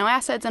 like amino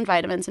acids and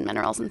vitamins and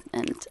minerals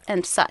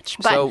and such.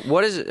 But So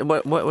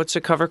what's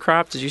a cover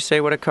crop? Did you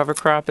say what a cover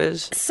crop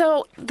is?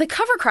 So the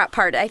cover crop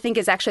part, I think,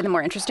 is actually the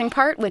more interesting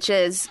part, which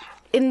is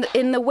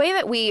in the way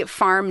that we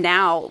farm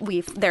now.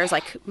 There's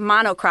like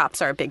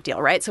monocrops are a big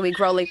deal, right? So we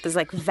grow like these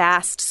like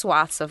vast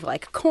swaths of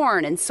like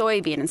corn and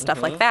soybean and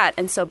stuff like that,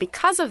 and so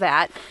because of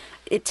that,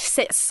 it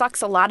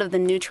sucks a lot of the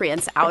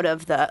nutrients out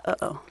of the.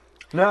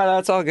 No,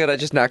 it's all good. I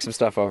just knocked some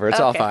stuff over. It's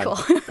all Okay, fine.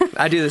 cool.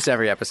 I do this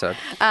every episode.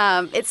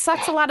 It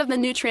sucks a lot of the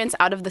nutrients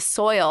out of the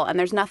soil, and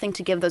there's nothing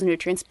to give those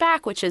nutrients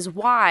back, which is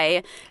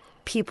why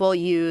people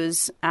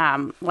use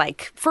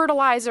like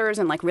fertilizers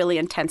and like really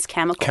intense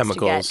chemicals to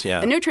get yeah.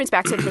 the nutrients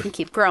back so that they can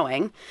keep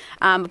growing.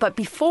 But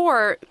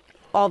before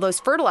all those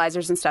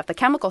fertilizers and stuff, the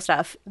chemical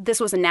stuff, this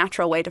was a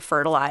natural way to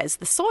fertilize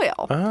the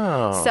soil.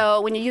 Oh.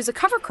 So when you use a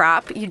cover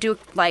crop, you do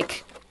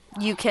like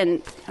you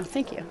can. Oh,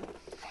 thank you.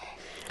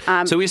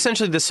 So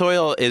essentially the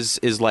soil is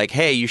like,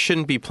 hey, you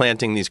shouldn't be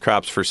planting these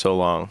crops for so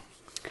long.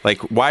 Like,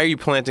 why are you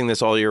planting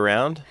this all year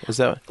round? Is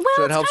that... Well,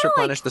 So it it's helps kinda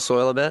replenish like, the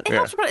soil a bit? It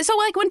helps replenish. So,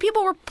 like, when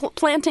people were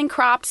planting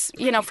crops,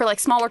 for, like,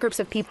 smaller groups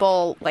of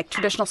people, like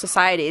traditional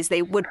societies,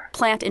 they would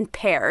plant in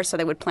pairs. So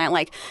they would plant,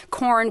 like,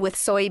 corn with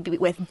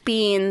with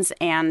beans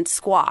and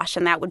squash.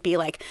 And that would be,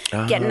 like,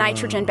 get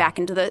nitrogen back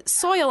into the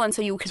soil. And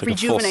so you could like a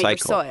full rejuvenate your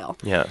cycle. soil.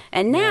 Yeah.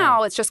 And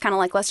now it's just kind of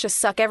like, let's just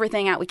suck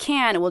everything out we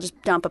can and we'll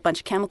just dump a bunch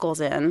of chemicals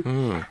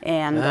in.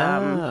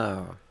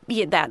 And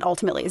yeah, that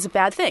ultimately is a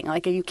bad thing.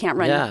 Like, you can't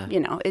run,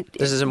 Yeah.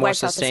 This is a more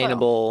wipes out the soil.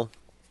 sustainable,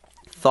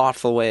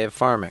 thoughtful way of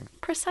farming.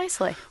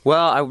 Precisely.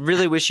 Well, I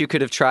really wish you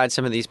could have tried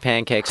some of these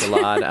pancakes a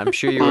lot. I'm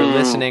sure you were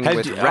listening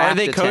with Are rapt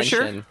they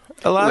kosher? attention.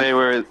 A lot? They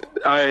were.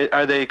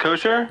 Are they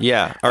kosher?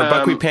 Yeah. Are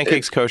buckwheat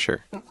pancakes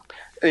kosher?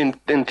 In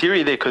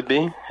theory, they could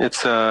be.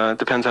 It's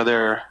depends how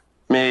they're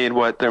made,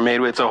 what they're made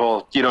with. It's a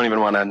whole. You don't even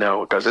want to know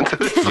what goes into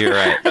this. You're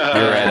right. You're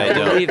right. I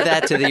don't. Leave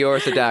that to the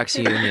Orthodox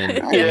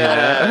Union.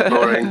 Yeah,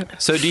 boring.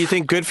 So do you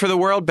think good for the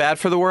world, bad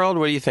for the world?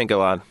 What do you think,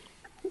 Elad?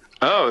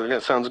 Oh,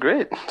 that sounds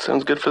great.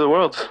 Sounds good for the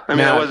world. I mean,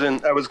 Yeah.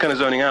 I was kind of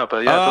zoning out,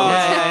 but yeah.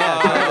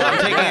 I'm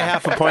taking a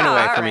half a point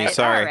away All from you. right,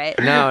 Sorry. all right.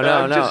 No.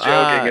 I'm just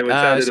joking. It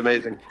sounded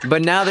amazing.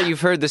 But now that you've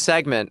heard the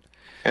segment,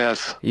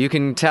 Yes. you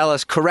can tell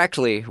us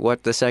correctly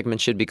what the segment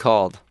should be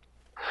called.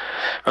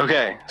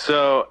 Okay,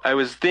 so I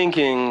was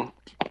thinking,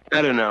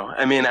 I don't know.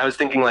 I mean, I was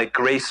thinking like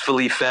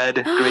gracefully fed,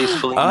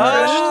 gracefully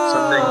nourished,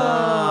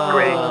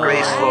 something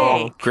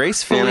graceful.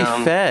 Gracefully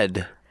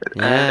fed.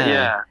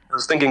 Yeah, I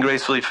was thinking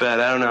gracefully fed.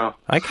 I don't know.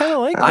 I kind of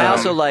like that. I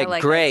also like,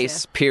 like that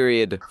Grace,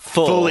 period,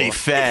 full. fully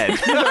fed.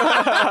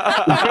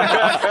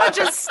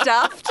 Just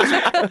stuffed.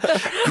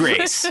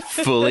 Grace,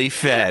 fully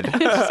fed.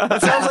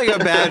 That sounds like a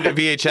bad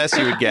VHS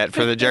you would get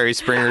for the Jerry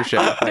Springer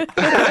show.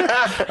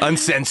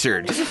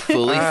 Uncensored,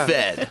 fully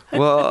fed.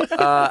 Well,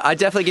 I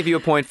definitely give you a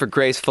point for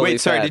Grace, fully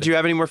Wait, sorry, fed. did you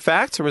have any more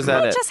facts, or was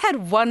that I it? just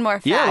had one more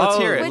fact. Yeah, let's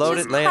hear it. Which Load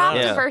is it, lay it crop on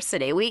us.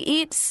 diversity. We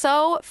eat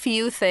so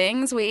few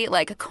things. We eat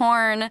like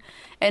corn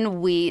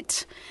and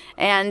wheat.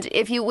 And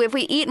if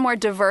we eat more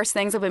diverse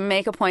things, if we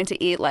make a point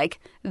to eat like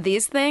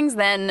these things,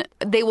 then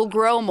they will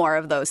grow more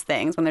of those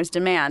things when there's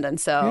demand. And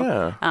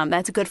so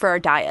that's good for our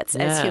diets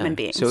as Yeah. human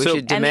beings. So we So- should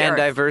And the demand earth.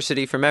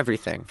 diversity from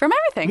everything. From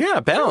everything. Yeah,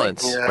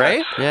 balance, Yeah.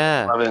 right?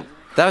 Yeah. Love it.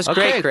 That was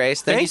Okay, great,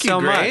 Grace. Thank you so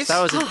Grace. much.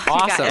 That was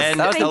awesome. guys.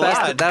 That was the Thank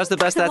best. you. That was the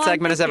best that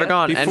segment has ever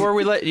gone. And Before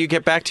we let you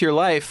get back to your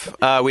life,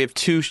 we have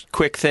two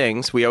quick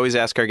things we always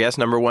ask our guests.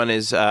 Number one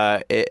is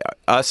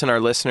us and our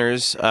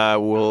listeners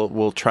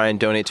will try and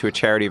donate to a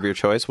charity of your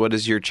choice. What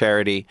is your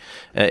charity,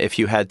 if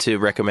you had to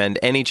recommend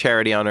any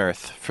charity on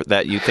earth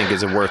that you think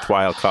is a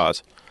worthwhile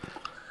cause?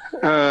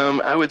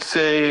 I would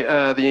say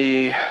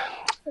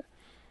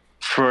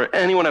for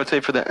anyone, I would say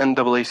for the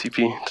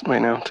NAACP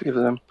right now to give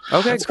to them.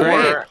 okay, That's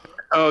great. great.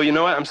 Oh, you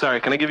know what? I'm sorry.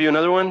 Can I give you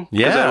another one?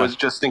 Yeah. Because I was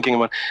just thinking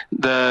about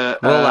the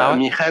We'll allow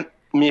it.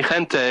 Mi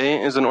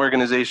Gente is an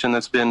organization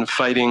that's been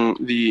fighting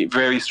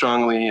very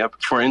strongly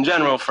for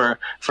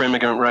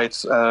immigrant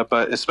rights,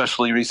 but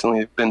especially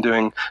recently been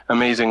doing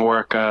amazing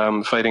work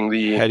fighting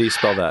the. How do you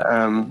spell that?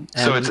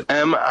 So it's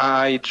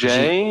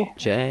MIJENTE.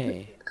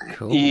 J.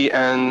 Cool.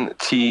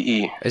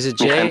 Is it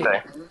Mi J?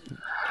 Gente.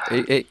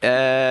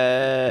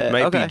 It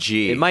might be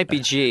G. It might be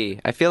G.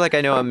 I feel like I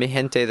know a mi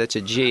gente that's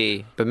a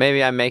G, but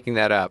maybe I'm making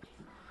that up.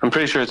 I'm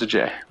pretty sure it's a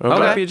J. It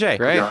might be a J.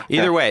 Great.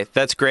 Either way,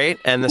 that's great.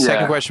 And the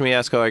second Yeah. question we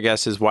ask all our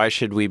guests is, why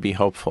should we be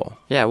hopeful?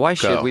 Yeah, why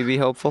should Go. we be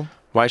hopeful?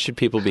 Why should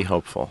people be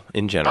hopeful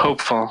in general?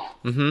 Hopeful.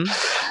 Mm-hmm.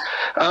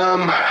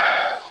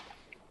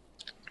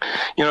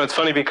 It's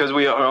funny because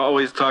we are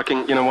always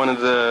talking. One of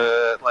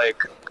the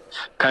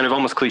kind of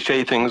almost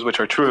cliche things, which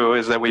are true,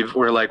 is that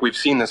we've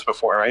seen this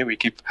before, right? We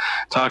keep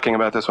talking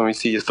about this when we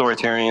see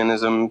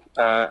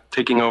authoritarianism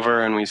taking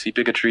over, and we see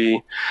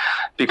bigotry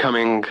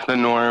becoming the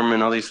norm,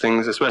 and all these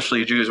things.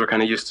 Especially Jews were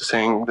kind of used to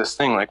saying this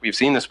thing, like we've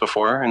seen this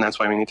before, and that's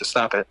why we need to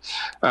stop it.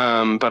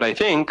 But I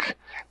think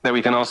that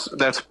we can also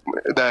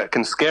that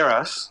can scare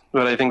us,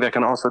 but I think that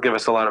can also give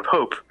us a lot of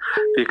hope,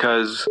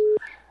 because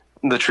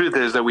the truth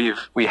is that we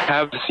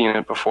have seen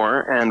it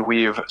before, and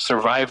we've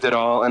survived it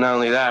all. And not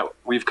only that,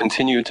 we've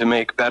continued to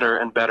make better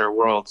and better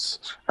worlds.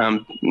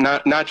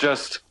 Not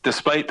just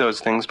despite those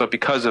things, but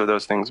because of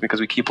those things,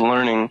 because we keep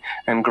learning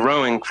and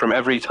growing from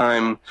every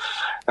time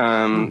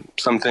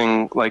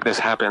something like this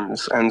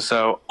happens. And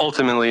so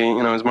ultimately,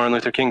 as Martin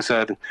Luther King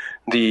said,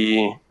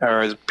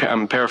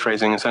 I'm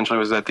paraphrasing essentially,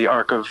 was that the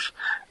arc of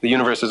the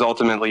universe is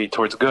ultimately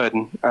towards good.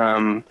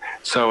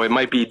 So it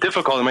might be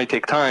difficult, it might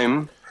take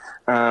time,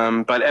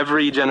 but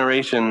every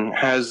generation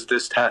has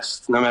this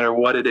test. No matter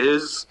what it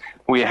is,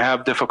 we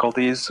have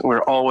difficulties.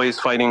 We're always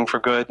fighting for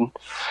good.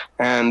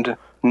 And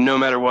no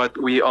matter what,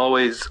 we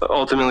always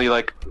ultimately,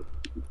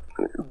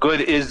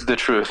 good is the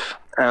truth.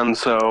 And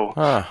so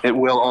it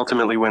will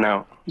ultimately win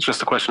out. It's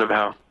just a question of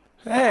how.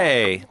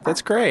 Hey,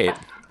 that's great.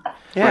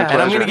 Yeah,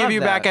 And I'm going to I give love you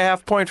that. back a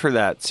half point for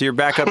that. So you're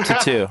back up to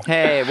 2.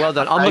 Hey, well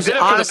done. Almost, did it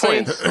for the honestly,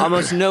 points.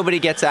 almost nobody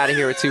gets out of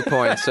here with 2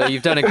 points. So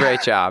you've done a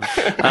great job.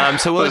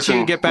 So we'll let you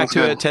Listen, get back that's to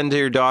good. attend to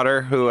your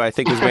daughter, who I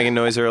think was making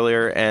noise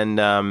earlier. And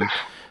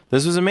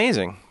this was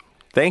amazing.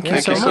 Thank you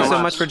Thank so you much.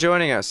 so much for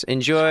joining us.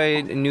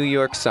 Enjoy New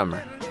York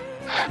summer.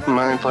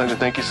 My pleasure.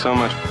 Thank you so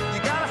much.